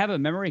a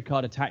memory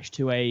card attached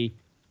to a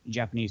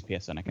Japanese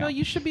PSN account. no,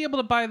 you should be able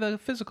to buy the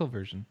physical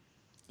version.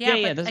 Yeah,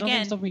 There's but nothing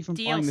again, stopping me from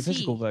DLC. buying the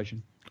physical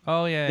version.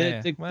 Oh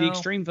yeah. The Well,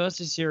 Extreme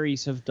Versus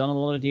series have done a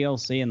lot of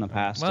DLC in the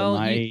past, Well,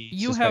 and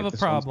you suspect have a this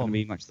one's problem. going to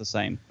be much the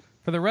same.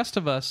 For the rest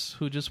of us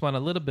who just want a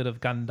little bit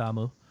of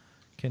Gandamu,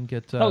 can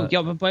get.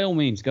 But by all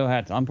means, go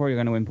ahead. I'm probably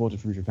going to import it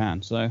from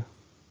Japan, so All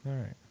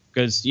right.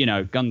 because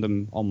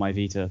Gundam on my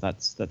Vita,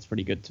 that's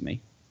pretty good to me.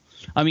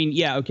 I mean,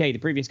 yeah, okay, the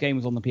previous game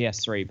was on the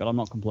PS3, but I'm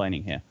not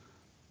complaining here.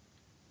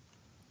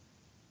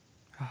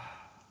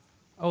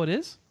 Oh, it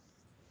is.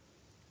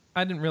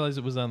 I didn't realize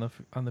it was on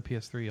the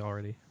PS3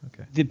 already.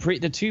 Okay.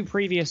 The two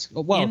previous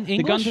In the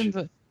English?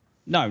 Gundam.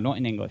 No, not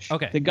in English.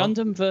 Okay, The well-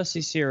 Gundam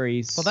Versus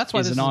series. Well, that's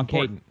why is this an is arcade.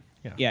 important.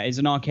 Yeah. Yeah, is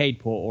an arcade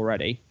port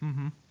already.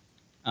 Mm-hmm.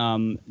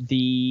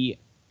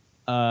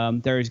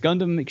 There is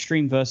Gundam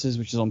Extreme Versus,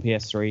 which is on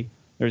PS3.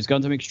 There is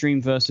Gundam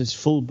Extreme Versus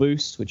Full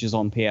Boost, which is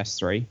on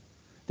PS3.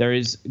 There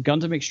is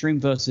Gundam Extreme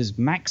Versus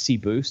Maxi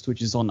Boost,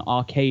 which is on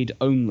arcade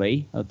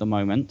only at the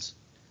moment.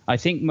 I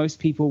think most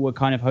people were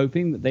kind of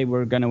hoping that they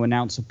were going to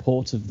announce a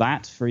port of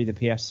that for either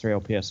PS3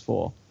 or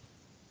PS4.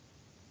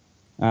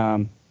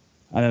 And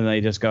then they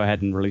just go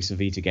ahead and release a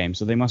Vita game,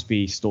 so they must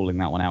be stalling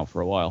that one out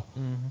for a while.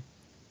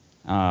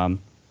 Mm-hmm.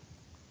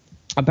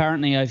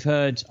 Apparently, I've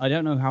heard, I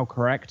don't know how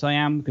correct I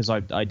am, because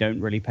I don't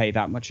really pay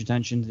that much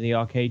attention to the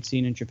arcade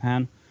scene in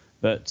Japan,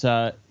 but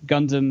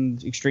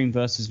Gundam Extreme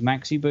Versus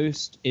Maxi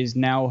Boost is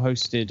now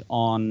hosted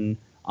on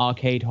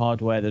arcade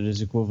hardware that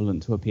is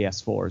equivalent to a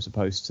PS4 as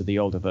opposed to the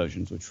older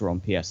versions, which were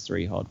on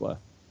PS3 hardware.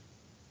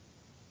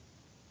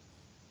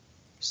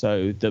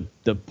 So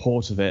the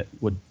port of it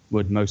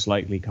would most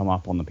likely come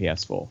up on the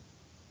PS4.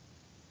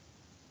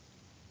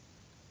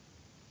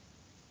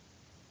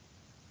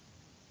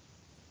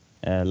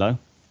 Hello?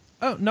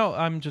 Oh no,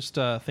 I'm just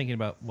thinking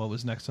about what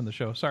was next on the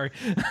show. Sorry.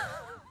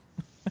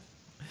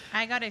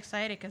 I got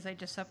excited because I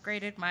just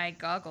upgraded my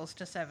goggles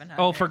to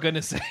 700. Oh, for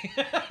goodness sake.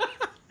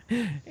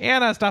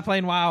 Anna, stop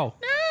playing WoW.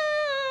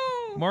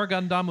 No! More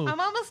Gandamu. I'm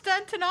almost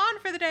done Tanon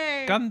for the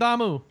day.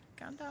 Gandamu.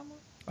 Gandamu.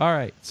 All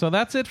right, so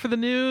that's it for the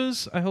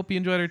news. I hope you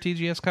enjoyed our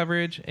TGS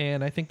coverage,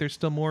 and I think there's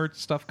still more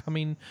stuff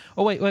coming.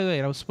 Oh, wait.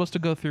 I was supposed to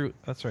go through.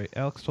 That's right.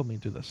 Alex told me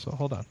to do this, so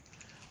hold on.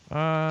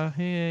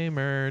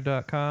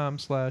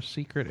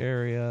 Hamer.com/secret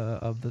area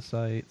of the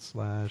site /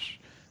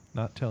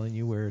 not telling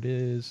you where it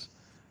is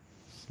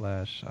 /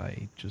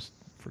 I just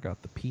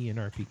forgot the P in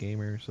RP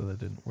Gamer, so that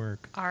didn't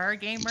work. Our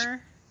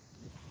gamer.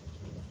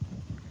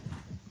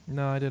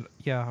 No, I did.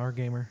 Yeah, our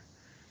gamer.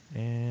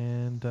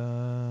 And /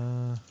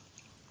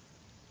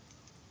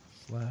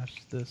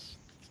 this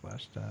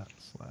 / that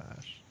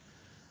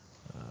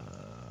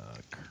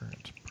 /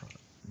 current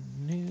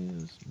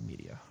news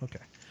media. Okay.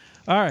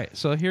 All right.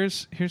 So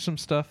here's some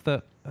stuff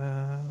that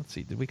let's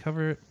see. Did we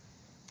cover it?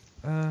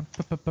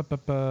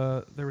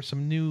 There were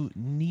some new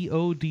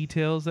Neo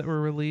details that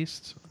were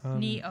released.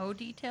 Neo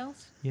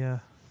details? Yeah,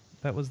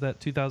 that was that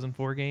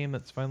 2004 game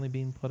that's finally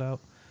being put out.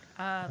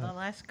 The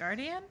Last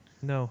Guardian?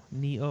 No,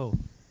 Neo.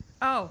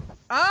 Oh,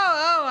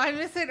 I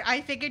missed it.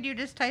 I figured you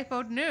just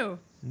typoed new.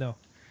 No.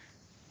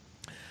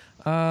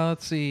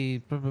 Let's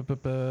see.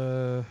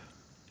 We're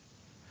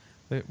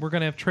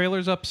gonna have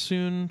trailers up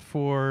soon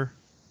for.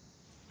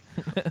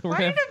 Why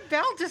did a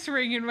bell just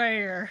ring in my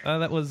ear?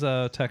 That was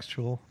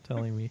textual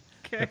telling me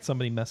Okay. that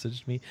somebody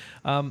messaged me.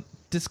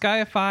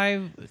 Disgaea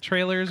 5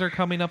 trailers are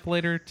coming up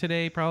later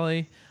today,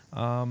 probably.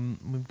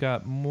 We've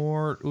got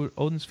more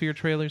Odin Sphere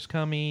trailers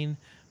coming.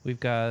 We've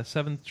got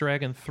 7th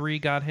Dragon 3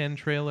 God Hand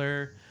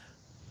trailer.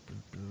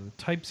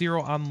 Type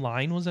 0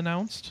 Online was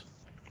announced.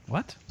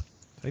 What?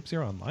 Type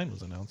 0 Online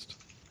was announced.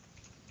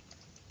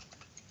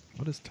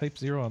 What is Type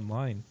 0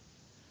 Online?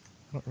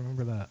 I don't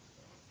remember that.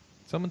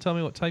 Someone tell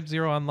me what Type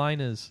 0 Online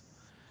is.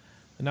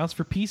 Announced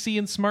for PC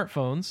and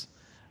smartphones.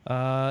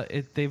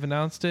 They've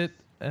announced it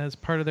as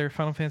part of their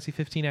Final Fantasy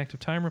 15 Active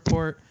Time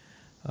report.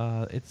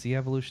 It's the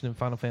evolution of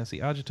Final Fantasy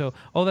Agito.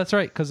 Oh, that's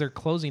right, because they're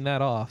closing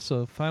that off.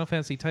 So Final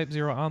Fantasy Type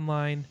 0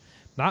 Online,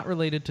 not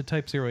related to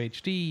Type 0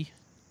 HD,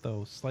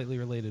 though slightly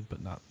related,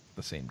 but not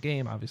the same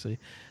game, obviously.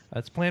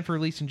 It's planned for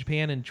release in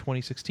Japan in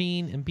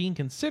 2016 and being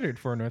considered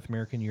for a North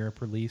American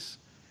Europe release.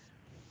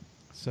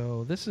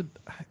 So this is,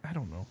 I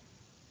don't know.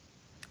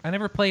 I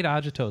never played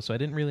Agito, so I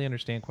didn't really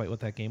understand quite what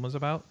that game was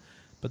about.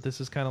 But this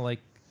is kind of like,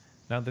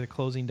 now that they're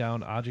closing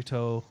down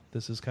Agito,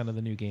 this is kind of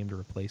the new game to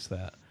replace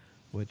that.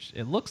 Which,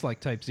 it looks like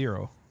Type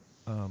 0.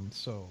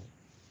 So,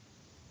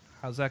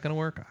 how's that going to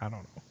work? I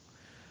don't know.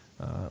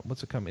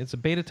 What's it coming? It's a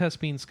beta test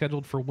being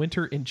scheduled for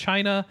winter in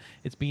China.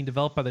 It's being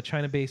developed by the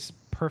China-based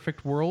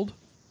Perfect World.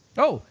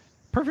 Oh,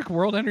 Perfect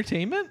World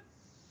Entertainment?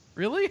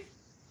 Really?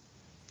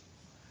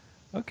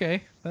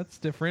 Okay, that's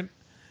different.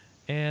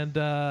 And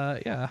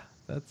yeah,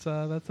 that's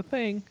a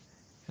thing.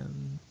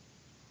 And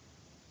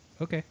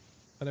okay,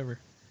 whatever.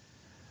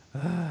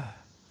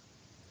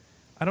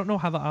 I don't know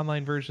how the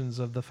online versions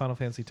of the Final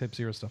Fantasy Type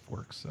 0 stuff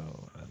works, so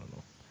I don't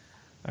know.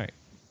 All right.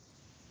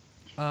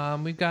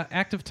 We've got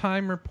active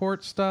time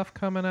report stuff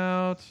coming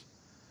out.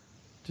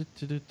 Let's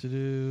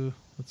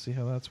see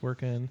how that's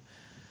working.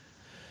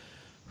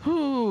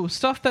 Whew,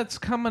 stuff that's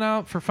coming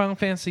out for Final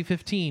Fantasy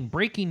 15.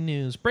 Breaking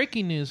news,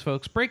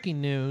 folks.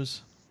 Breaking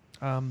news.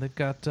 They've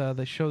got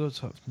they showed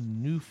us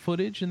new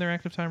footage in their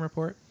active time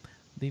report.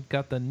 They've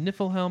got the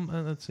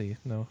Niflheim. Let's see.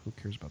 No, who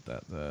cares about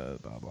that?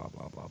 Blah blah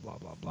blah blah blah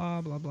blah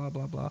blah blah blah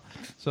blah blah.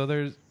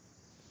 So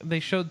they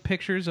showed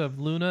pictures of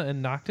Luna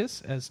and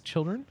Noctis as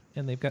children,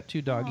 and they've got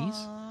 2 doggies.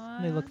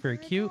 Aww, And they look very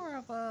cute.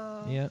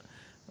 Adorable. Yeah.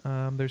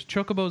 There's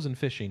chocobos and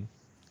fishing.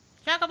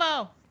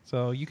 Chocobo.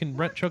 So you can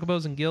rent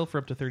chocobos and gill for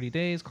up to 30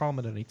 days. Call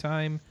them at any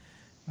time.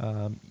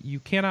 You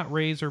cannot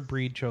raise or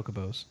breed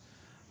chocobos.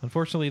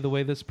 Unfortunately, the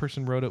way this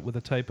person wrote it with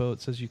a typo,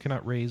 it says you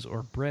cannot raise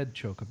or bred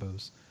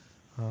chocobos.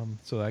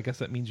 So I guess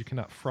that means you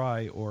cannot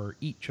fry or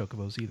eat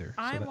chocobos either.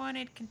 I So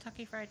wanted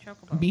Kentucky Fried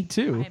Chocobo. Me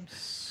too. I am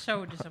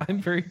so disappointed.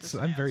 I'm very with this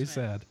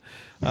sad.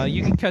 announcement.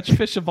 You can catch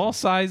fish of all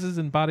sizes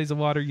in bodies of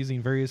water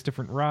using various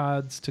different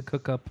rods to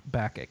cook up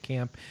back at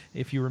camp.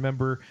 If you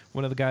remember,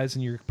 one of the guys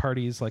in your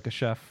party is like a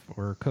chef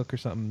or a cook or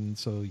something,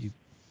 so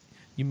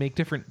you make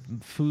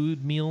different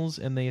food meals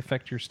and they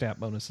affect your stat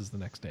bonuses the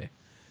next day.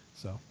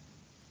 So,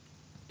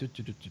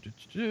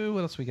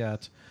 what else we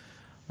got?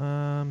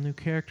 New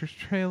characters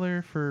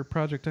trailer for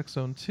Project X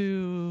Zone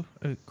 2,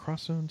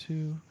 Cross Zone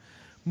 2.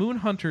 Moon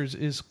Hunters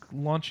is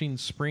launching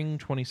spring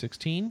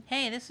 2016.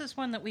 Hey, this is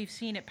one that we've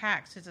seen at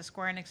PAX. It's a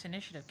Square Enix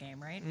Initiative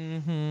game, right?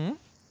 Mm-hmm.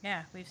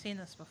 Yeah, we've seen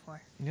this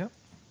before. Yep.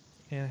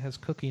 And it has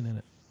cooking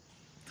in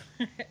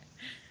it.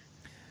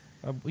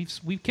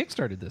 We've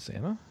kickstarted this,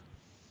 Anna.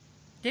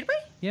 Did we?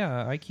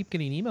 Yeah, I keep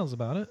getting emails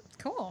about it.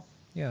 Cool.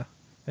 Yeah.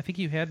 I think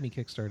you had me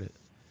kickstart it.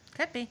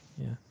 Could be.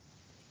 Yeah.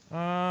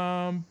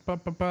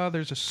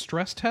 There's a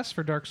stress test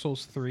for Dark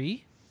Souls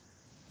 3.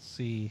 Let's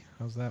see.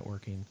 How's that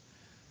working?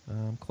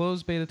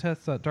 Closed beta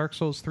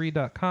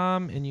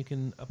test.darksouls3.com, and you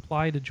can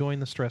apply to join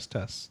the stress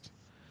test.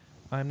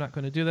 I'm not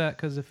going to do that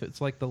because if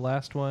it's like the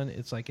last one,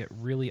 it's like at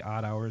really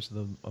odd hours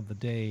of the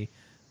day,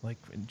 like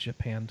in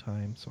Japan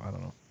time, so I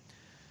don't know.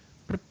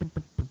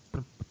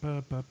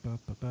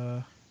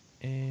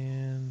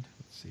 And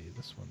let's see,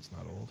 this one's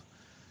not old.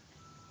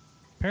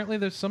 Apparently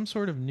there's some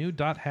sort of new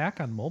 .hack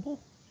on mobile.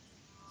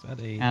 Is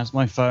that a How's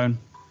my phone?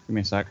 Give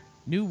me a sec.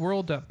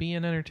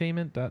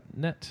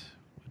 newworld.bnentertainment.net,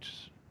 which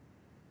is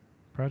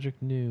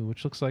Project New,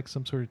 which looks like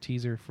some sort of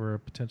teaser for a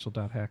potential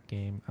 .hack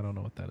game. I don't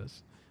know what that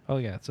is. Oh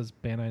yeah, it says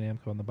Bandai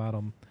Namco on the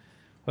bottom.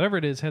 Whatever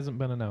it is hasn't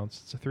been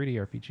announced. It's a 3D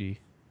RPG.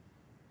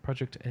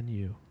 Project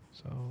NU.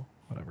 So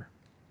whatever.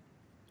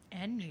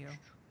 NU.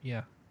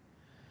 Yeah.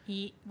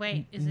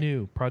 Wait, is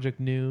New. Project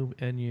New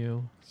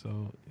NU.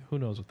 So who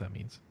knows what that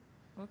means?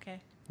 it?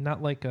 Okay.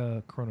 Not like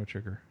a Chrono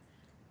Trigger,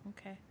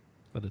 Okay.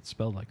 but it's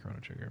spelled like Chrono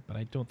Trigger. But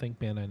I don't think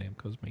Bandai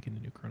Namco's making a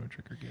new Chrono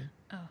Trigger game.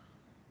 Oh.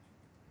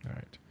 All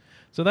right.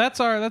 So that's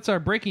our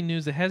breaking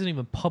news that hasn't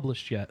even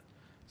published yet.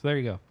 So there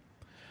you go.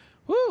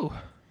 Woo!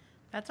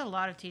 That's a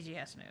lot of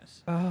TGS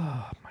news.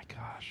 Oh my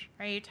gosh.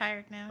 Are you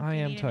tired now? I Do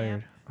you am need a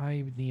tired. nap?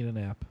 I need a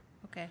nap.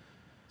 Okay.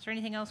 Is there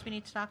anything else we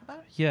need to talk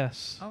about?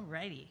 Yes.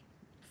 Alrighty.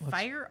 Let's-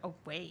 Fire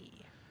away.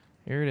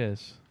 Here it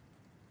is.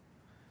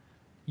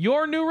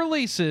 Your new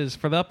releases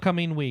for the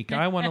upcoming week.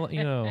 I want to let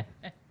you know.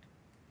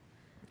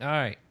 All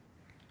right.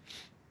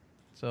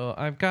 So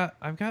I've got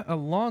a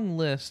long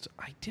list.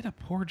 I did a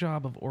poor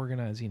job of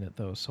organizing it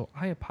though, so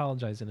I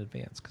apologize in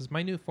advance because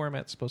my new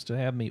format's supposed to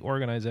have me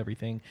organize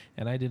everything,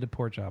 and I did a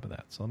poor job of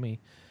that. So let me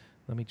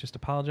just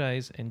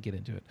apologize and get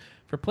into it.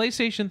 For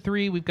PlayStation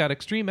 3, we've got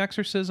Extreme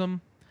Exorcism,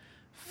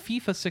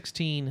 FIFA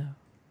 16,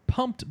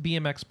 Pumped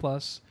BMX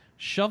Plus,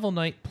 Shovel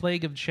Knight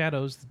Plague of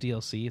Shadows, the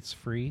DLC. It's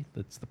free.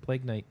 That's the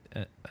Plague Knight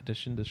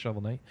addition to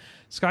Shovel Knight.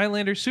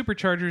 Skylanders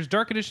Superchargers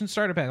Dark Edition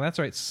Starter Pack. That's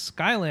right.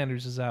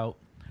 Skylanders is out.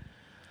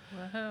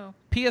 Woohoo.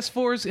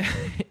 PS4's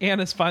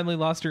Anna's finally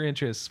lost her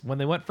interest. When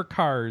they went for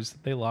cars,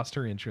 they lost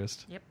her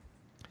interest. Yep.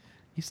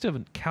 You still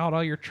haven't cowed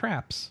all your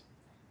traps.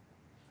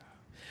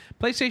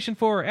 PlayStation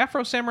 4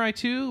 Afro Samurai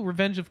 2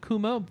 Revenge of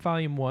Kuma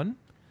Volume 1.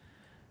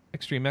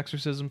 Extreme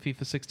Exorcism,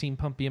 FIFA 16,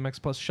 Pump BMX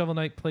Plus, Shovel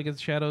Knight, Plague of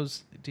the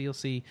Shadows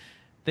DLC.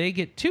 They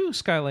get 2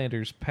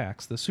 Skylanders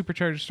packs, the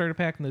Supercharger Starter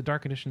Pack and the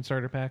Dark Edition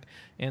Starter Pack,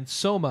 and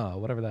Soma,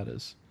 whatever that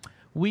is.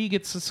 Wii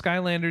gets the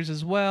Skylanders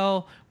as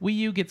well. Wii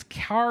U gets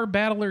Car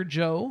Battler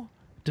Joe,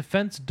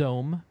 Defense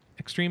Dome,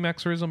 Extreme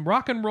Exorcism,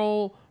 Rock and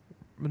Roll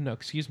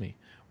Racing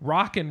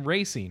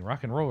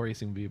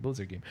would be a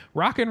Blizzard game.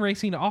 Rock and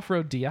Racing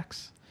Off-Road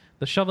DX,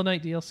 the Shovel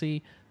Knight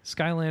DLC,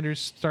 Skylanders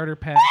Starter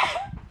Pack,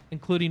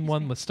 including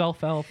one with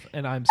Stealth Elf,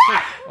 and I'm so...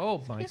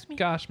 Oh my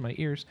gosh, my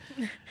ears.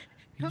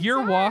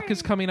 Your Walk sorry.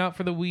 is coming out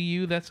for the Wii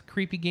U. That's a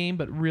creepy game,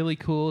 but really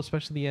cool,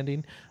 especially the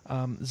ending.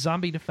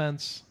 Zombie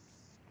Defense.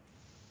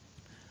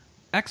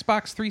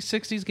 Xbox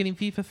 360 is getting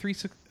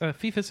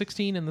FIFA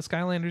 16 and the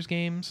Skylanders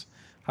games.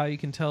 How you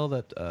can tell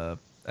that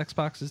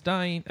Xbox is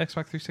dying,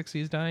 Xbox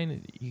 360 is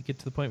dying. You get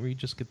to the point where you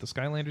just get the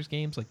Skylanders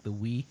games, like the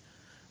Wii.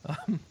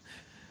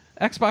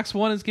 Xbox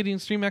One is getting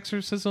Extreme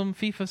Exorcism,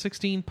 FIFA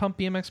 16, Pump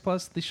BMX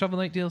Plus, the Shovel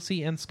Knight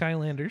DLC, and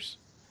Skylanders.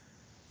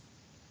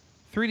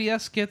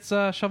 3DS gets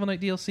Shovel Knight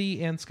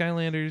DLC and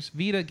Skylanders.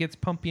 Vita gets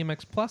Pump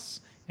BMX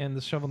Plus and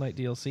the Shovel Knight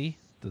DLC.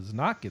 Does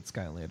not get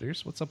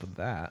Skylanders. What's up with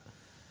that?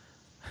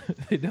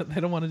 They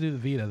don't want to do the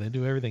Vita. They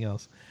do everything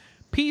else.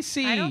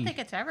 PC. I don't think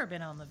it's ever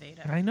been on the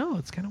Vita. I know.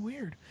 It's kind of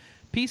weird.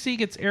 PC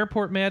gets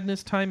Airport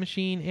Madness, Time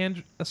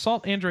Machine,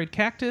 Assault Android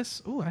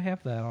Cactus. Ooh, I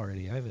have that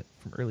already. I have it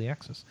from Early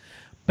Access.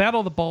 Battle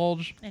of the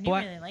Bulge. And you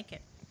really like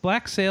it.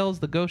 Black Sails,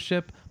 The Ghost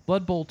Ship,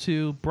 Blood Bowl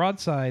 2,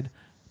 Broadside.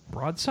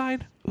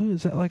 Broadside? Ooh,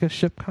 is that like a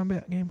ship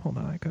combat game? Hold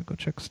on, I gotta go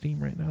check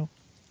Steam right now.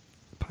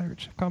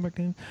 Pirate ship combat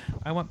game?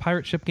 I want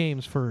pirate ship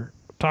games for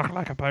Talk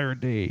Like a Pirate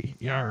Day.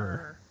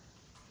 Yarr.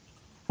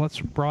 What's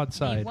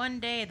Broadside? The one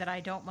day that I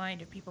don't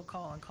mind if people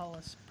call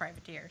us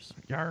privateers.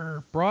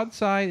 Yarr.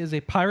 Broadside is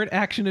a pirate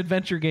action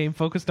adventure game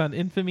focused on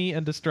infamy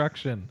and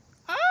destruction.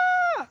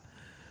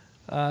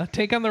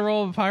 Take on the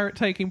role of a pirate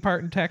taking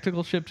part in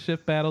tactical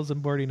ship-to-ship battles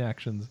and boarding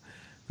actions.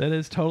 That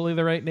is totally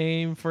the right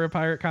name for a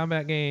pirate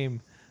combat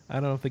game. I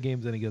don't know if the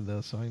game's any good, though,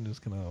 so I'm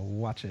just going to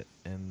watch it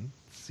and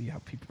see how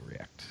people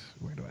react.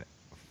 Where do I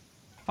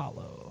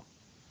follow?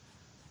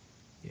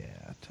 Yeah,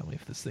 tell me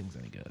if this thing's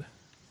any good.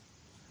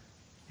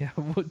 Yeah,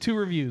 2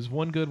 reviews.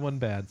 1 good, 1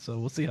 bad, so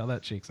we'll see how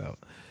that shakes out.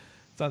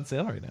 It's on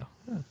sale right now.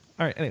 Yeah.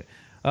 All right, anyway.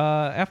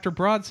 After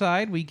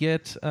Broadside, we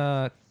get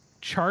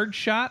Charge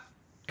Shot,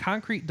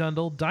 Concrete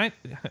Jungle,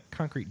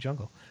 Concrete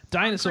Jungle,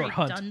 Dinosaur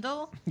Concrete Hunt.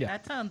 Dundle? Yeah.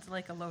 That sounds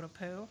like a load of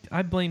poo.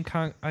 I blame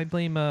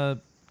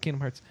Kingdom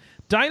Hearts.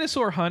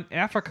 Dinosaur Hunt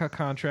Africa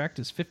Contract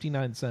is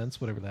 59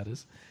 cents, whatever that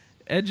is.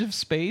 Edge of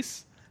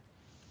Space,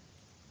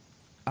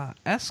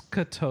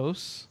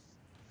 Eschatos,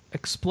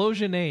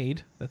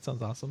 Explosionade. That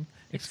sounds awesome.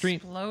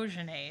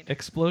 Explosionade.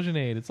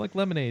 Explosionade. It's like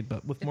Lemonade,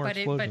 but with more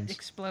explosions. But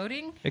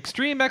exploding?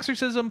 Extreme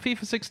Exorcism,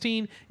 FIFA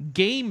 16,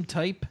 Game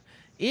Type,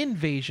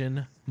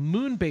 Invasion,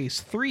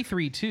 Moonbase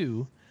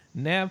 332,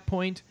 Nav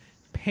Point,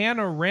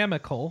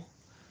 Panoramical,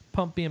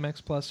 Pump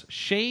BMX Plus,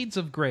 Shades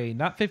of Grey,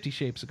 not 50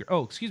 Shapes of Grey.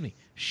 Oh, excuse me.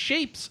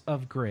 Shapes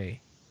of Grey.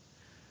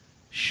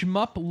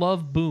 Shmup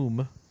Love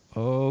Boom.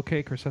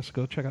 Okay, Chris has to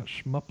go check out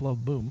Shmup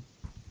Love Boom.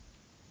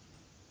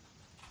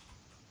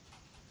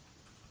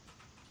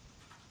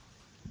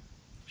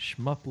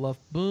 Shmup Love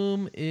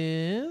Boom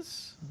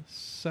is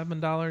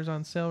 $7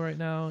 on sale right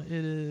now. It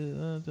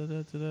is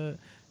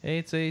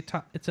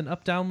it's an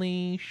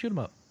up-downly shoot 'em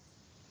up.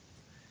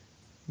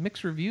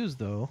 Mixed reviews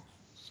though,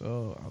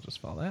 so I'll just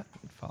follow that.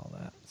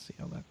 See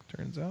how that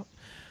turns out.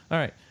 All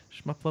right,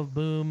 Shmup Love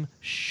Boom,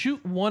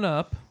 Shoot 1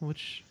 Up,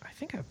 which I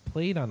think I've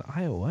played on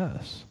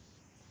iOS.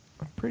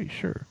 I'm pretty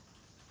sure.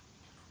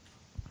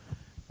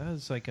 That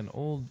is like an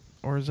old,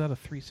 or is that a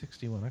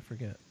 360 one? I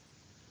forget.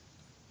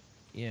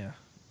 Yeah.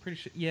 Pretty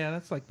sure. Yeah,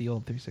 that's like the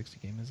old 360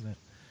 game, isn't it?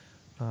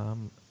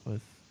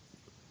 With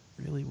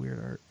really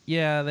weird art.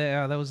 Yeah,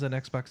 that was an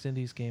Xbox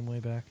Indies game way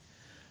back.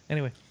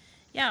 Anyway.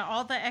 Yeah,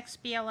 all the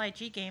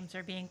XBLIG games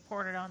are being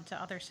ported onto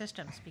other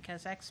systems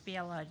because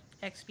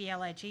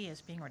XBLIG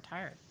is being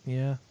retired.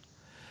 Yeah.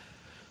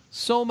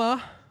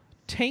 Soma,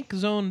 Tank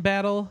Zone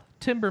Battle,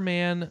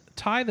 Timberman,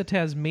 Ty the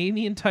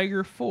Tasmanian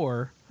Tiger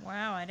 4.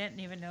 Wow, I didn't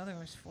even know there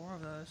was 4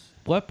 of those.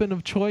 Weapon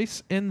of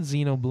Choice, and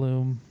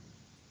Xenobloom.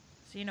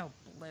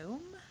 Xenobloom?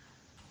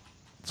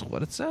 That's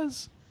what it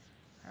says.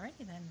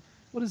 Alrighty then.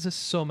 What is this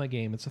Soma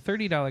game? It's a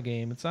 $30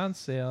 game. It's on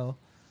sale.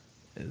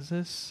 Is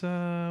this,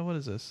 what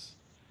is this?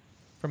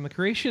 From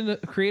the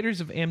creators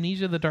of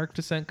Amnesia: The Dark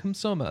Descent comes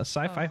Soma, a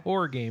sci-fi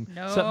horror game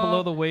set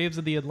below the waves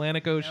of the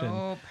Atlantic Ocean.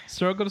 Nope.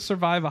 Struggle to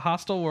survive a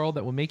hostile world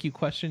that will make you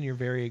question your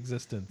very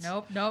existence.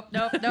 Nope. Nope.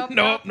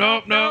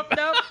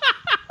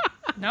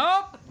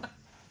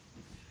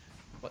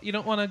 What, you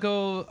don't want to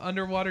go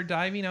underwater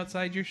diving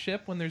outside your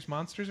ship when there's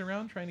monsters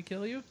around trying to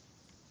kill you?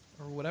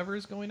 Or whatever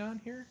is going on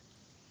here?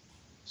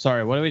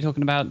 Sorry, what are we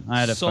talking about?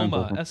 I had a phone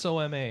call. Soma,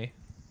 S-O-M-A.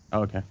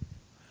 Oh, okay.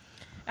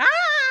 Ah!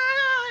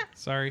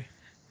 Sorry.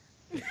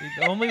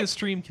 Only the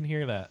stream can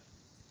hear that.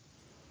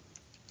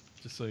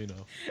 Just so you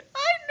know.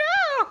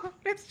 I know!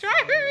 It's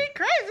driving me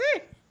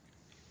crazy!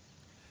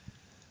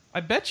 I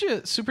bet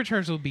you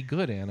Supercharged will be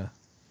good, Anna.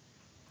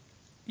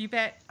 You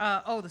bet.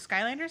 The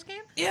Skylanders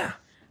game? Yeah.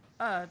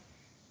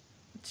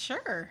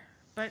 Sure.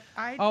 But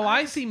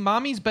I see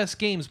Mommy's Best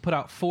Games put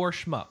out 4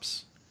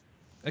 shmups.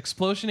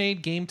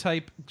 Explosionade, Game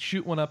Type,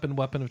 Shoot 1 Up, and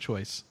Weapon of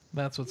Choice.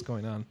 That's what's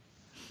going on.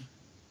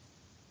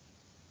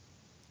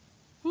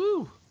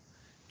 Woo!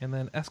 And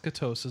then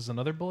Eschatos is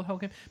another bullet hell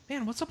game.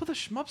 Man, what's up with the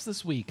shmups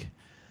this week?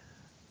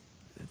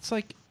 It's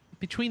like,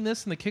 between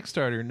this and the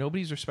Kickstarter,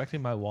 nobody's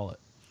respecting my wallet.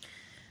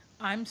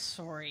 I'm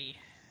sorry.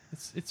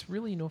 It's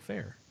really no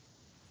fair.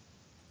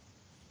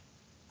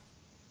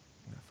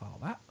 I'm going to follow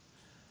that.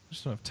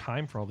 just don't have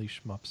time for all these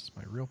shmups. It's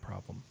my real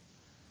problem.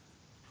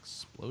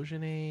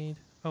 Explosion Aid.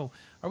 Oh,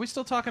 are we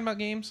still talking about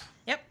games?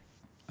 Yep.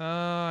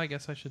 I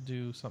guess I should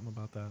do something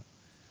about that.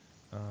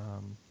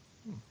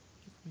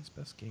 These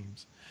best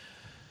games.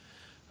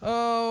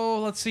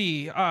 Oh, let's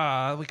see.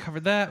 We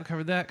covered that.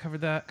 Covered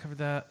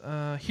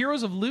that.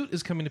 Heroes of Loot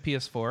is coming to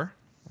PS4.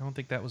 I don't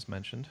think that was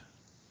mentioned.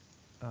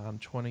 On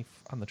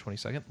the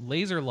 22nd.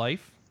 Laser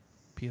Life,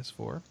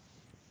 PS4.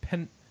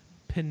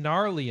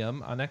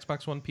 Penarlium on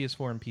Xbox One,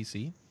 PS4, and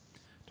PC.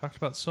 Talked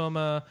about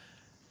Soma,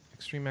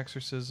 Extreme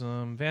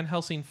Exorcism. Van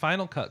Helsing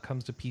Final Cut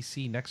comes to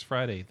PC next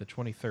Friday, the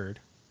 23rd.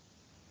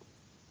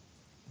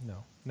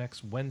 No,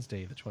 next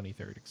Wednesday, the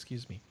 23rd.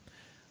 Excuse me.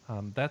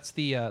 That's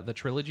the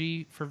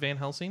trilogy for Van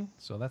Helsing,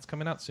 so that's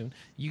coming out soon.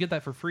 You get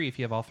that for free if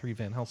you have all 3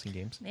 Van Helsing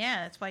games.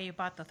 Yeah, that's why you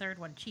bought the third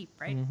one cheap,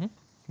 right? Mm-hmm.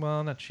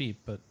 Well, not cheap,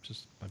 but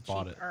just I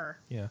bought Cheaper.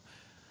 it.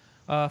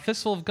 Yeah.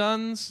 Fistful of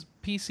Guns,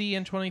 PC,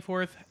 and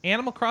 24th.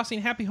 Animal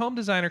Crossing Happy Home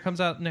Designer comes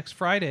out next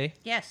Friday.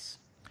 Yes.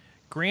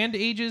 Grand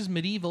Ages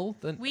Medieval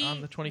on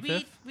the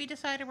 25th. We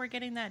decided we're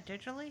getting that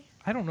digitally?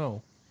 I don't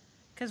know.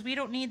 Because we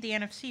don't need the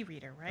NFC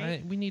reader,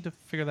 right? We need to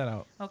figure that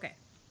out. Okay.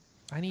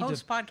 I need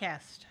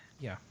Post-podcast.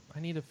 Yeah, I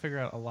need to figure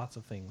out lots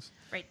of things.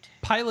 Right.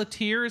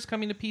 Piloteer is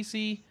coming to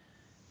PC,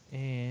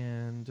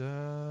 and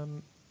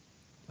and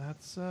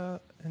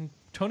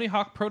Tony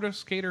Hawk Pro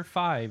Skater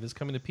 5 is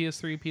coming to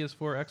PS3, PS4,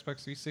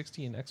 Xbox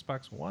 360, and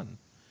Xbox One.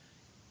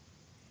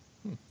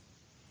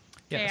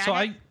 Yeah, Okay, so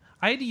I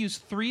had to use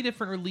 3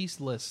 different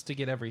release lists to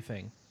get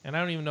everything, and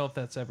I don't even know if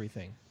that's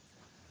everything.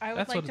 I would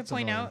That's like what to it's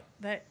point annoying. out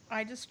that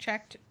I just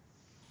checked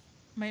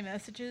my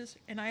messages,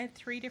 and I had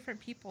 3 different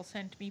people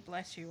send me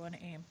bless you on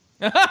AIM.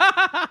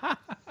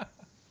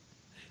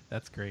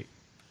 That's great.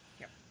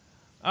 Yep.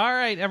 All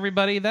right,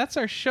 everybody, that's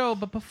our show.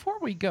 But before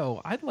we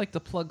go, I'd like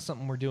to plug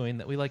something we're doing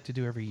that we like to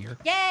do every year.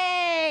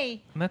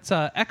 Yay! And that's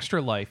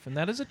Extra Life, and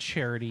that is a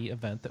charity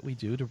event that we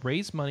do to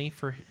raise money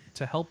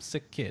to help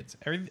sick kids.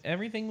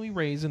 Everything we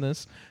raise in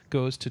this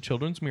goes to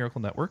Children's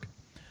Miracle Network.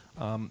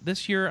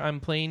 This year, I'm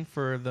playing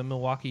for the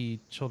Milwaukee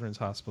Children's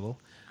Hospital.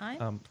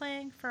 I'm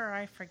playing for,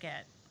 I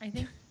forget. I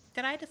think,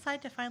 did I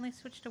decide to finally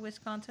switch to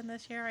Wisconsin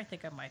this year? I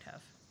think I might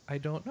have. I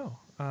don't know.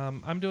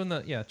 I'm doing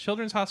the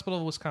Children's Hospital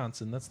of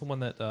Wisconsin. That's the one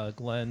that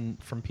Glenn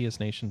from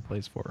PS Nation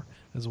plays for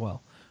as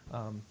well.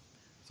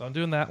 So I'm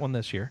doing that one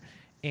this year,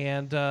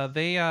 and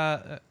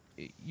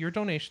your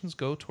donations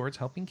go towards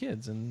helping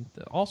kids and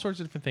all sorts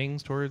of different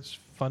things, towards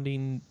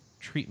funding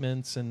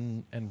treatments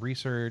and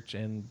research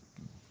and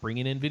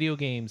bringing in video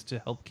games to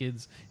help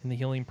kids in the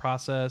healing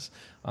process,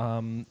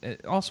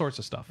 all sorts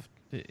of stuff.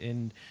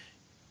 And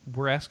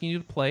we're asking you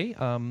to play,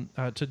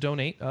 to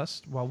donate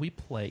us while we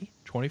play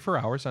 24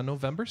 hours on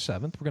November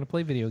 7th. We're going to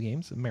play video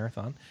games, a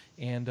marathon,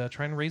 and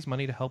try and raise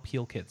money to help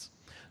heal kids.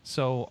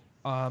 So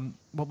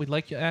what we'd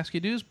like to ask you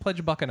to do is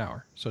pledge $1 an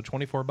hour. So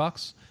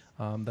 $24.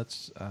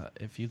 That's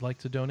if you'd like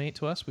to donate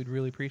to us, we'd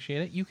really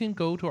appreciate it. You can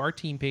go to our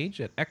team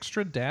page at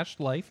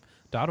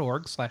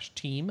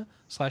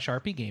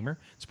extra-life.org/team/RPGamer.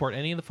 Support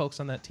any of the folks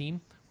on that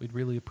team. We'd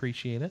really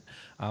appreciate it.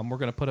 We're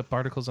going to put up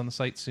articles on the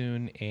site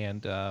soon,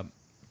 and a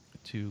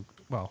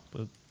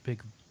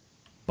big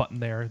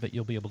button there that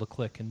you'll be able to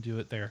click and do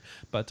it there.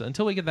 But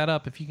until we get that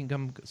up, if you can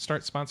come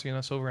start sponsoring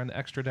us over on the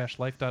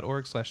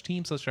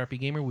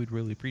extra-life.org/team/RPGamer, we'd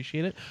really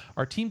appreciate it.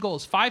 Our team goal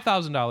is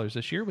 $5,000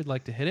 this year. We'd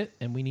like to hit it,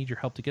 and we need your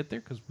help to get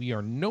there because we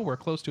are nowhere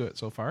close to it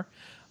so far.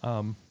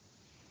 So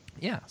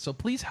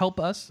please help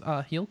us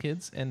heal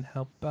kids and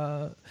help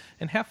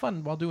and have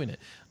fun while doing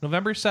it.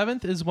 November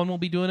 7th is when we'll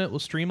be doing it. We'll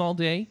stream all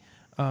day.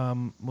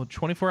 We'll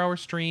 24-hour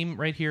stream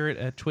right here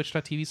at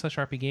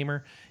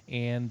twitch.tv/RPGamer,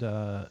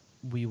 and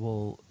we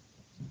will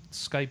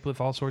Skype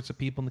with all sorts of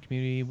people in the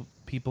community,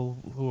 people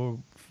who are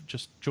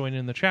just joining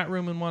in the chat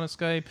room and want to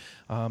Skype,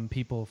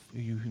 people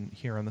you can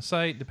hear on the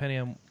site, depending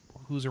on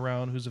who's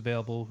around, who's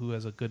available, who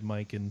has a good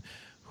mic, and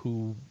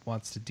who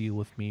wants to deal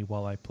with me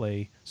while I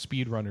play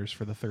speedrunners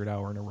for the 3rd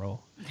hour in a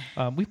row.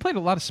 We played a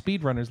lot of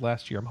speedrunners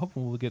last year. I'm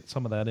hoping we'll get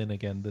some of that in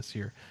again this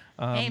year.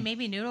 Hey,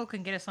 maybe Noodle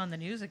can get us on the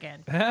news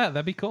again.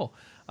 That'd be cool.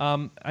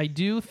 I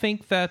do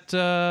think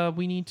that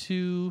we need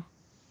to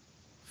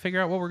figure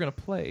out what we're going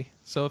to play.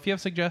 So if you have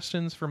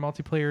suggestions for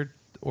multiplayer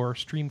or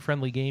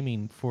stream-friendly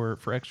gaming for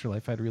Extra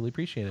Life, I'd really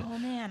appreciate it. Oh,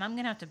 man, I'm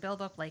going to have to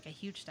build up like a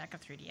huge stack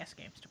of 3DS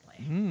games to play.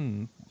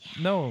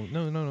 No.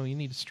 You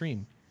need to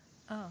stream.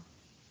 Oh.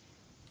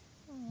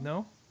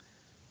 No?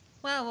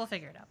 Well, we'll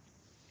figure it out.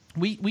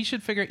 We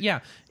should figure it,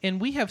 yeah.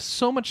 And we have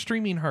so much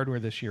streaming hardware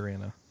this year,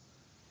 Anna,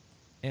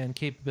 and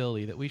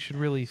capability that we should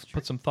really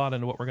put some thought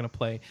into what we're going to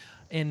play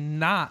and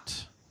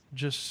not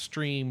just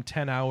stream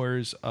 10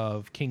 hours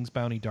of King's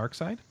Bounty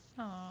Darkside.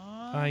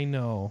 Aww. I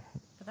know.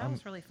 But that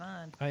was really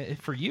fun.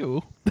 For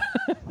you.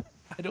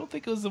 I don't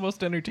think it was the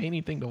most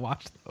entertaining thing to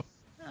watch, though.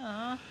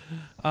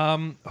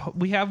 Aww.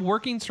 We have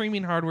working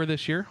streaming hardware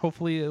this year.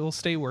 Hopefully it will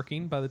stay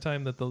working by the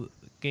time that the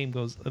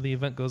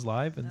event goes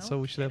live, and so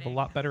we should have a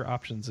lot better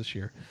options this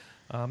year.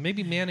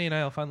 Maybe Manny and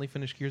I will finally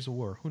finish Gears of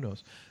War. Who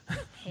knows?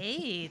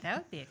 Hey, that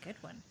would be a good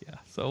one. Yeah,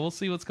 so we'll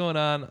see what's going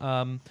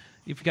on.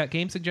 If you got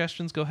game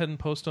suggestions, go ahead and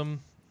post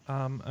them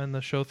on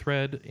the show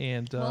thread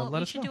and let us know.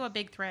 We should do a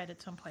big thread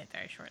at some point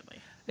very shortly.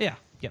 Yeah,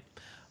 yep.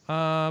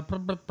 What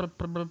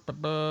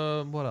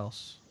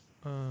else?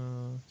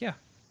 Yeah.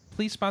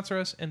 Please sponsor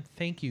us, and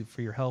thank you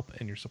for your help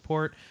and your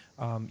support.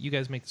 You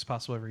guys make this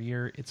possible every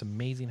year. It's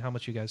amazing how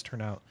much you guys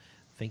turn out.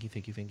 Thank you,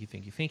 thank you, thank you,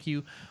 thank you, thank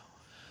you.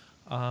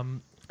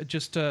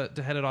 Just to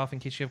head it off, in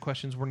case you have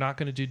questions, we're not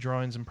going to do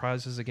drawings and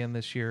prizes again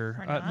this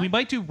year. We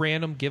might do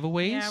random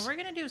giveaways. Yeah, we're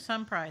going to do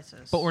some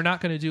prizes. But we're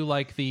not going to do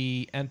like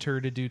the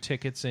enter to do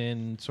tickets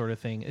in sort of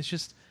thing. It's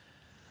just...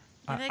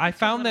 I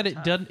found that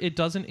it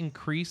doesn't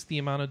increase the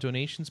amount of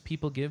donations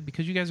people give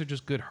because you guys are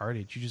just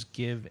good-hearted. You just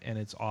give, and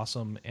it's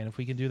awesome. And if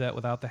we can do that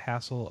without the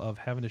hassle of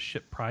having to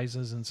ship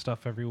prizes and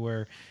stuff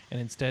everywhere, and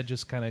instead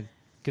just kind of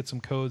get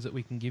some codes that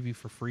we can give you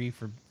for free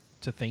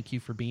to thank you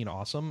for being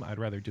awesome, I'd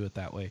rather do it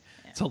that way.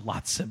 Yeah. It's a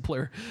lot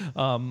simpler.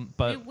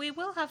 But we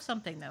will have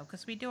something though,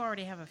 because we do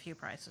already have a few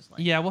prizes.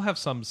 We'll have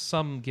some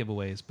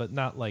giveaways, but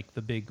not like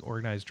the big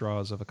organized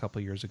draws of a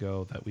couple years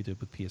ago that we did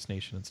with PS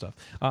Nation and stuff.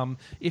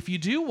 If you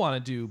do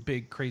want to do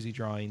big crazy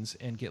drawings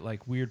and get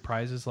like weird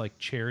prizes like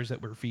chairs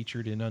that were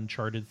featured in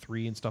Uncharted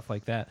 3 and stuff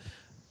like that,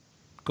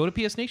 go to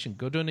PS Nation.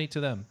 Go donate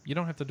to them. You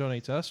don't have to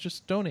donate to us.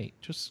 Just donate.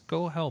 Just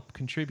go help,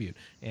 contribute.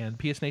 And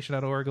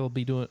psnation.org will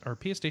be doing, or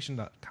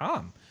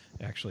psnation.com.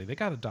 Actually, they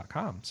got a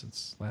 .com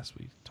since last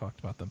we talked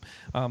about them.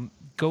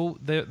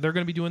 They're going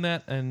to be doing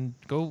that, and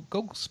go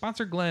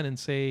sponsor Glenn and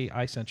say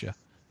I sent you,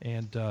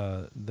 and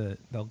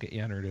they'll get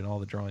you entered in all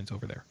the drawings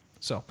over there.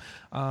 So,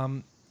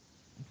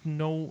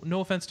 no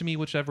offense to me,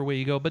 whichever way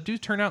you go, but do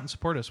turn out and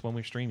support us when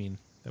we're streaming.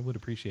 I would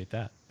appreciate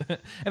that.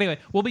 Anyway,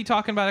 we'll be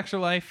talking about Extra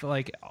Life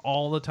like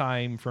all the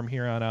time from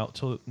here on out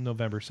till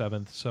November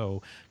 7th.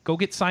 So go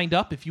get signed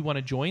up if you want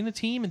to join the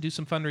team and do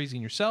some fundraising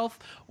yourself,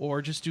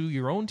 or just do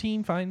your own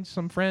team, find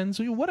some friends,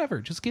 whatever.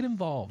 Just get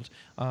involved.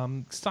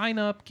 Sign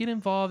up, get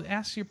involved,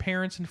 ask your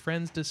parents and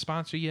friends to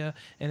sponsor you,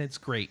 and it's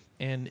great.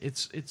 And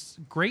it's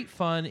great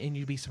fun, and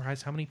you'd be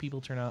surprised how many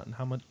people turn out and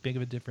how much big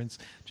of a difference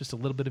just a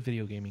little bit of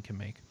video gaming can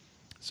make.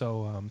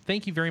 So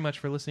thank you very much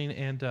for listening.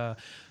 And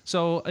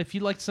so if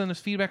you'd like to send us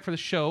feedback for the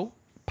show,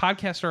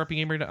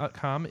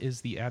 podcast@rpgamer.com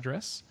is the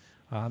address.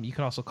 You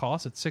can also call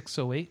us at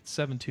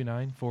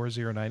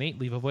 608-729-4098.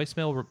 Leave a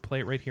voicemail. We'll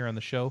play it right here on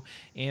the show.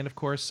 And, of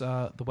course,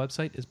 the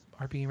website is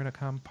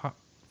rpgamer.com.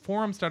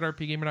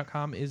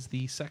 Forums.rpgamer.com is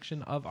the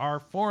section of our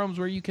forums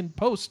where you can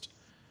post.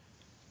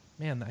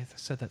 Man, I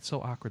said that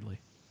so awkwardly.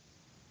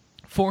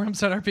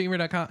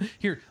 Forums.rpgamer.com.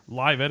 Here,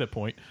 live edit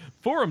point.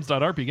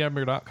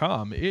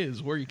 Forums.rpgamer.com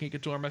is where you can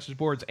get to our message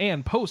boards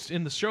and post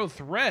in the show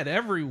thread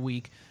every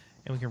week.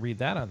 And we can read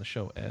that on the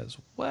show as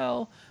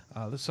well.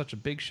 This is such a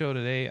big show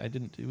today. I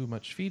didn't do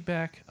much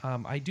feedback.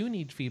 I do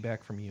need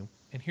feedback from you.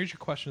 And here's your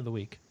question of the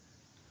week.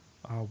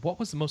 What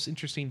was the most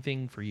interesting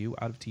thing for you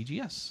out of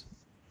TGS?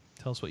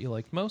 Tell us what you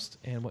liked most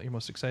and what you're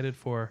most excited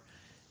for.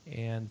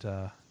 And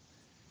yeah,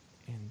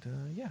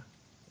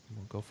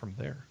 we'll go from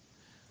there.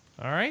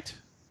 All right.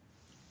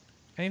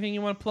 Anything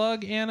you want to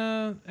plug,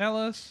 Anna,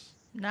 Alice?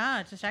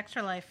 Nah, just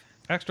Extra Life.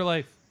 Extra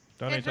Life.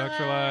 Donate to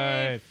Extra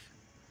Life.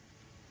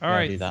 All Yeah,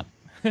 right. do that.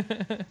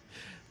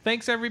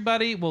 Thanks,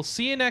 everybody. We'll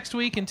see you next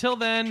week. Until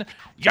then,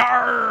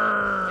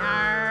 yar!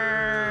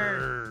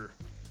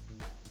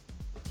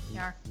 Yar!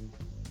 Yar.